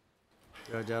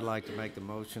 Judge, I'd like to make the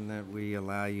motion that we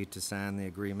allow you to sign the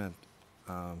agreement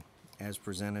as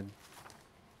presented.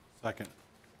 Second.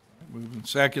 Moved and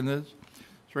seconded. Is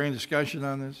there any discussion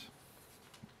on this?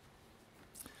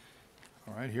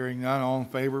 All right, hearing none, all in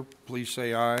favor, please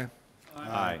say aye.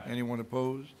 Aye. Anyone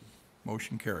opposed?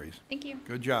 Motion carries. Thank you.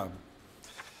 Good job.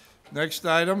 Next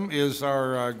item is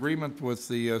our agreement with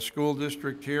the school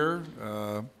district here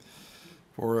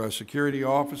for security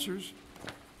officers.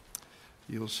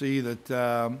 You'll see that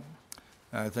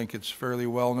I think it's fairly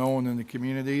well known in the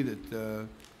community that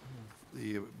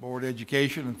the Board of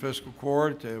Education and Fiscal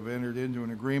Court have entered into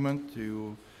an agreement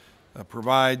to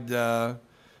provide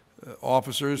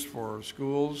officers for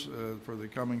schools for the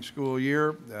coming school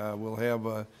year. We'll have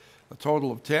a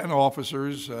total of 10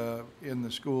 officers in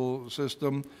the school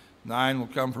system. 9 will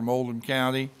come from Oldham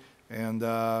County, and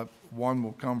 1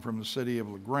 will come from the city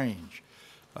of LaGrange.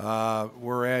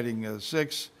 We're adding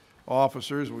 6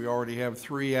 officers. We already have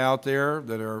 3 out there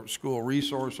that are school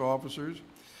resource officers.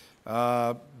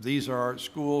 These are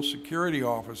school security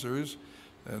officers,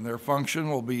 and their function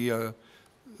will be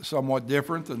somewhat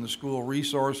different than the school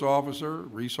resource officer.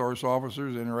 Resource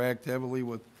officers interact heavily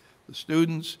with the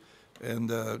students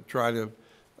and try to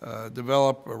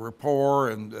develop a rapport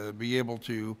and be able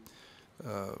to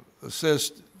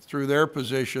assist through their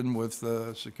position with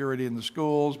security in the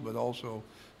schools, but also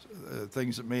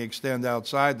things that may extend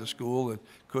outside the school that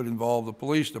could involve the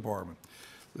police department.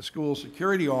 The school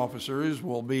security officers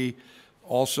will be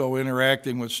also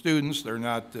interacting with students. They're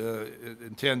not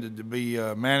intended to be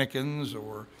mannequins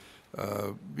or,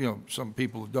 you know, some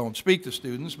people don't speak to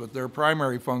students, but their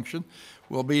primary function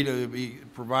will be to be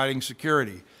providing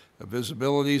security.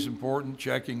 Visibility is important,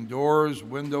 checking doors,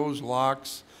 windows,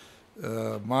 locks,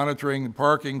 monitoring the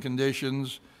parking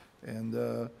conditions,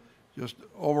 and just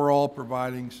overall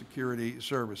providing security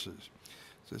services.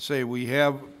 As I say, we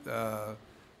have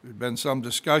there's been some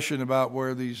discussion about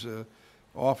where these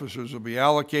officers will be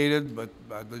allocated, but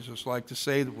I'd just like to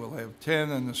say that we'll have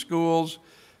 10 in the schools,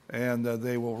 and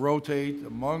they will rotate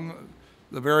among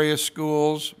the various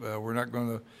schools. We're not going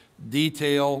to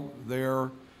detail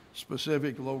their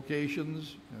specific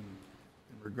locations in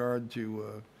regard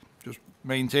to just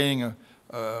maintaining a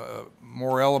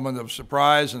more element of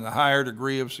surprise and a higher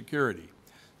degree of security.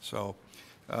 So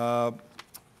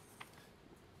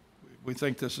we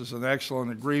think this is an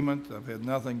excellent agreement. I've had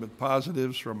nothing but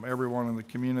positives from everyone in the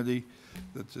community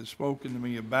that has spoken to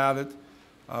me about it.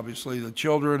 Obviously, the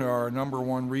children are our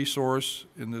 #1 resource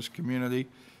in this community,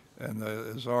 and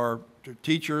as our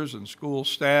teachers and school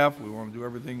staff, we want to do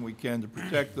everything we can to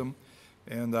protect them.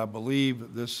 And I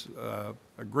believe this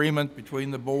agreement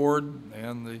between the board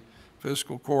and the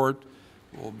fiscal court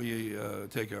will be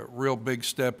take a real big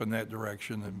step in that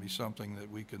direction and be something that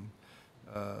we can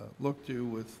look to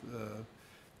with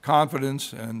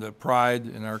confidence and pride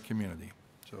in our community.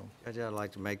 So, Judge, I'd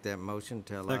like to make that motion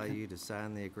to allow you to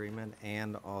sign the agreement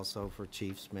and also for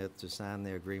Chief Smith to sign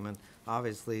the agreement.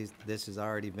 Obviously, this has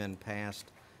already been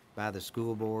passed by the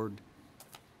school board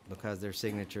because their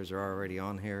signatures are already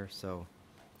on here, so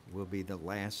we'll be the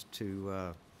last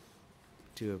to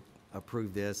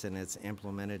approve this, and it's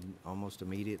implemented almost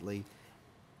immediately.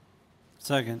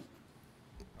 Second.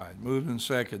 all right, moved and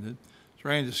seconded. Is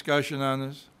there any discussion on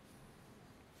this?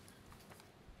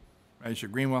 Mr.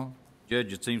 Greenwell?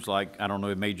 Judge, it seems like, I don't know,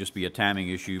 it may just be a timing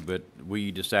issue, but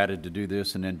we decided to do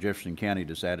this, and then Jefferson County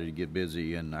decided to get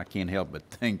busy, and I can't help but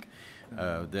think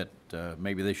that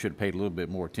maybe they should have paid a little bit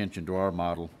more attention to our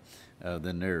model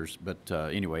than theirs. But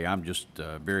anyway, I'm just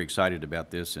very excited about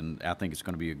this, and I think it's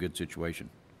going to be a good situation.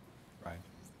 Right.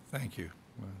 Thank you.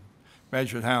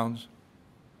 Magistrate Hounds.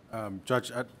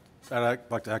 Judge, I'd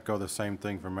like to echo the same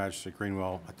thing from Magistrate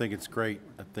Greenwell. I think it's great.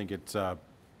 I think it's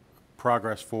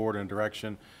progress forward in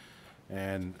direction,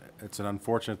 and it's an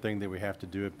unfortunate thing that we have to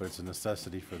do it, but it's a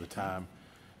necessity for the time.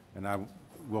 And I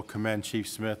will commend Chief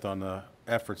Smith on the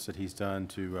efforts that he's done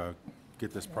to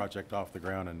get this project off the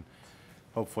ground, and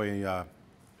hopefully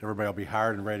everybody will be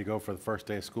hired and ready to go for the first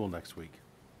day of school next week.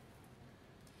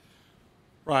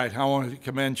 Right. I want to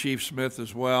commend Chief Smith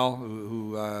as well,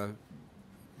 who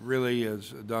really has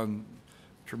done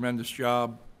a tremendous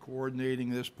job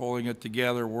coordinating this, pulling it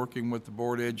together, working with the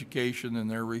Board of Education and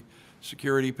their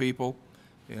security people.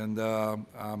 And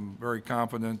I'm very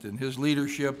confident in his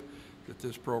leadership that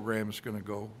this program is going to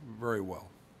go very well.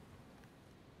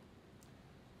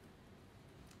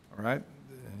 All right.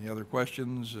 Any other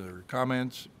questions or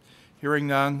comments? Hearing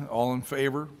none, all in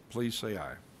favor, please say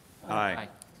aye. Aye.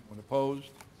 Anyone opposed?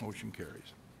 Motion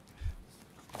carries.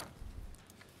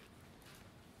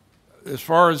 As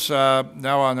far as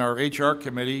now on our HR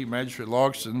committee, Magistrate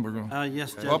Logston, we're going to...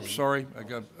 Yes, Judge. Oops, sorry, I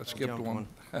skipped one.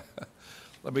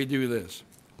 Let me do this.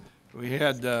 We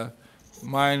had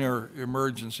minor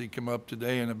emergency come up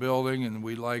today in a building, and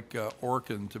we'd like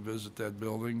Orkin to visit that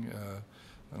building.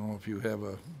 I don't know if you have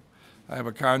I have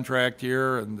a contract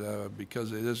here, and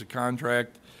because it is a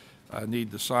contract, I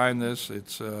need to sign this.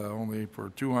 It's only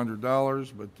for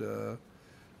 $200, but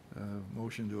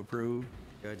motion to approve.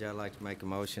 Judge, I'd like to make a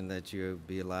motion that you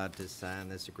be allowed to sign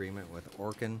this agreement with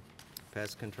Orkin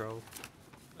Pest Control.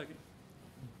 Second.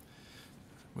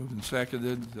 Moved and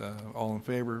seconded. All in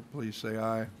favor, please say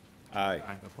aye. Aye.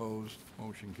 Opposed?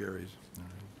 Motion carries.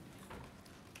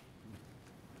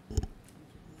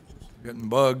 Getting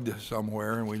bugged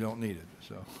somewhere, and we don't need it,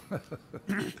 so.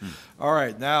 All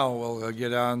right, now we'll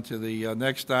get on to the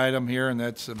next item here, and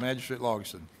that's Magistrate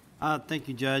Logston. Thank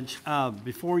you, Judge.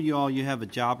 Before you all, you have a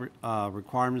job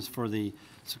requirements for the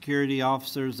security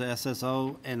officers, the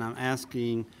SSO, and I'm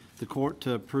asking the court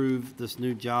to approve this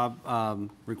new job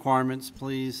requirements,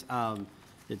 please.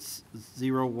 It's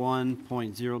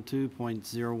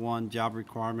 01.02.01 job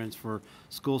requirements for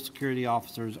school security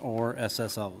officers or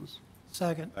SSOs.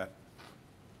 Second.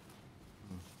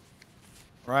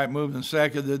 All right, moved and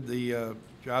seconded, the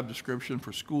job description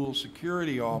for school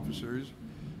security officers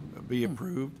be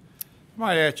approved.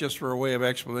 Might ask just for a way of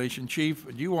explanation, Chief,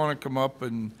 do you want to come up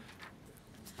and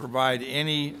provide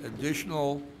any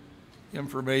additional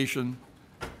information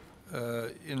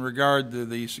in regard to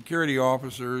the security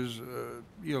officers,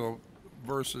 you know,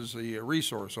 versus the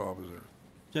resource officer?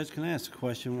 Judge, can I ask a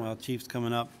question while Chief's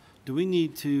coming up? Do we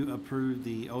need to approve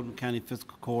the Oldham County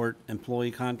Fiscal Court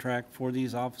employee contract for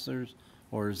these officers,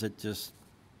 or is it just?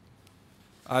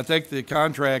 I think the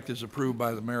contract is approved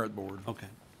by the Merit Board. Okay,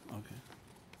 okay.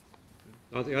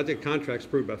 I think contract's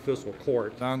approved by fiscal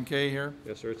court. Don Kay here?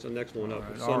 Yes, sir, it's the next one up. All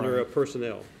right, It's all under right.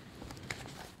 personnel.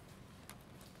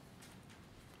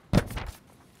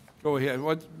 Go ahead.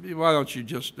 Why don't you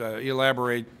just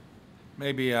elaborate?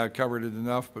 Maybe I covered it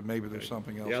enough, but maybe there's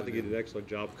something else. Yeah, I think you did an excellent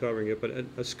job covering it. But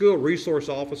a school resource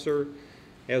officer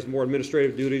has more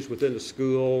administrative duties within the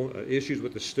school, issues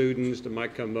with the students that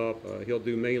might come up. He'll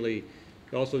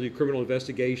also do criminal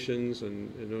investigations,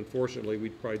 and unfortunately, we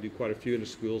probably do quite a few in the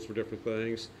schools for different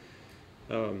things.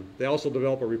 They also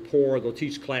develop a rapport. They'll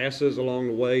teach classes along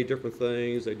the way, different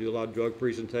things. They do a lot of drug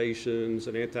presentations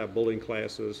and anti-bullying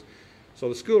classes. So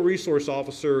the school resource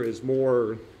officer is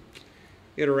more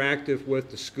interactive with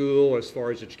the school as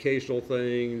far as educational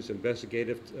things,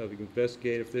 investigative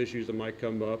issues that might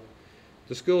come up.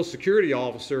 The school security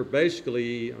officer,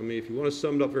 basically, I mean, if you want to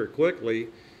sum it up very quickly,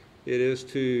 it is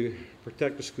to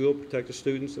protect the school, protect the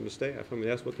students and the staff. I mean,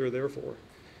 that's what they're there for.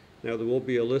 Now, there will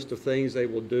be a list of things they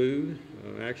will do.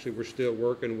 Actually, we're still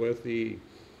working with the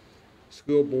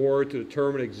school board to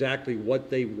determine exactly what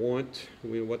they want,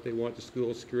 what they want the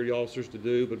school security officers to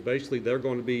do. But basically, they're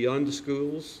going to be on the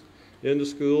schools, in the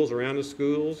schools, around the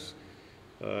schools,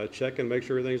 check and make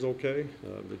sure everything's okay.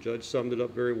 The judge summed it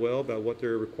up very well about what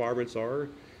their requirements are.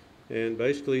 And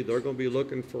basically, they're going to be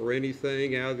looking for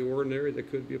anything out of the ordinary that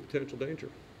could be a potential danger.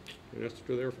 And that's what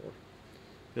they're there for.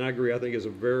 And I agree, I think it's a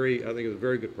very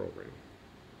good program.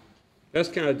 That's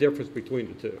kind of the difference between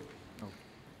the two.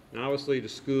 Now, obviously, the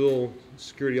school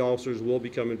security officers will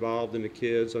become involved in the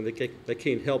kids, and they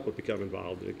can't help but become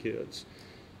involved in the kids.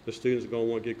 The students are going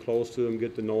to want to get close to them,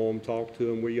 get to know them, talk to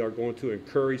them. We are going to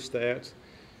encourage that.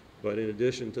 But in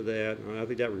addition to that, I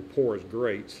think that rapport is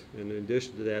great. And in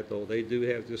addition to that, though, they do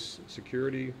have this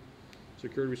security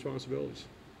responsibilities.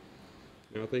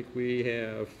 Now, I think we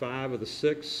have 5 of the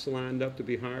 6 lined up to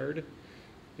be hired.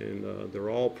 And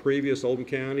they're all previous Oldham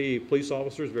County police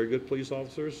officers, very good police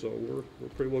officers, so we're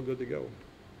pretty well good to go.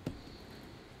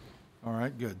 All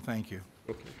right, good, thank you.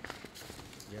 Okay.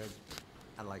 Judge,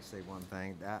 I'd like to say one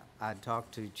thing. I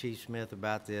talked to Chief Smith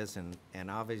about this, and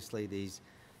obviously these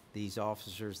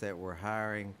officers that we're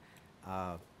hiring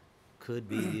could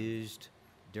be used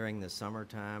during the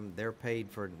summertime. They're paid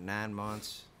for 9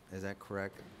 months, is that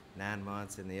correct? 9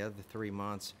 months, and the other 3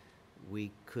 months,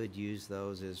 we could use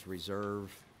those as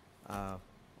reserve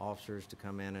officers to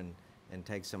come in and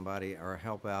take somebody or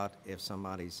help out if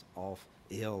somebody's off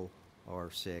ill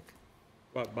or sick.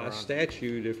 But by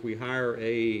statute, if we hire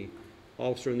a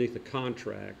officer underneath the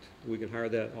contract, we can hire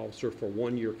that officer for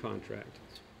 1-year contract.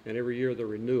 And every year they're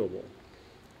renewable.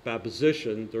 By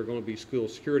position, they're going to be school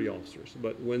security officers.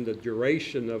 But when the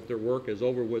duration of their work is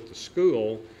over with the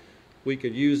school, we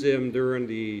could use them during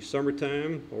the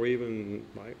summertime or even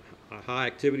like high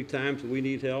activity times when we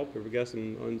need help. If we got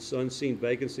some unseen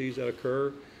vacancies that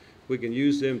occur, we can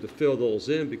use them to fill those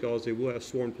in because they will have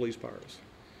sworn police powers.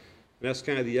 And that's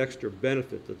kind of the extra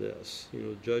benefit to this. You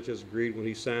know, the judge has agreed when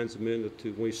he signs them in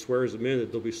when he swears them in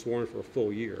that they'll be sworn for a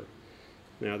full year.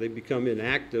 Now, they become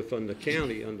inactive on the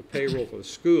county, on the payroll for the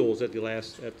schools at the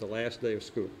last day of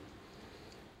school.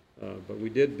 But we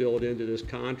did build into this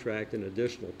contract an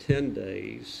additional 10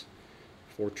 days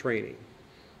for training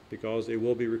because they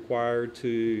will be required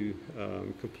to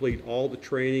complete all the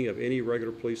training of any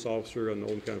regular police officer in the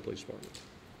Oldham County Police Department.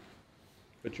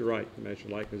 But you're right,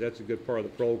 Commissioner Likens, that's a good part of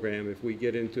the program. If we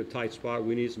get into a tight spot,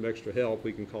 we need some extra help,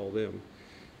 we can call them.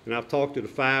 And I've talked to the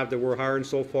 5 that we're hiring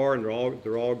so far, and they're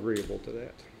all agreeable to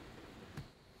that.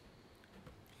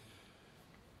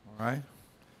 All right.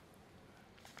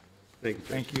 Thank you.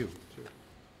 Thank you.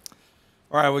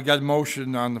 All right, we got a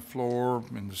motion on the floor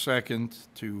in the second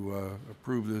to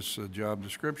approve this job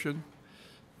description.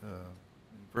 Any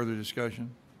further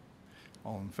discussion?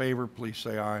 All in favor, please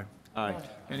say aye. Aye.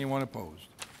 Anyone opposed?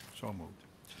 So moved.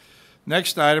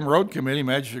 Next item, Road Committee,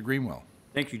 Magistrate Greenwell.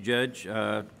 Thank you, Judge.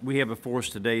 We have before us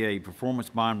today a performance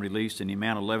bond release in the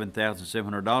amount of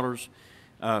 $11,700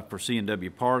 for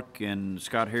C&W Park, and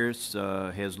Scott Harris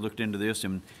has looked into this,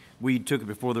 and we took it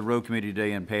before the Road Committee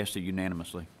today and passed it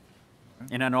unanimously.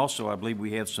 Okay. And then also, I believe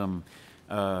we have some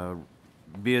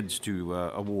bids to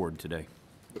award today.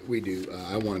 We do.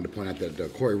 I wanted to point out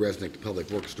that Corey Resnick, the Public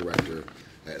Works Director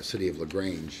at City of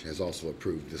LaGrange, has also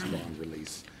approved this bond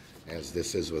release, as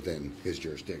this is within his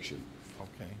jurisdiction.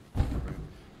 Okay.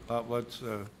 Let's,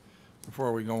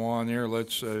 before we go on there,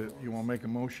 let's, you want to make a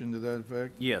motion to that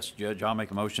effect? Yes, Judge, I'll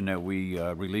make a motion that we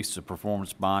release the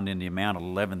performance bond in the amount of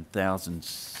 $11,700.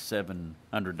 Second.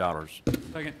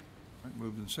 All right,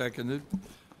 moved and seconded.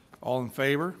 All in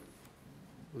favor?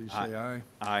 Please say aye.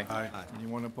 Aye. Aye.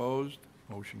 Anyone opposed?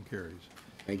 Motion carries.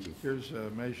 Thank you. Here's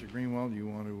Magistrate Greenwell. Do you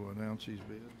want to announce these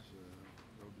bids,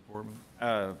 Road Department?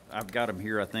 I've got them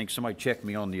here. I think somebody checked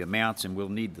me on the amounts, and we'll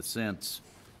need the cents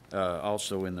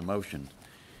also in the motion.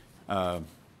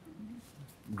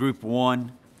 Group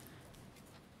 1.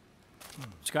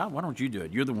 Scott, why don't you do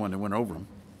it? You're the one that went over them.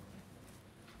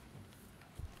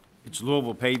 It's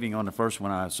Louisville Paving on the first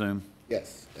one, I assume.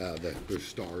 Yes, there's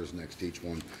stars next to each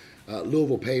one.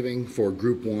 Louisville Paving for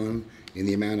Group 1 in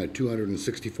the amount of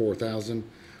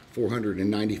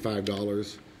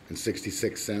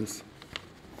 $264,495.66.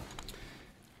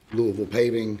 Louisville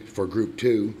Paving for Group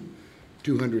 2,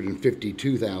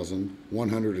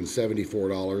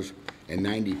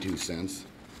 $252,174.92.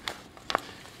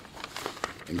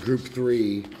 And Group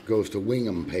 3 goes to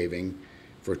Wingham Paving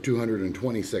for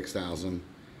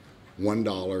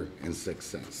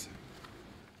 $226,001.06.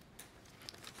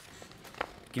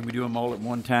 Can we do them all at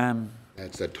one time?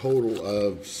 That's a total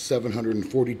of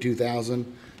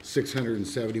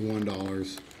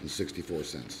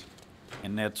 $742,671.64.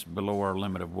 And that's below our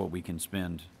limit of what we can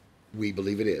spend? We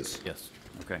believe it is. Yes.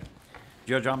 Okay.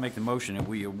 Judge, I'll make the motion that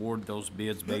we award those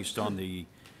bids based on the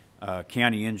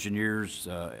county engineer's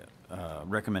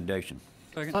recommendation.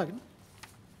 Second.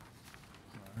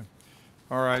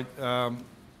 All right.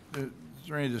 Is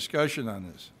there any discussion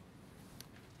on this?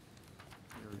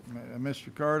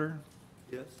 Mr. Carter?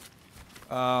 Yes.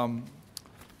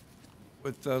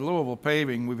 With Louisville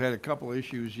Paving, we've had a couple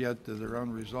issues yet that are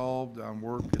unresolved on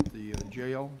work at the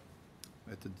jail,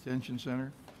 at the detention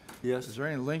center. Yes. Is there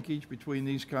any linkage between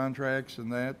these contracts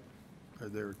and that?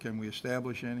 Can we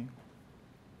establish any?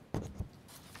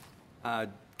 I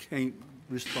can't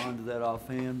respond to that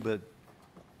offhand, but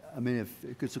I mean, if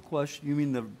it's a question, you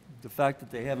mean the fact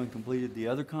that they haven't completed the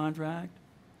other contract?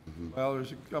 Mm-hmm. Well,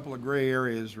 there's a couple of gray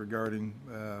areas regarding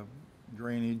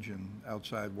drainage and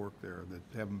outside work there that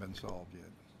haven't been solved yet.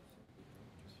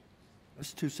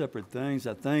 That's two separate things.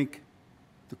 I think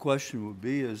the question would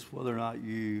be is whether or not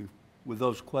you, with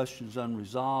those questions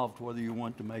unresolved, whether you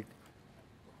want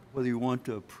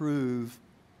to approve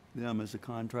them as a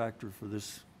contractor for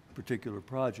this particular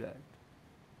project.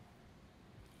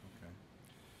 Okay.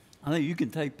 I think you can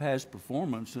take past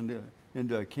performance into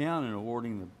account in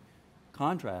awarding the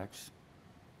contracts.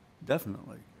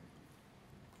 definitely.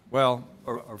 Well,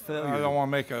 Or failure. I don't want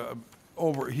to make a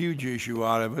huge issue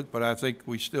out of it, but I think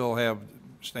we still have,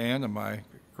 Stan, am I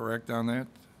correct on that?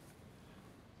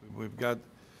 We've got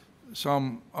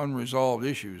some unresolved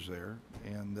issues there,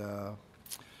 and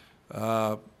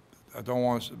I don't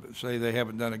want to say they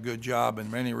haven't done a good job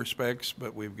in many respects,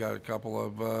 but we've got a couple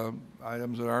of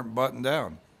items that aren't buttoned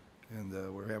down, and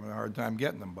we're having a hard time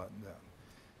getting them buttoned down.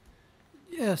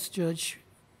 Yes, Judge.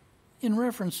 In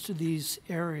reference to these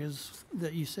areas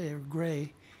that you say are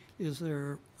gray, is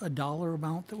there a dollar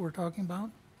amount that we're talking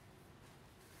about?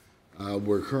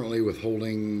 We're currently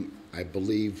withholding, I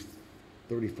believe,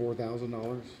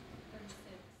 $34,000?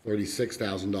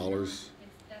 $36,000.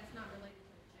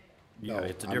 Yeah,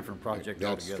 it's a different project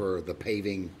That's altogether. for the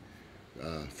paving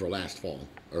for last fall,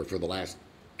 or for the last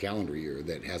calendar year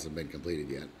that hasn't been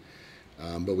completed yet.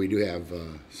 But we do have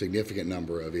a significant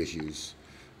number of issues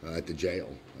at the jail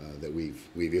that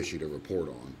we've issued a report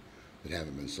on that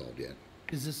haven't been solved yet.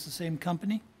 Is this the same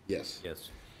company? Yes.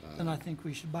 Yes. Then I think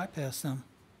we should bypass them.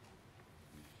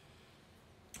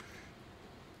 If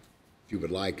you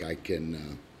would like, I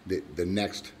can, the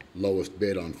next lowest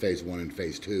bid on Phase 1 and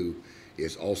Phase 2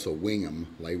 is also Wingham.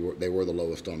 They were the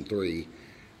lowest on 3.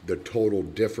 The total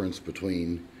difference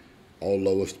between all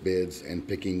lowest bids and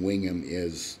picking Wingham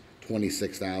is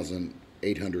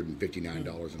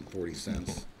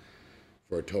 $26,859.40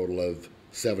 for a total of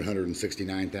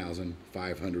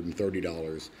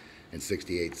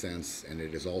 $769,530.68, and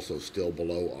it is also still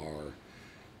below our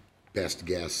best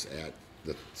guess at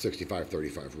the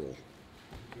 65-35 rule.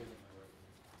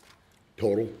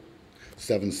 Total,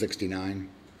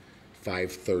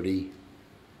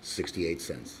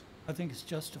 $769,530.68. I think it's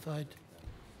justified.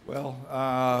 Well,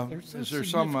 There's a is there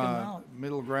some significant amount.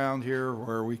 middle ground here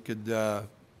where we could,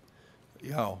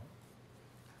 you know,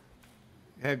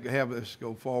 have this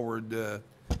go forward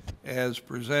as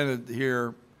presented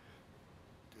here,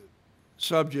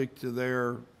 subject to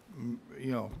their,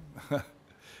 you know,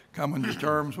 coming to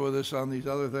terms with us on these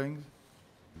other things?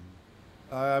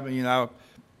 I mean, I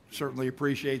certainly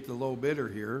appreciate the low bidder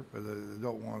here, but I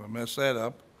don't want to mess that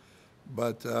up.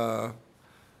 But, you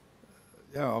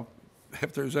know,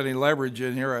 if there's any leverage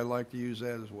in here, I'd like to use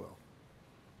that as well.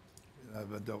 I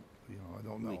don't, you know, I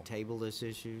don't Can we know. table this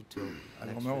issue till I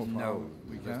next don't know. week? No,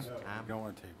 we can't. Don't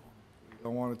want to table. We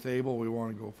don't want to table, we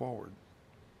want to go forward.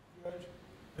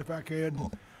 If I could,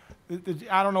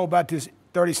 I don't know about this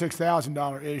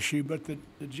 $36,000 issue, but the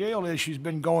jail issue's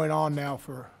been going on now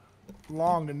for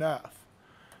long enough.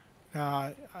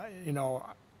 Now, you know,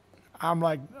 I'm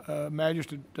like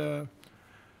Magistrate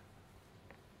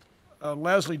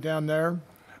Leslie down there.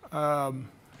 I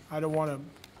don't want to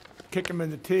kick him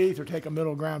in the teeth or take a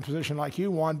middle ground position like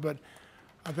you want, but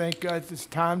I think it's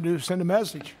time to send a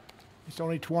message. It's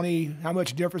only how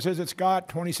much difference is it's got?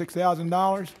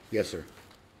 $26,000? Yes, sir.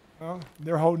 Well,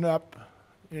 they're holding up,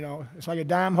 you know, it's like a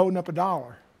dime holding up a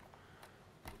dollar.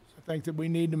 I think that we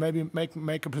need to maybe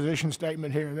make a position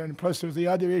statement here. And then plus there's the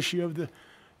other issue of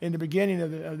in the beginning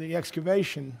of the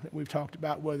excavation that we've talked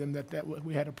about with them that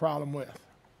we had a problem with.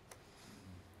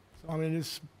 So, I mean,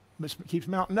 this keeps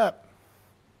mounting up.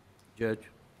 Judge,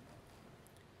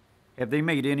 have they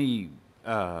made any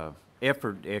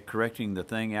effort at correcting the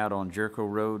thing out on Jericho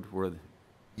Road where?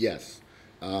 Yes.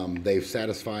 They've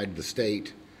satisfied the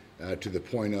state to the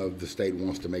point of the state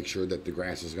wants to make sure that the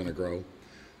grass is going to grow.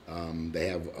 They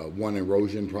have one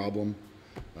erosion problem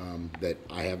that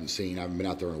I haven't seen. I haven't been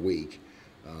out there in a week.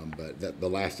 But the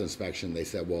last inspection, they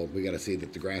said, well, we got to see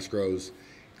that the grass grows,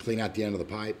 clean out the end of the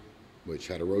pipe, which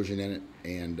had erosion in it,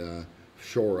 and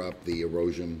shore up the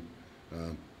erosion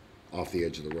off the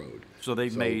edge of the road. So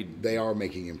they are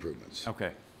making improvements.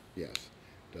 Okay. Yes.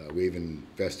 We've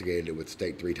investigated it with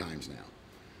state 3 times now.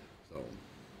 So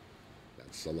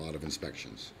that's a lot of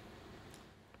inspections.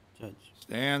 Judge.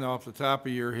 Stan, off the top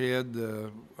of your head,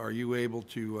 are you able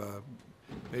to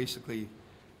basically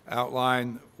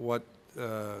outline what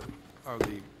are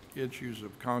the issues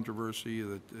of controversy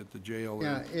at the jail?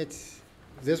 Yeah,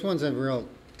 this one's a real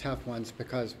tough one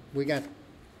because we got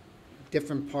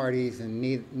different parties and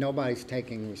nobody's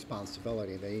taking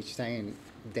responsibility. They're each saying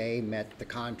they met the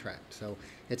contract, so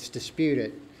it's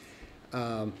disputed.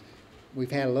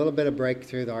 We've had a little bit of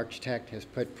breakthrough. The architect has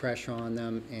put pressure on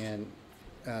them, and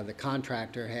the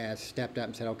contractor has stepped up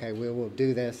and said, okay, we will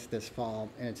do this fall,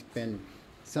 and it's been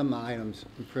some items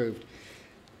improved.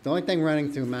 The only thing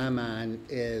running through my mind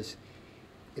is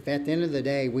if at the end of the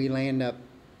day we land up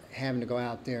having to go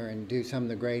out there and do some of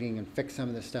the grading and fix some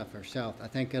of the stuff ourselves, I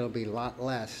think it'll be a lot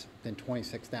less than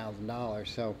 $26,000.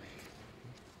 So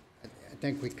I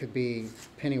think we could be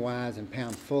penny wise and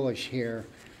pound foolish here.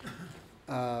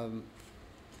 So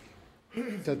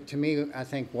to me, I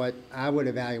think what I would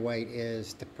evaluate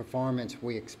is the performance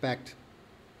we expect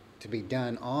to be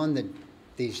done on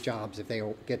these jobs if they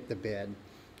will get the bid,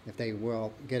 if they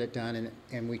will get it done,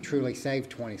 and we truly save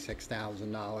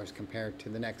 $26,000 compared to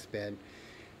the next bid,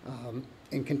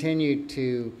 and continue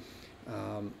to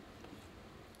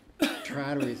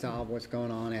try to resolve what's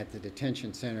going on at the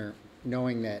detention center,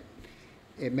 knowing that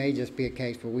it may just be a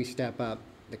case where we step up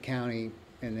the county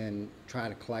and then try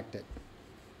to collect it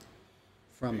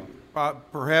from them.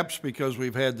 Perhaps because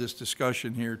we've had this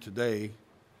discussion here today,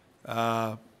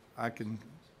 I can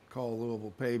call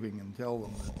Louisville Paving and tell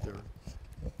them that they're,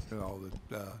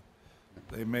 that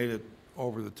they made it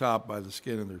over the top by the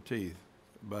skin of their teeth.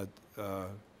 But, I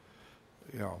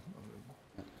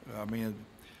mean,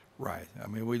 right. I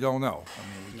mean, we don't know.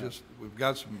 I mean, we've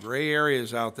got some gray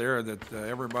areas out there that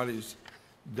everybody's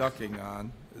ducking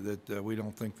on that we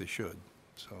don't think they should,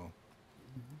 so.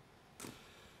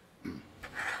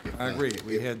 I agree.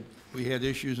 We had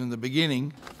issues in the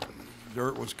beginning.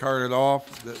 Dirt was carted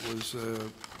off. That was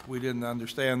we didn't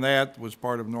understand that. Was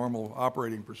part of normal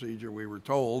operating procedure, we were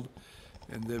told.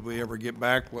 And did we ever get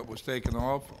back what was taken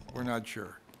off? We're not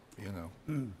sure.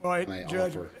 Well,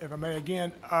 Judge, if I may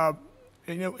again,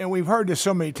 and we've heard this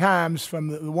so many times from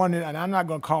the one, and I'm not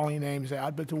going to call any names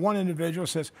out, but the one individual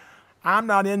says, "I'm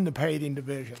not in the paving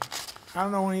division. I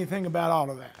don't know anything about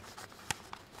all of that."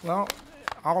 Well,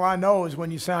 all I know is when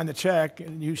you sign the check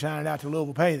and you sign it out to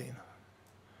Louisville Paving.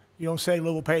 You don't say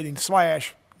Louisville Paving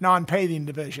 / non-paving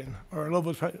division or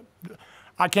Louisville.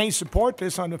 I can't support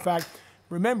this on the fact,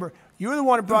 remember, you're the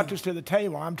one that brought this to the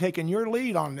table. I'm taking your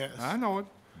lead on this. I know it.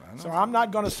 So I'm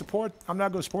not going to support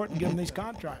and give them these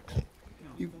contracts.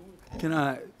 You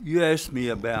asked me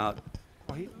about,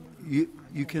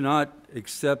 you cannot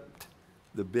accept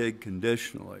the bid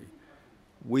conditionally.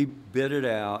 We bid it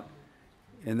out,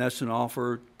 and that's an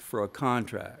offer for a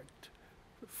contract.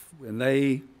 And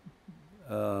they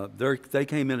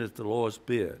came in at the lowest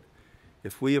bid.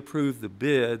 If we approve the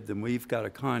bid, then we've got a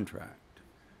contract.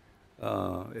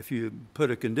 If you put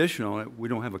a condition on it, we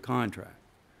don't have a contract.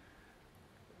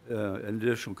 If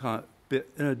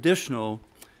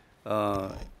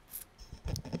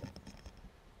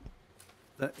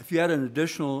you add an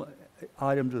additional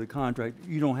item to the contract,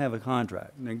 you don't have a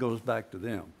contract, and it goes back to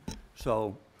them.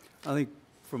 So I think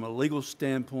from a legal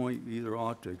standpoint, you either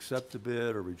ought to accept the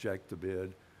bid or reject the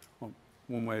bid,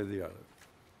 one way or the other.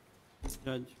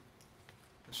 Judge?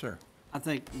 Sir. I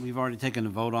think we've already taken a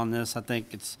vote on this. I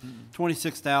think it's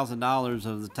 $26,000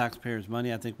 of the taxpayers'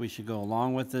 money. I think we should go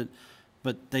along with it,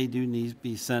 but they do need to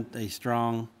be sent a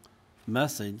strong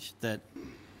message that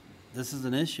this is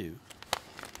an issue.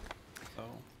 So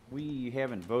We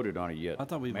haven't voted on it yet. I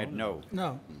thought we voted. No.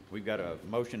 No. We've got a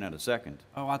motion and a second.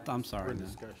 Oh, I'm sorry. We're in then.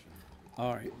 discussion.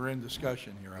 All right. We're in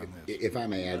discussion here on this. If I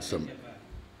may add some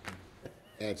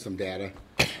data,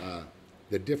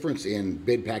 the difference in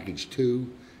bid package 2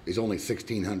 is only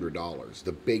 $1,600.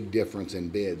 The big difference in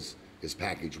bids is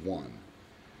package 1.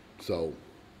 So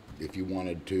if you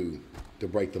wanted to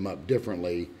break them up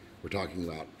differently, we're talking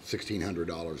about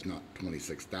 $1,600, not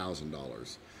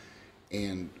 $26,000.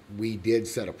 And we did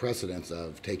set a precedence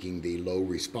of taking the low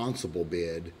responsible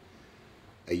bid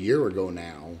a year ago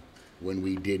now, when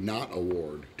we did not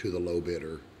award to the low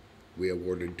bidder, we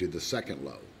awarded to the second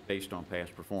low. Based on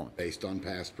past performance. Based on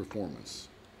past performance.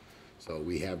 So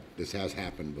this has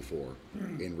happened before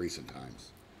in recent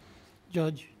times.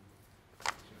 Judge,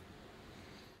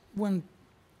 when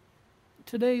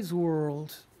today's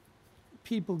world,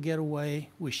 people get away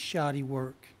with shoddy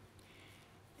work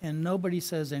and nobody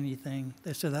says anything.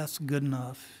 They say that's good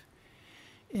enough.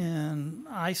 And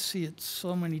I see it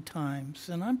so many times,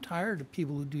 and I'm tired of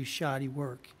people who do shoddy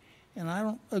work. And I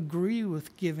don't agree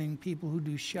with giving people who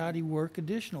do shoddy work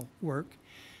additional work,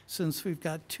 since we've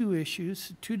got 2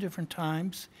 issues, 2 different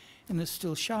times, and it's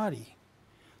still shoddy.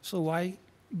 So why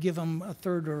give them a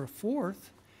 3rd or a 4th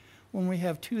when we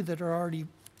have 2 that are already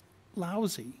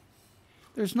lousy?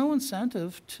 There's no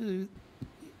incentive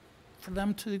for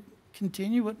them to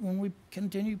continue it when we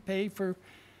continue to pay for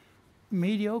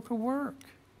mediocre work.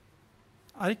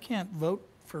 I can't vote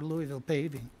for Louisville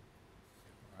Paving.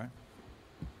 All right.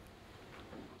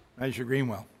 Measure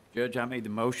Greenwell. Judge, I made the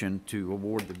motion to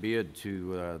award the bid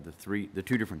to the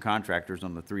 2 different contractors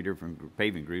on the 3 different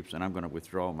paving groups, and I'm going to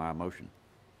withdraw my motion.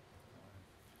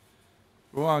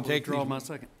 We want to take Withdraw these. my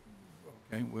second.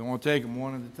 Okay, we want to take them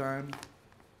one at a time.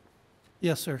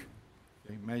 Yes, sir.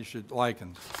 Okay, Magistrate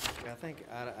Likens. I think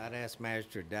I'd ask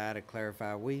Magistrate Dye to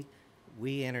clarify. We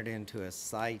entered into a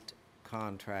site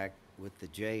contract with the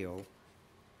jail,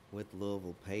 with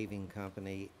Louisville Paving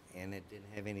Company, and it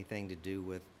didn't have anything to do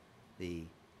with the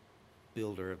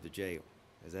builder of the jail.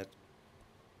 Is that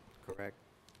correct?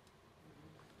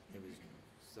 It was,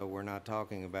 so we're not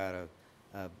talking about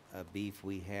a beef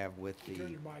we have with the.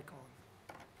 Turn your mic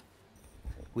on.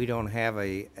 We don't have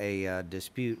a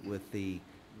dispute with the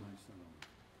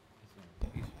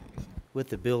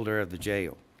builder of the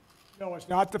jail. No, it's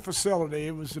not the facility.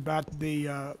 It was about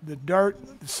the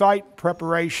dirt, the site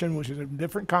preparation, which is a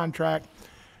different contract.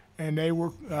 And they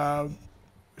were,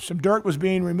 some dirt was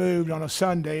being removed on a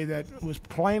Sunday that was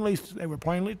they were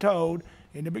plainly told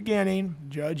in the beginning,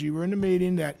 Judge, you were in the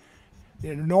meeting, that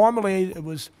normally it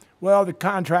was, well, the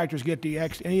contractors get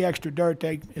any extra dirt,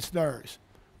 it's theirs.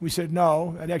 We said,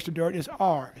 no, that extra dirt is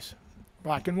ours,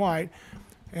 black and white.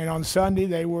 And on Sunday,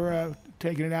 they were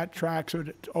taking it out tracks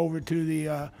over to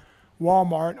the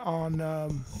Walmart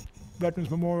on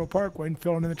Veterans Memorial Parkway and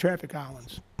filling in the traffic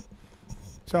islands.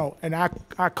 So, and I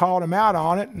called them out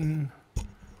on it, and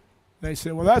they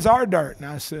said, well, that's our dirt. And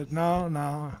I said,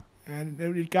 no. And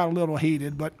it got a little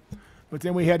heated, but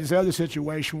then we had this other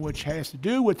situation which has to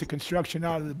do with the construction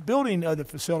out of the building of the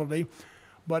facility,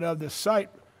 but of the site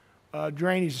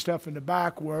drainage stuff in the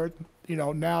back where,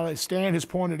 now as Stan has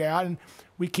pointed out, and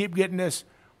we keep getting this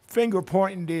finger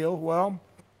pointing deal. Well,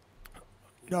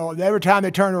 every time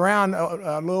they turn around,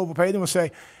 Louisville Paving will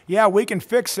say, yeah, we can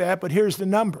fix that, but here's the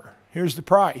number. Here's the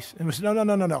price. And we said,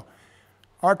 no.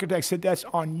 Architect said, that's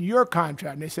on your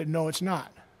contract. And they said, no, it's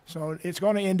not. So it's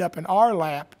going to end up in our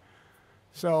lap.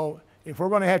 So if we're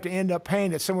going to have to end up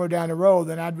paying it somewhere down the road,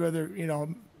 then I'd rather,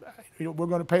 we're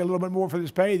going to pay a little bit more for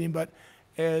this paving. But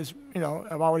as,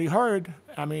 I've already heard,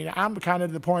 I'm kind of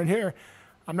to the point here,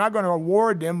 I'm not going to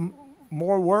award them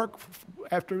more work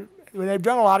after they've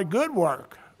done a lot of good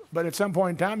work. But at some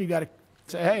point in time, you got to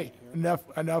say, hey,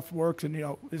 enough work, and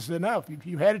this is enough.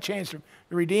 You had a chance to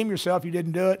redeem yourself. You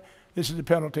didn't do it. This is the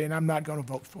penalty, and I'm not going to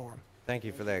vote for them. Thank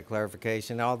you for that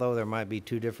clarification. Although there might be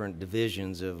two different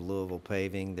divisions of Louisville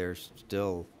Paving, there's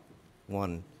still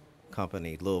one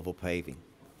company, Louisville Paving.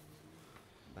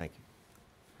 Thank you.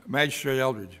 Magistrate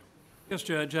Eldridge. Yes,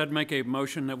 Judge, I'd make a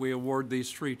motion that we award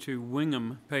these three to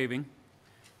Wingham Paving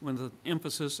with an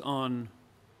emphasis on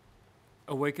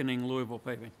Awakening Louisville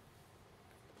Paving.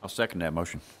 I'll second that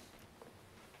motion.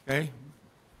 Okay.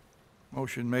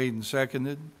 Motion made and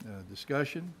seconded.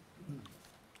 Discussion?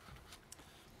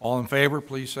 All in favor,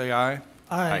 please say aye.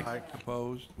 Aye.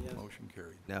 Opposed? Motion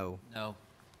carried. No. No.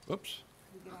 Whoops.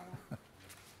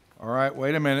 All right,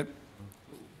 wait a minute.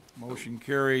 Motion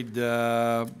carried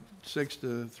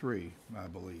 6-3, I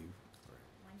believe.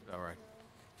 All right.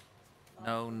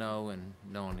 No, and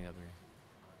no on the other end.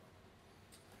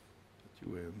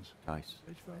 Two ends. Nice.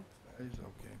 Okay.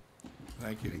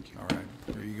 Thank you. All right,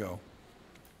 there you go.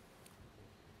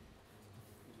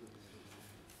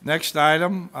 Next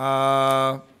item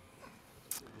has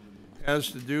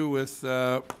to do with,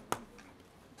 where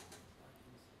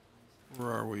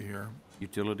are we here?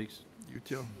 Utilities.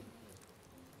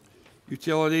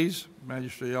 Utilities,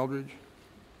 Magistrate Eldridge.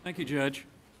 Thank you, Judge.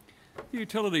 The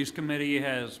Utilities Committee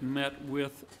has met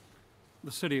with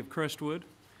the City of Crestwood.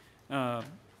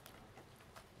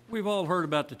 We've all heard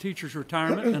about the teacher's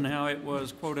retirement and how it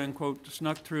was, quote unquote,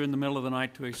 snuck through in the middle of the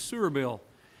night to a sewer bill.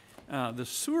 The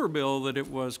sewer bill that it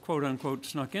was, quote unquote,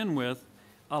 snuck in with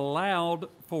allowed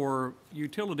for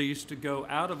utilities to go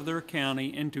out of their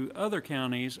county into other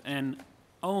counties and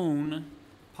own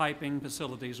piping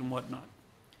facilities and whatnot.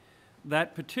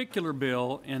 That particular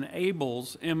bill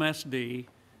enables MSD,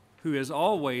 who has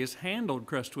always handled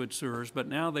Crestwood sewers, but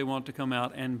now they want to come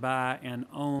out and buy and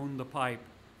own the pipe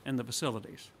and the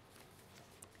facilities.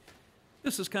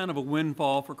 This is kind of a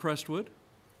windfall for Crestwood.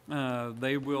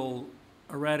 They will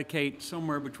eradicate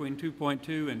somewhere between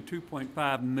 $2.2 and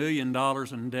 $2.5 million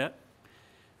in debt.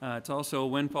 It's also a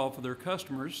windfall for their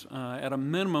customers. At a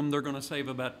minimum, they're going to save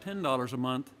about $10 a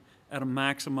month. At a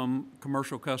maximum,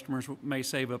 commercial customers may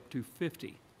save up to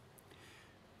 $50.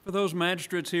 For those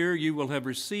magistrates here, you will have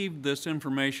received this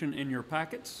information in your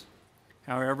packets.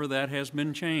 However, that has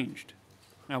been changed.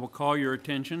 I will call your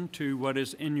attention to what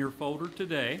is in your folder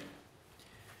today.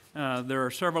 There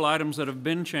are several items that have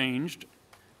been changed,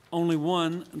 only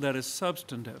one that is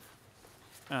substantive.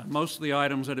 Most of the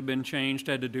items that have been changed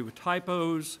had to do with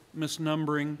typos,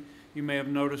 misnumbering. You may have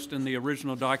noticed in the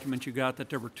original document you got that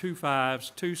there were 2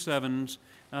 5s, 2 7s,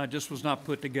 just was not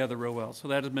put together real well. So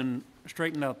that has been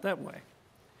straightened out that way.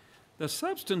 The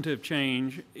substantive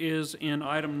change is in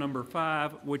item number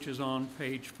 5, which is on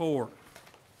page 4.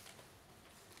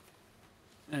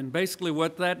 And basically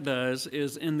what that does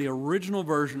is in the original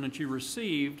version that you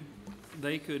received,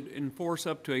 they could enforce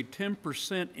up to a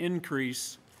 10%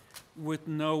 increase with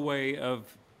no way of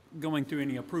going through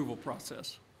any approval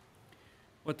process.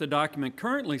 What the document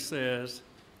currently says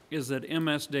is that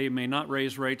MSD may not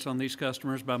raise rates on these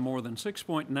customers by more than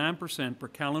 6.9% per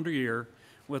calendar year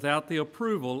without the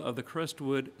approval of the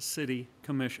Crestwood City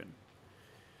Commission.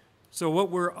 So what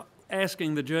we're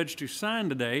asking the judge to sign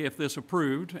today, if this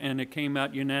approved, and it came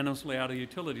out unanimously out of the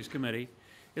Utilities Committee,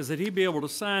 is that he be able to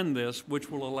sign this, which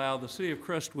will allow the city of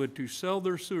Crestwood to sell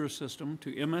their sewer system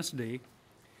to MSD,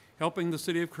 helping the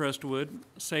city of Crestwood,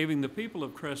 saving the people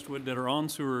of Crestwood that are on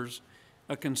sewers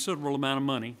a considerable amount of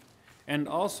money, and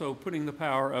also putting the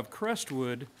power of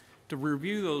Crestwood to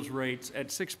review those rates at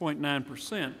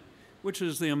 6.9%, which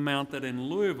is the amount that in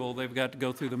Louisville they've got to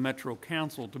go through the Metro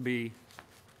Council to be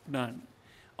done.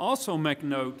 Also make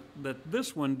note that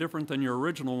this one, different than your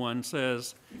original one,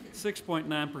 says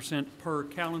 6.9% per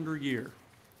calendar year.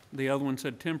 The other one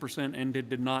said 10% and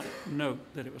did not note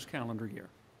that it was calendar year.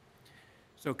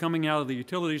 So coming out of the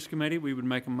Utilities Committee, we would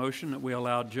make a motion that we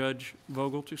allow Judge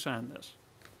Vogel to sign this.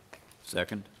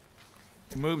 Second.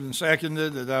 Moved and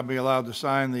seconded that I be allowed to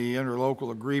sign the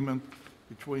interlocal agreement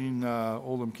between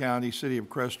Oldham County, City of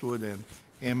Crestwood, and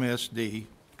MSD.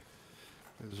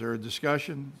 Is there a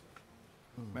discussion?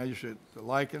 Magistrate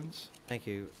Likens. Thank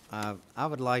you. I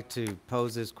would like to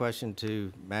pose this question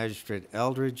to Magistrate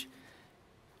Eldridge.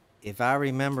 If I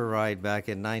remember right, back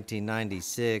in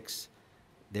 1996,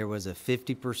 there was a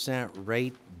 50%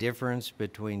 rate difference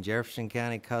between Jefferson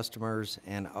County customers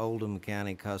and Oldham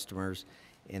County customers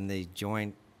in the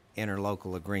joint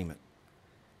interlocal agreement.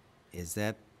 Is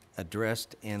that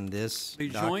addressed in this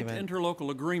document? The joint interlocal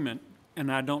agreement,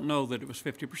 and I don't know that it was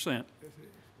 50%.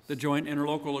 The joint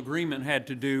interlocal agreement had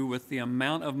to do with the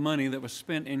amount of money that was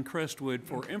spent in Crestwood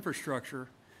for infrastructure.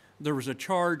 There was a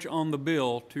charge on the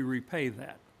bill to repay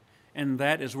that. And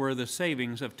that is where the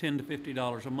savings of $10 to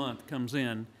 $50 a month comes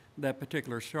in. That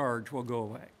particular charge will go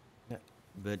away.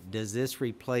 But does this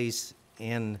replace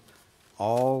in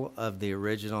all of the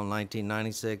original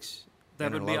 1996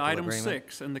 That would be interlocal item agreement?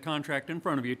 6 in the contract in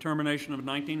front of you, termination of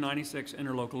 1996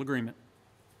 interlocal agreement.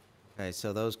 Okay,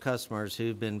 so those customers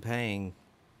who've been paying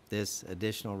this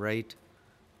additional rate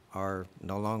are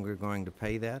no longer going to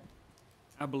pay that?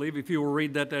 I believe if you will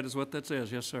read that, that is what that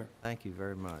says. Yes, sir. Thank you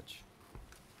very much.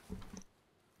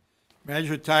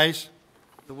 Magistrate Tice.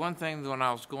 The one thing when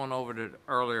I was going over it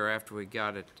earlier after we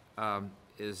got it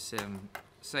is in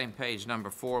same page number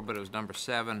 4, but it was number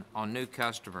 7 on new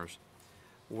customers,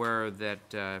 where that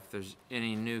if there's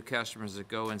any new customers that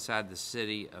go inside the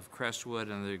city of Crestwood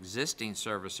and the existing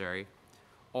service area,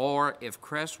 or if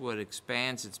Crestwood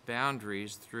expands its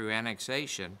boundaries through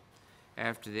annexation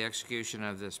after the execution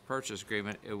of this purchase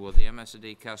agreement, it will the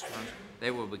MSD customers,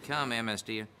 they will become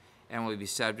MSD and will be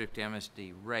subject to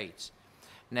MSD rates.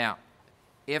 Now,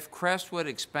 if Crestwood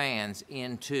expands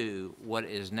into what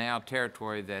is now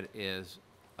territory that is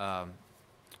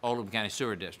Oldham County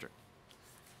Sewer District,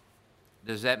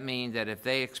 does that mean that if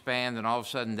they expand, then all of a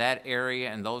sudden that area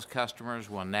and those customers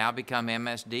will now become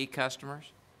MSD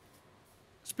customers?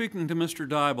 Speaking to Mr.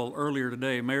 Dybel earlier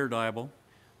today, Mayor Dybel,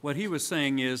 what he was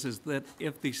saying is that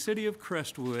if the city of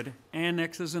Crestwood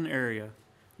annexes an area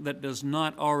that does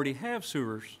not already have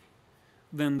sewers,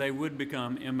 then they would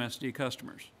become MSD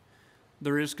customers.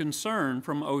 There is concern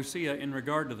from OSEA in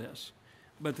regard to this,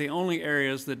 but the only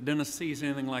areas that Dennis sees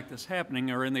anything like this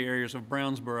happening are in the areas of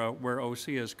Brownsboro where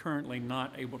OSEA is currently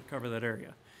not able to cover that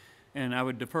area. And I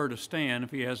would defer to Stan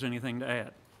if he has anything to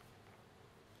add.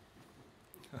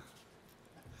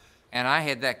 And I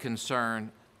had that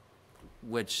concern,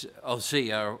 which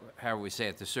OSEA, or however we say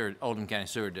it, the Oldham County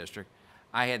Sewer District,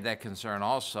 I had that concern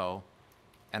also,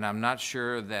 and I'm not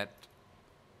sure that,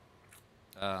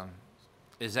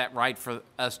 is that right for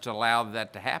us to allow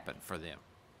that to happen for them?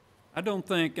 I don't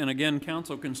think, and again,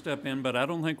 council can step in, but I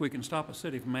don't think we can stop a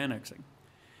city from annexing.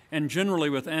 And generally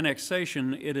with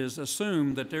annexation, it is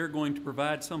assumed that they're going to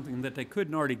provide something that they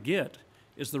couldn't already get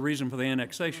is the reason for the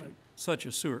annexation, such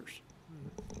as sewers.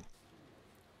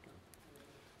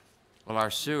 Well,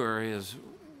 our sewer is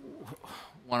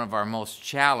one of our most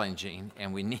challenging,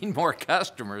 and we need more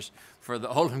customers for the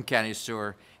Oldham County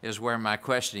sewer is where my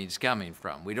questioning is coming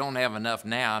from. We don't have enough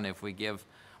now, and if we give,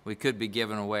 we could be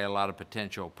giving away a lot of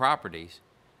potential properties.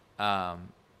 And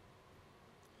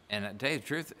to tell you the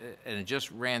truth, and it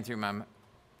just ran through my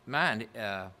mind,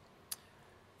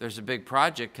 there's a big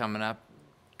project coming up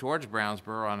towards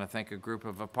Brownsboro on, I think, a group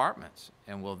of apartments.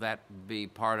 And will that be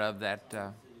part of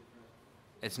that?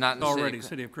 It's not in the already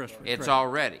city of Crestwood. It's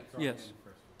already? Yes.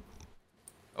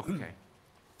 Okay.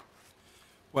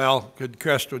 Well, could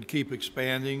Crestwood keep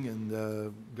expanding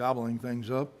and gobbling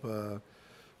things up?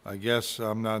 I guess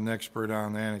I'm not an expert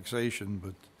on annexation,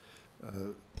 but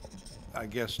I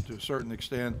guess to a certain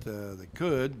extent, they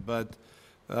could, but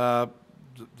I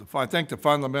think the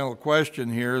fundamental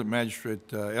question here that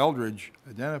Magistrate Eldridge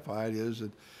identified is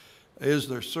that, is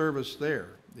there service there?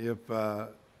 If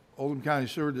Oldham County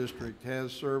Sewer District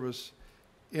has service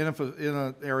in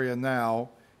an area now,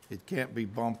 it can't be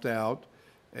bumped out,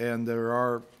 and there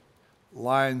are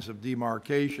lines of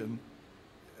demarcation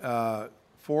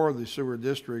for the sewer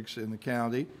districts in the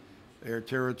county, their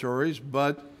territories,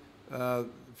 but the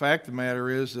fact of the matter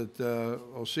is that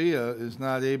OSEA is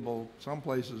not able, some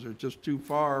places are just too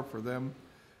far for them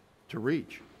to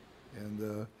reach.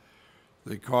 And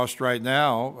the cost right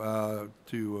now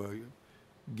to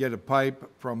get a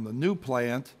pipe from the new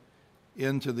plant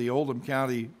into the Oldham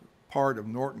County part of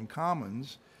Norton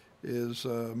Commons is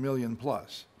 $1 million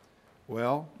plus.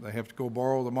 Well, they have to go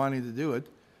borrow the money to do it,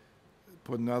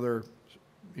 put another,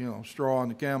 straw on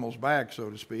the camel's back, so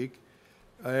to speak,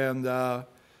 and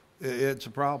it's a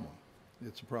problem.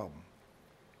 It's a problem.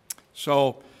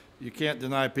 So you can't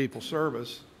deny people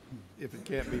service. If it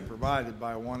can't be provided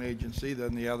by one agency,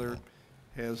 then the other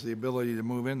has the ability to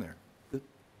move in there.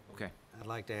 Okay. I'd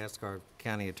like to ask our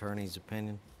county attorney's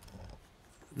opinion.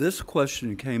 This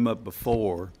question came up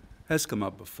before, has come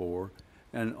up before,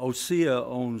 and OSEA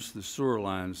owns the sewer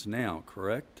lines now,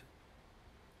 correct?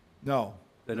 No.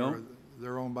 They don't?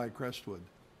 They're owned by Crestwood.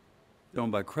 They're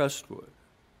owned by Crestwood.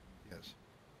 Yes.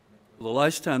 The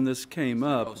last time this came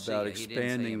up OSEA, about he didn't say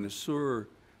expanding the sewer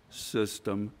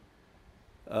system,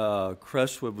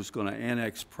 Crestwood was going to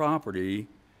annex property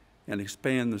and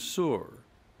expand the sewer.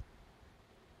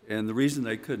 And the reason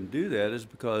they couldn't do that is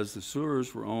because the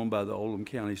sewers were owned by the Oldham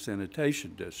County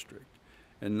Sanitation District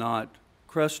and not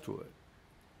Crestwood.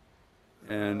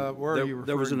 And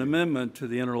there was an amendment to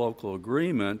the interlocal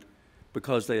agreement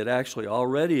because they had actually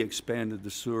already expanded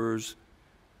the sewers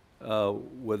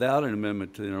without an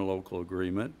amendment to the interlocal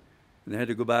agreement, and they had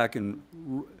to go back and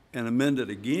amend it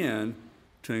again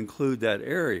to include that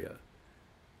area.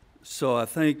 So I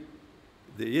think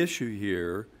the issue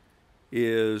here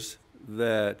is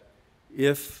that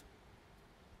if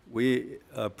we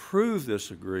approve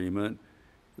this agreement,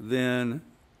 then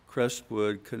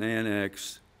Crestwood can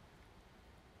annex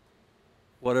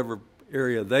whatever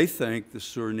area they think the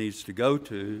sewer needs to go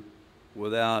to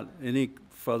without any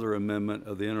further amendment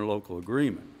of the interlocal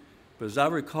agreement. But as I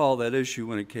recall that issue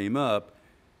when it came up,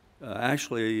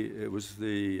 actually it was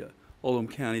the Oldham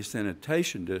County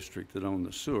Sanitation District that owned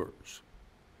the sewers.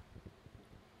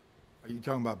 Are you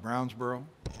talking about Brownsboro?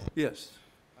 Yes.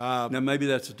 Now maybe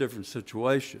that's a different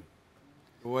situation.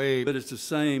 But it's the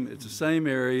same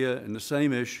area and the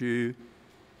same issue,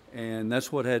 and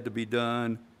that's what had to be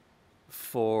done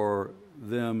for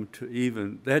them to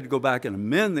even, they had to go back and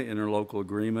amend the interlocal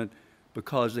agreement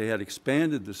because they had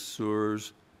expanded the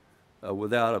sewers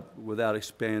without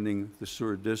expanding the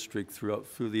sewer district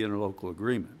through the interlocal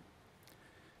agreement.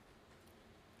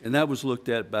 And that was looked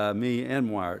at by me and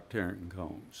Wyatt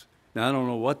Tarrant-Combs. Now, I don't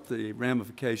know what the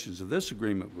ramifications of this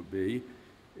agreement would be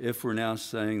if we're now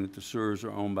saying that the sewers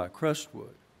are owned by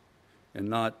Crestwood and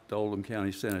not the Oldham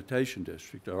County Sanitation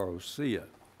District, or OSEA.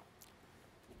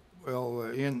 Well,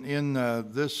 in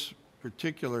this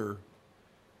particular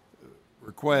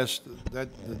request, that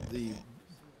the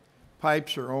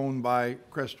pipes are owned by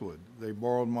Crestwood. They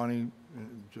borrowed money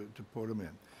to put them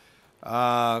in.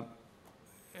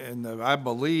 And I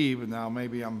believe, now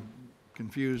maybe I'm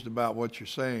confused about what you're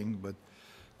saying, but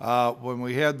when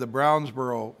we had the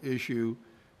Brownsboro issue,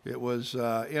 it was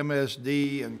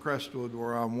MSD and Crestwood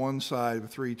were on one side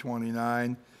of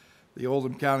 329. The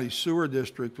Oldham County Sewer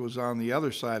District was on the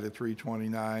other side of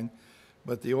 329,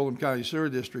 but the Oldham County Sewer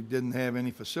District didn't have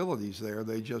any facilities there.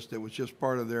 It was just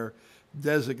part of their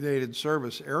designated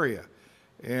service area.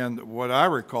 And what I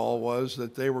recall was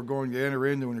that they were going to enter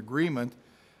into an agreement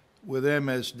with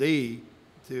MSD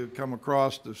to come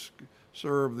across to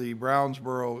serve the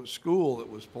Brownsboro school that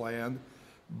was planned,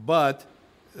 but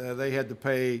they had to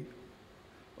pay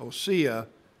OSEA,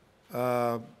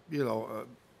 a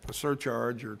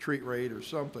surcharge or a treat rate or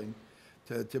something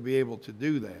to be able to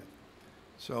do that.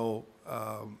 So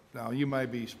now you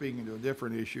might be speaking to a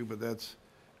different issue, but that's...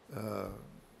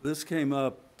 This came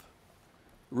up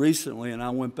recently, and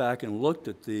I went back and looked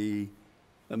at the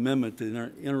amendment to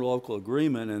the interlocal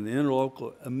agreement, and the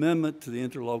amendment to the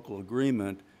interlocal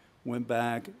agreement went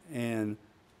back and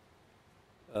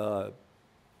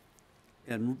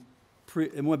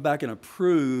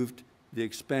approved the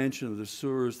expansion of the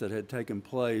sewers that had taken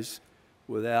place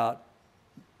without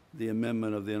the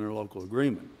amendment of the interlocal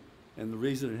agreement. And the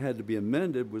reason it had to be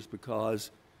amended was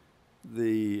because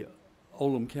the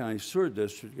Oldham County Sewer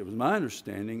District, it was my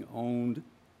understanding, owned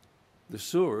the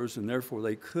sewers, and therefore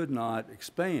they could not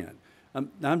expand.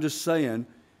 I'm just saying,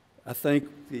 I think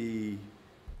the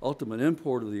ultimate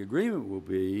import of the agreement will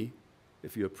be,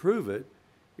 if you approve it,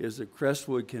 is that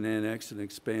Crestwood can annex and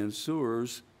expand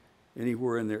sewers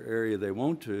anywhere in their area they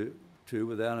want to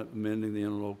without amending the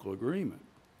interlocal agreement.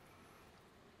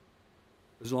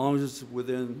 As long as it's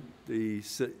within the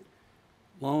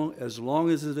as long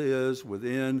as it is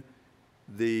within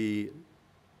the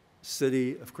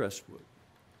city of Crestwood.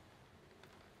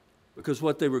 Because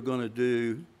what they were going to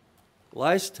do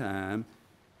last time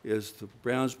is the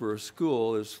Brownsboro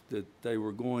School is that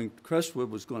Crestwood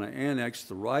was going to annex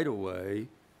the right-of-way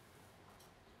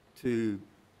to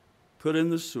put in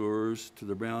the sewers to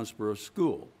the Brownsboro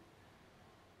School.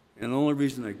 And the only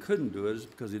reason they couldn't do it is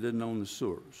because they didn't own the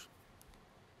sewers.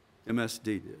 MSD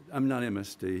did. I'm not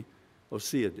MSD,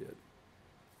 OSEA did.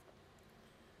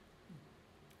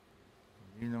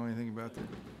 You know anything about that?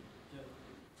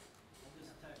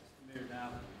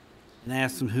 And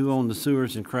asked him who owned the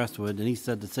sewers in Crestwood, and he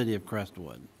said the city of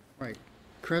Crestwood. Right.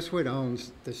 Crestwood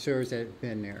owns the sewers that have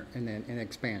been there and then in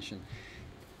expansion.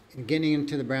 And getting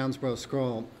into the Brownsboro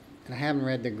Scroll, and I haven't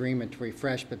read the agreement to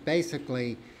refresh, but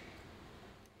basically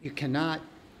you cannot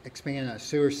expand a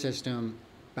sewer system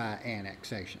by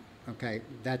annexation, okay?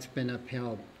 That's been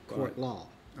upheld court law,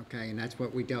 okay? And that's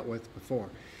what we dealt with before.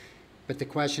 But the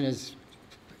question is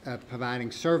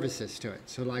providing services to it.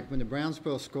 So like when the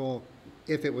Brownsboro School,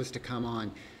 if it was to come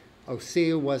on,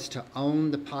 OSEA was to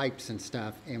own the pipes and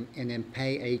stuff and then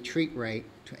pay a treat rate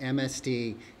to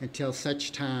MSD until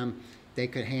such time they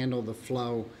could handle the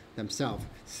flow themselves.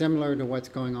 Similar to what's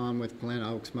going on with Glen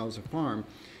Oaks Moser Farm.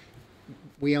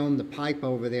 We own the pipe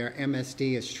over there,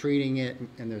 MSD is treating it,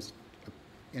 and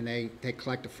they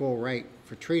collect a full rate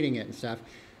for treating it and stuff.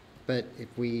 But if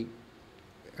we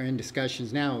are in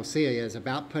discussions now, OSEA is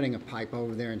about putting a pipe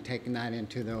over there and taking that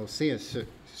into the OSEA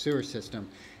sewer system.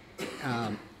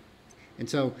 And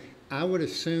so I would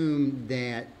assume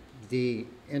that the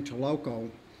interlocal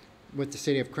with the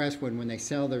city of Crestwood, when they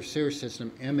sell their sewer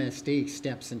system, MSD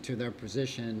steps into their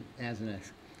position as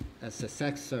a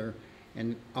successor,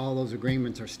 and all those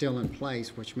agreements are still in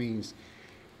place, which means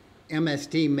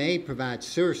MSD may provide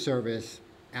sewer service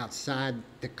outside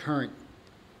the current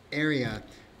area,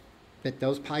 but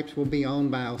those pipes will be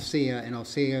owned by OSEA, and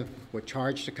OSEA would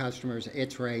charge the customers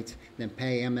its rates, then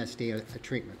pay MSD a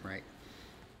treatment rate,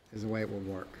 is the way it will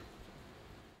work.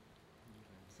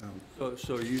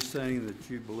 So are you saying that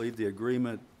you believe the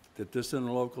agreement, that this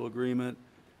interlocal agreement,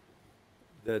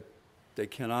 that they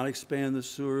cannot expand the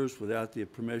sewers without the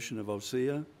permission of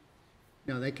OSEA?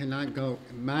 No, they cannot go,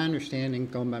 my understanding,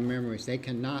 going by memory, is they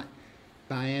cannot,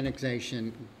 by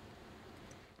annexation,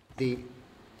 the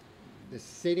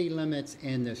city limits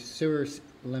and the sewer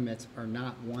limits are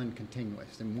not one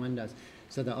continuous, and one does.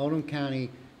 So the Oldham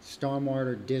County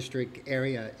Stormwater District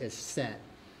area is set.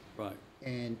 Right.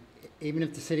 And even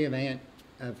if the city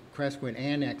of Crestwood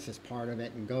annexes part of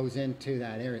it and goes into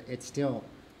that area, it's still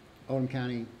Oldham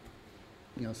County,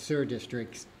 sewer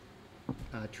district's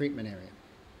treatment area.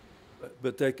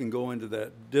 But they can go into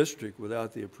that district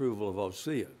without the approval of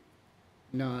OSEA.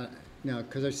 No,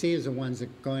 because OSEA is the ones that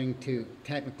are going to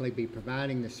technically be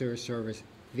providing the sewer service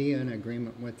via an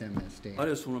agreement with MSD. I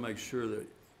just want to make sure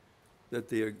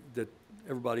that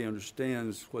everybody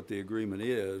understands what the agreement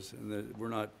is, and that we're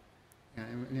not.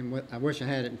 And I wish I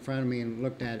had it in front of me and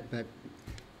looked at it, but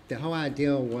the whole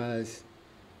idea was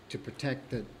to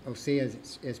protect OSEA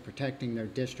is protecting their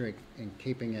district and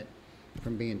keeping it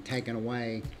from being taken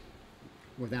away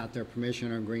without their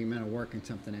permission or agreement or working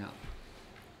something out.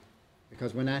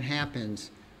 Because when that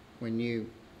happens, when you,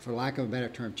 for lack of a better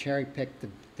term, cherry pick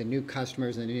the new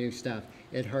customers and the new stuff,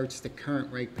 it hurts the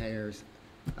current ratepayers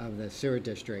of the sewer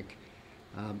district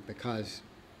because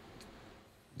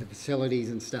the facilities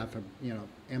and stuff are,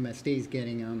 MSD's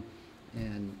getting them,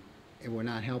 and we're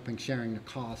not helping sharing the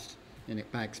cost in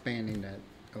it by expanding the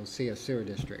OSEA sewer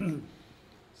district.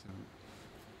 So,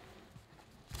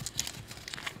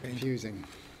 confusing.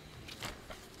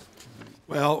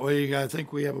 Well, I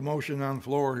think we have a motion on the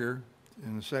floor here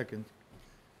in a second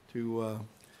to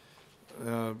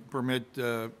permit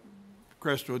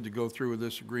Crestwood to go through with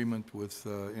this agreement with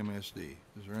MSD.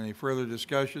 Is there any further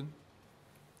discussion?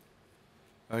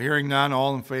 Hearing none,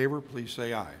 all in favor, please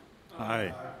say aye.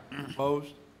 Aye.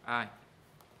 Opposed? Aye.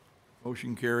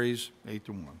 Motion carries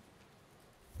 8-1.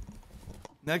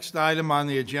 Next item on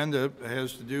the agenda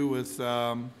has to do with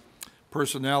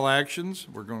personnel actions.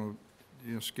 We're going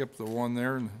to skip the one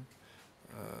there and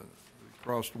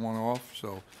crossed one off.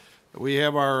 So we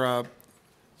have our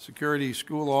security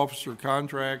school officer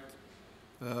contract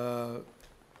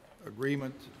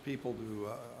agreement, people to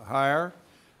hire,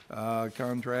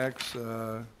 contracts.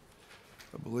 I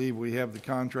believe we have the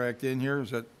contract in here.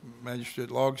 Is that Magistrate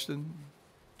Logston?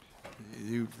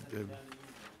 You,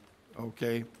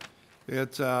 okay.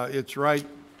 It's right,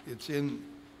 it's in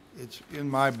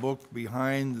my book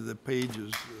behind the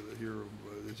pages here.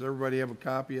 Does everybody have a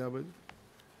copy of it?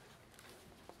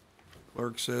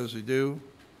 Clerk says they do.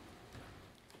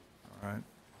 All right.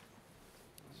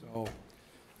 So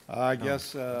I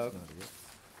guess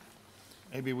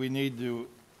maybe we need to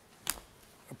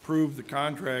approve the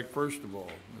contract first of all.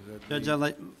 Judge,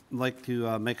 I'd like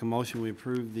to make a motion, we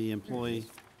approve the employee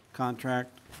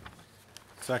contract.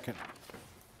 Second.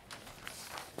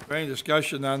 Any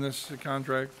discussion on this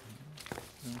contract?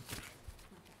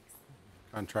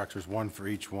 Contractors, one for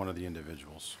each one of the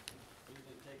individuals.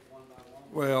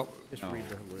 Well,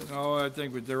 no, I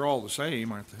think they're all the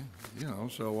same, aren't they? You know,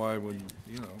 so why would,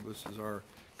 this is our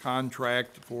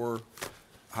contract for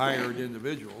hired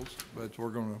individuals, but we're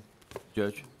going to.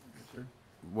 Judge?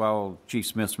 While Chief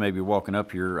Smith's maybe walking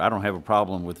up here, I don't have a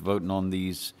problem with voting on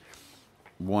these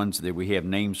ones that we have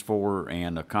names for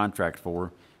and a contract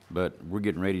for, but we're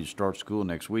getting ready to start school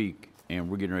next week, and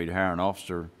we're getting ready to hire an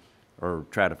officer or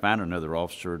try to find another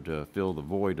officer to fill the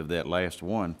void of that last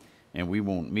one, and we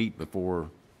won't meet before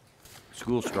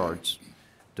school starts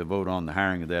to vote on the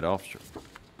hiring of that officer.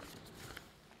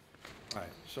 All right,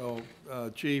 so,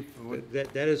 Chief.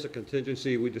 That is a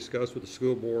contingency we discussed with the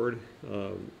school board.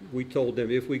 We told them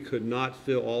if we could not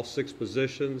fill all 6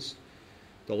 positions,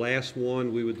 the last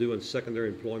one we would do in secondary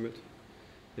employment.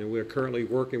 And we are currently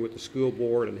working with the school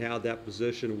board on how that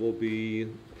position will be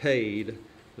paid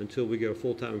until we get a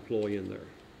full-time employee in there.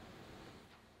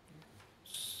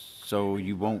 So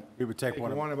you won't? We would take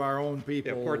one of our own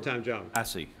people. Yeah, part-time job. I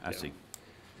see, I see.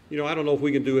 You know, I don't know if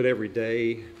we can do it every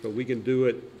day, but we can do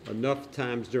it enough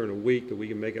times during a week that we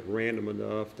can make it random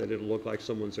enough that it'll look like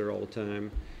someone's there all the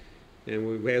time.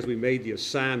 And as we made the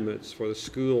assignments for the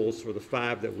schools, for the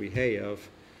 5 that we have,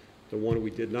 the one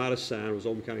we did not assign was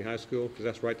Oldham County High School, because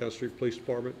that's right down the street police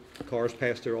department. Cars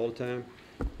pass there all the time.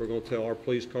 We're going to tell our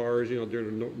police cars,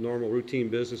 during the normal routine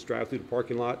business, drive through the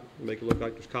parking lot, and make it look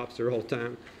like there's cops there all the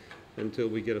time until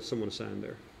we get someone assigned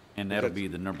there. And that'll be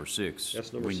the number 6?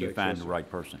 That's number 6, when you find yes, the sir. right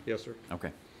person? Yes, sir.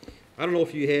 Okay. I don't know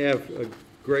if you have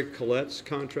Greg Collette's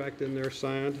contract in there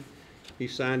signed. He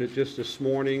signed it just this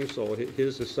morning, so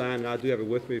his is signed. I do have it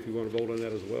with me if you want to vote on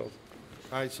that as well.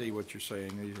 I see what you're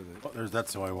saying. These are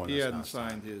That's the only one he that's hadn't not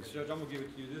signed his. Judge, I'm going to give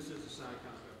it to you. This is the signed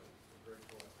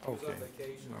contract. Okay.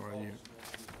 All right,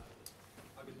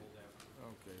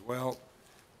 okay, well,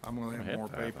 I'm going to have more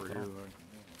paper here.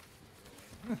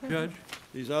 Judge?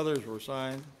 These others were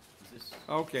signed?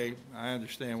 Okay, I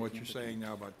understand what you're saying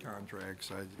now about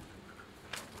contracts.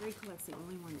 Greg Collette's the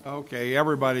only one. Okay,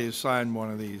 everybody has signed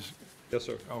one of these. Yes,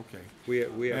 sir. Okay. We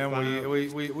have And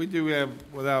we do have,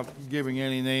 without giving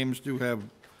any names, do have,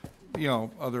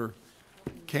 other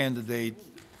candidate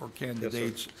or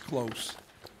candidates close.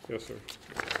 Yes, sir.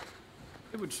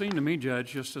 It would seem to me,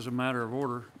 Judge, just as a matter of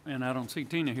order, and I don't see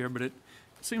Tina here, but it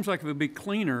seems like it would be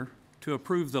cleaner to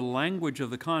approve the language of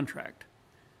the contract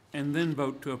and then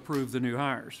vote to approve the new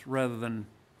hires, rather than.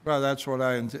 Well, that's what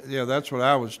that's what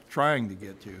I was trying to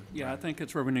get to. Yeah, I think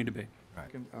it's where we need to be.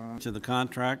 To the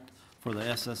contract for the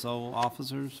SSO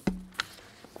officers.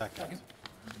 Second.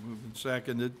 Moved and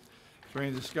seconded. Is there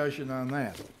any discussion on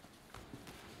that?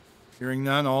 Hearing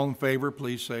none, all in favor,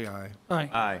 please say aye. Aye.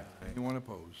 Aye. Anyone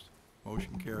opposed?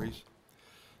 Motion carries.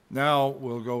 Now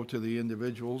we'll go to the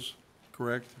individuals,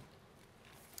 correct?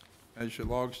 Magistrate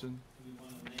Logston?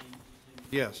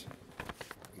 Yes.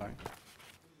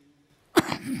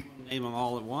 Name them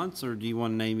all at once, or do you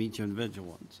want to name each individual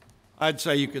ones? I'd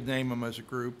say you could name them as a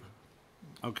group.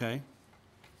 Okay.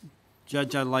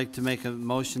 Judge, I'd like to make a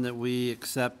motion that we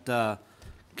accept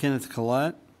Kenneth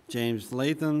Collette, James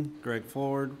Latham, Greg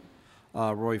Ford,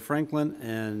 Roy Franklin,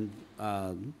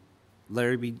 and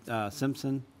Larry B.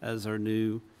 Simpson as our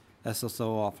new SSO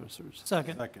officers.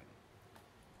 Second. Second.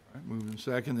 All right, moved and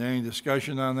seconded. Any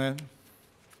discussion on that?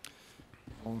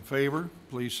 All in favor,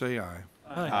 please say aye.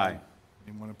 Aye.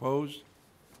 Anyone opposed?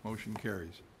 Motion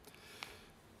carries.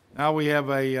 Now we have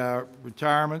a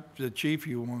retirement. The Chief,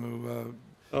 you want to?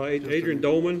 Adrian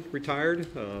Dolman, retired.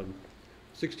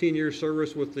 16 years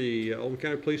service with the Oldham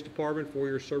County Police Department, 4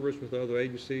 years service with other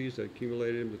agencies that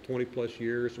accumulated him to 20-plus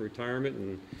years of retirement,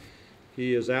 and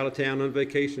he is out of town on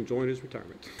vacation, enjoying his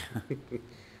retirement.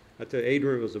 I tell you,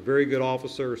 Adrian was a very good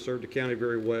officer, served the county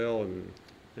very well, and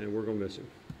we're going to miss him.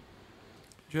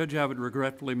 Judge, I would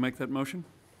regretfully make that motion.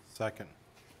 Second.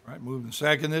 All right, moved and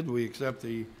seconded. We accept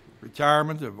the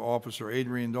retirement of Officer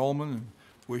Adrian Dolman, and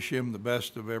wish him the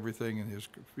best of everything in his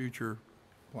future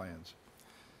plans.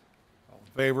 All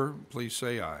in favor, please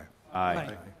say aye.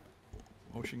 Aye.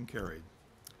 Motion carried.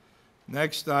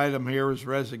 Next item here is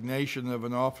resignation of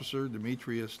an officer,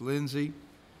 Demetrius Lindsay.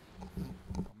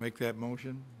 Make that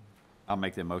motion. I'll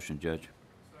make that motion, Judge.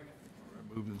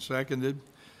 Moved and seconded.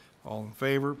 All in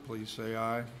favor, please say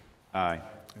aye. Aye.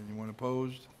 Anyone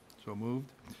opposed? So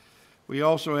moved. We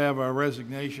also have a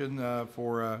resignation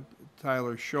for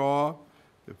Tyler Shaw,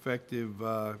 effective,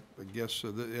 I guess,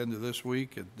 at the end of this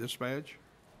week at dispatch.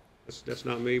 That's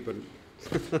not me, but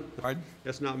Pardon?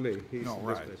 that's not me. He's No,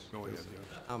 right. Go ahead.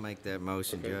 I'll make that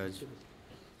motion, Judge.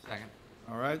 Second.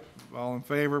 All right. All in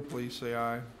favor, please say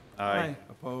aye. Aye.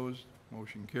 Opposed?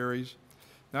 Motion carries.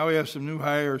 Now we have some new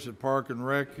hires at Park and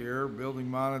Rec here. Building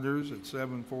monitors at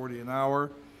 $7.40 an hour,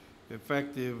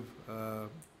 effective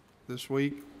this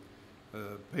week.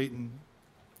 Peyton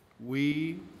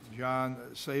Wee, John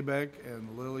Sabeck,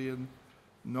 and Lillian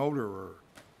Noderer.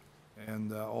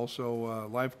 And also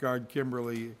lifeguard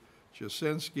Kimberly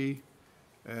Jasinski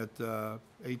at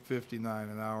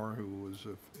 $8.59 an hour, who was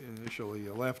initially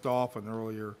left off an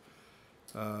earlier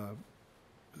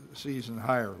season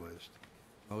hire list.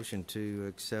 Motion to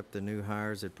accept the new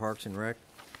hires at Parks and Rec.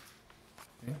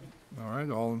 Okay. All right,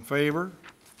 all in favor,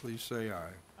 please say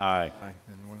aye. Aye.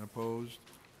 Anyone opposed?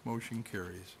 Motion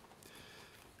carries.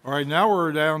 All right, now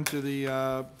we're down to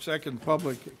the second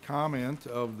public comment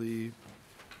of the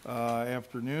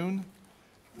afternoon.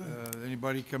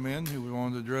 Anybody come in who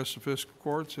wanted to address the fiscal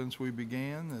court since we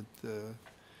began that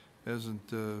hasn't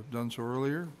done so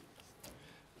earlier?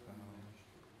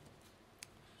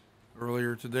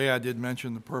 Earlier today, I did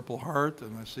mention the Purple Heart,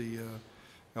 and I see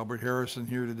Albert Harrison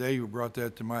here today who brought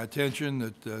that to my attention,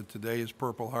 that today is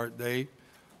Purple Heart Day,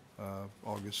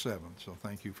 August 7th, so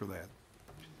thank you for that.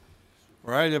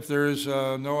 All right, if there's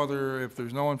if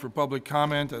there's no one for public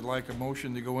comment, I'd like a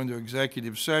motion to go into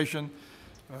executive session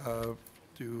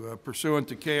pursuant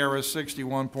to KRS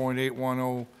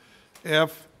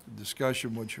 61.810F,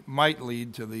 discussion which might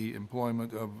lead to the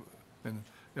appointment of an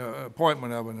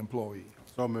employee.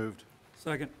 So moved.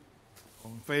 Second.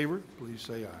 All in favor, please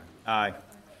say aye. Aye.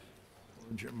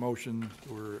 Motion,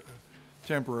 we're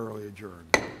temporarily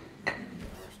adjourned.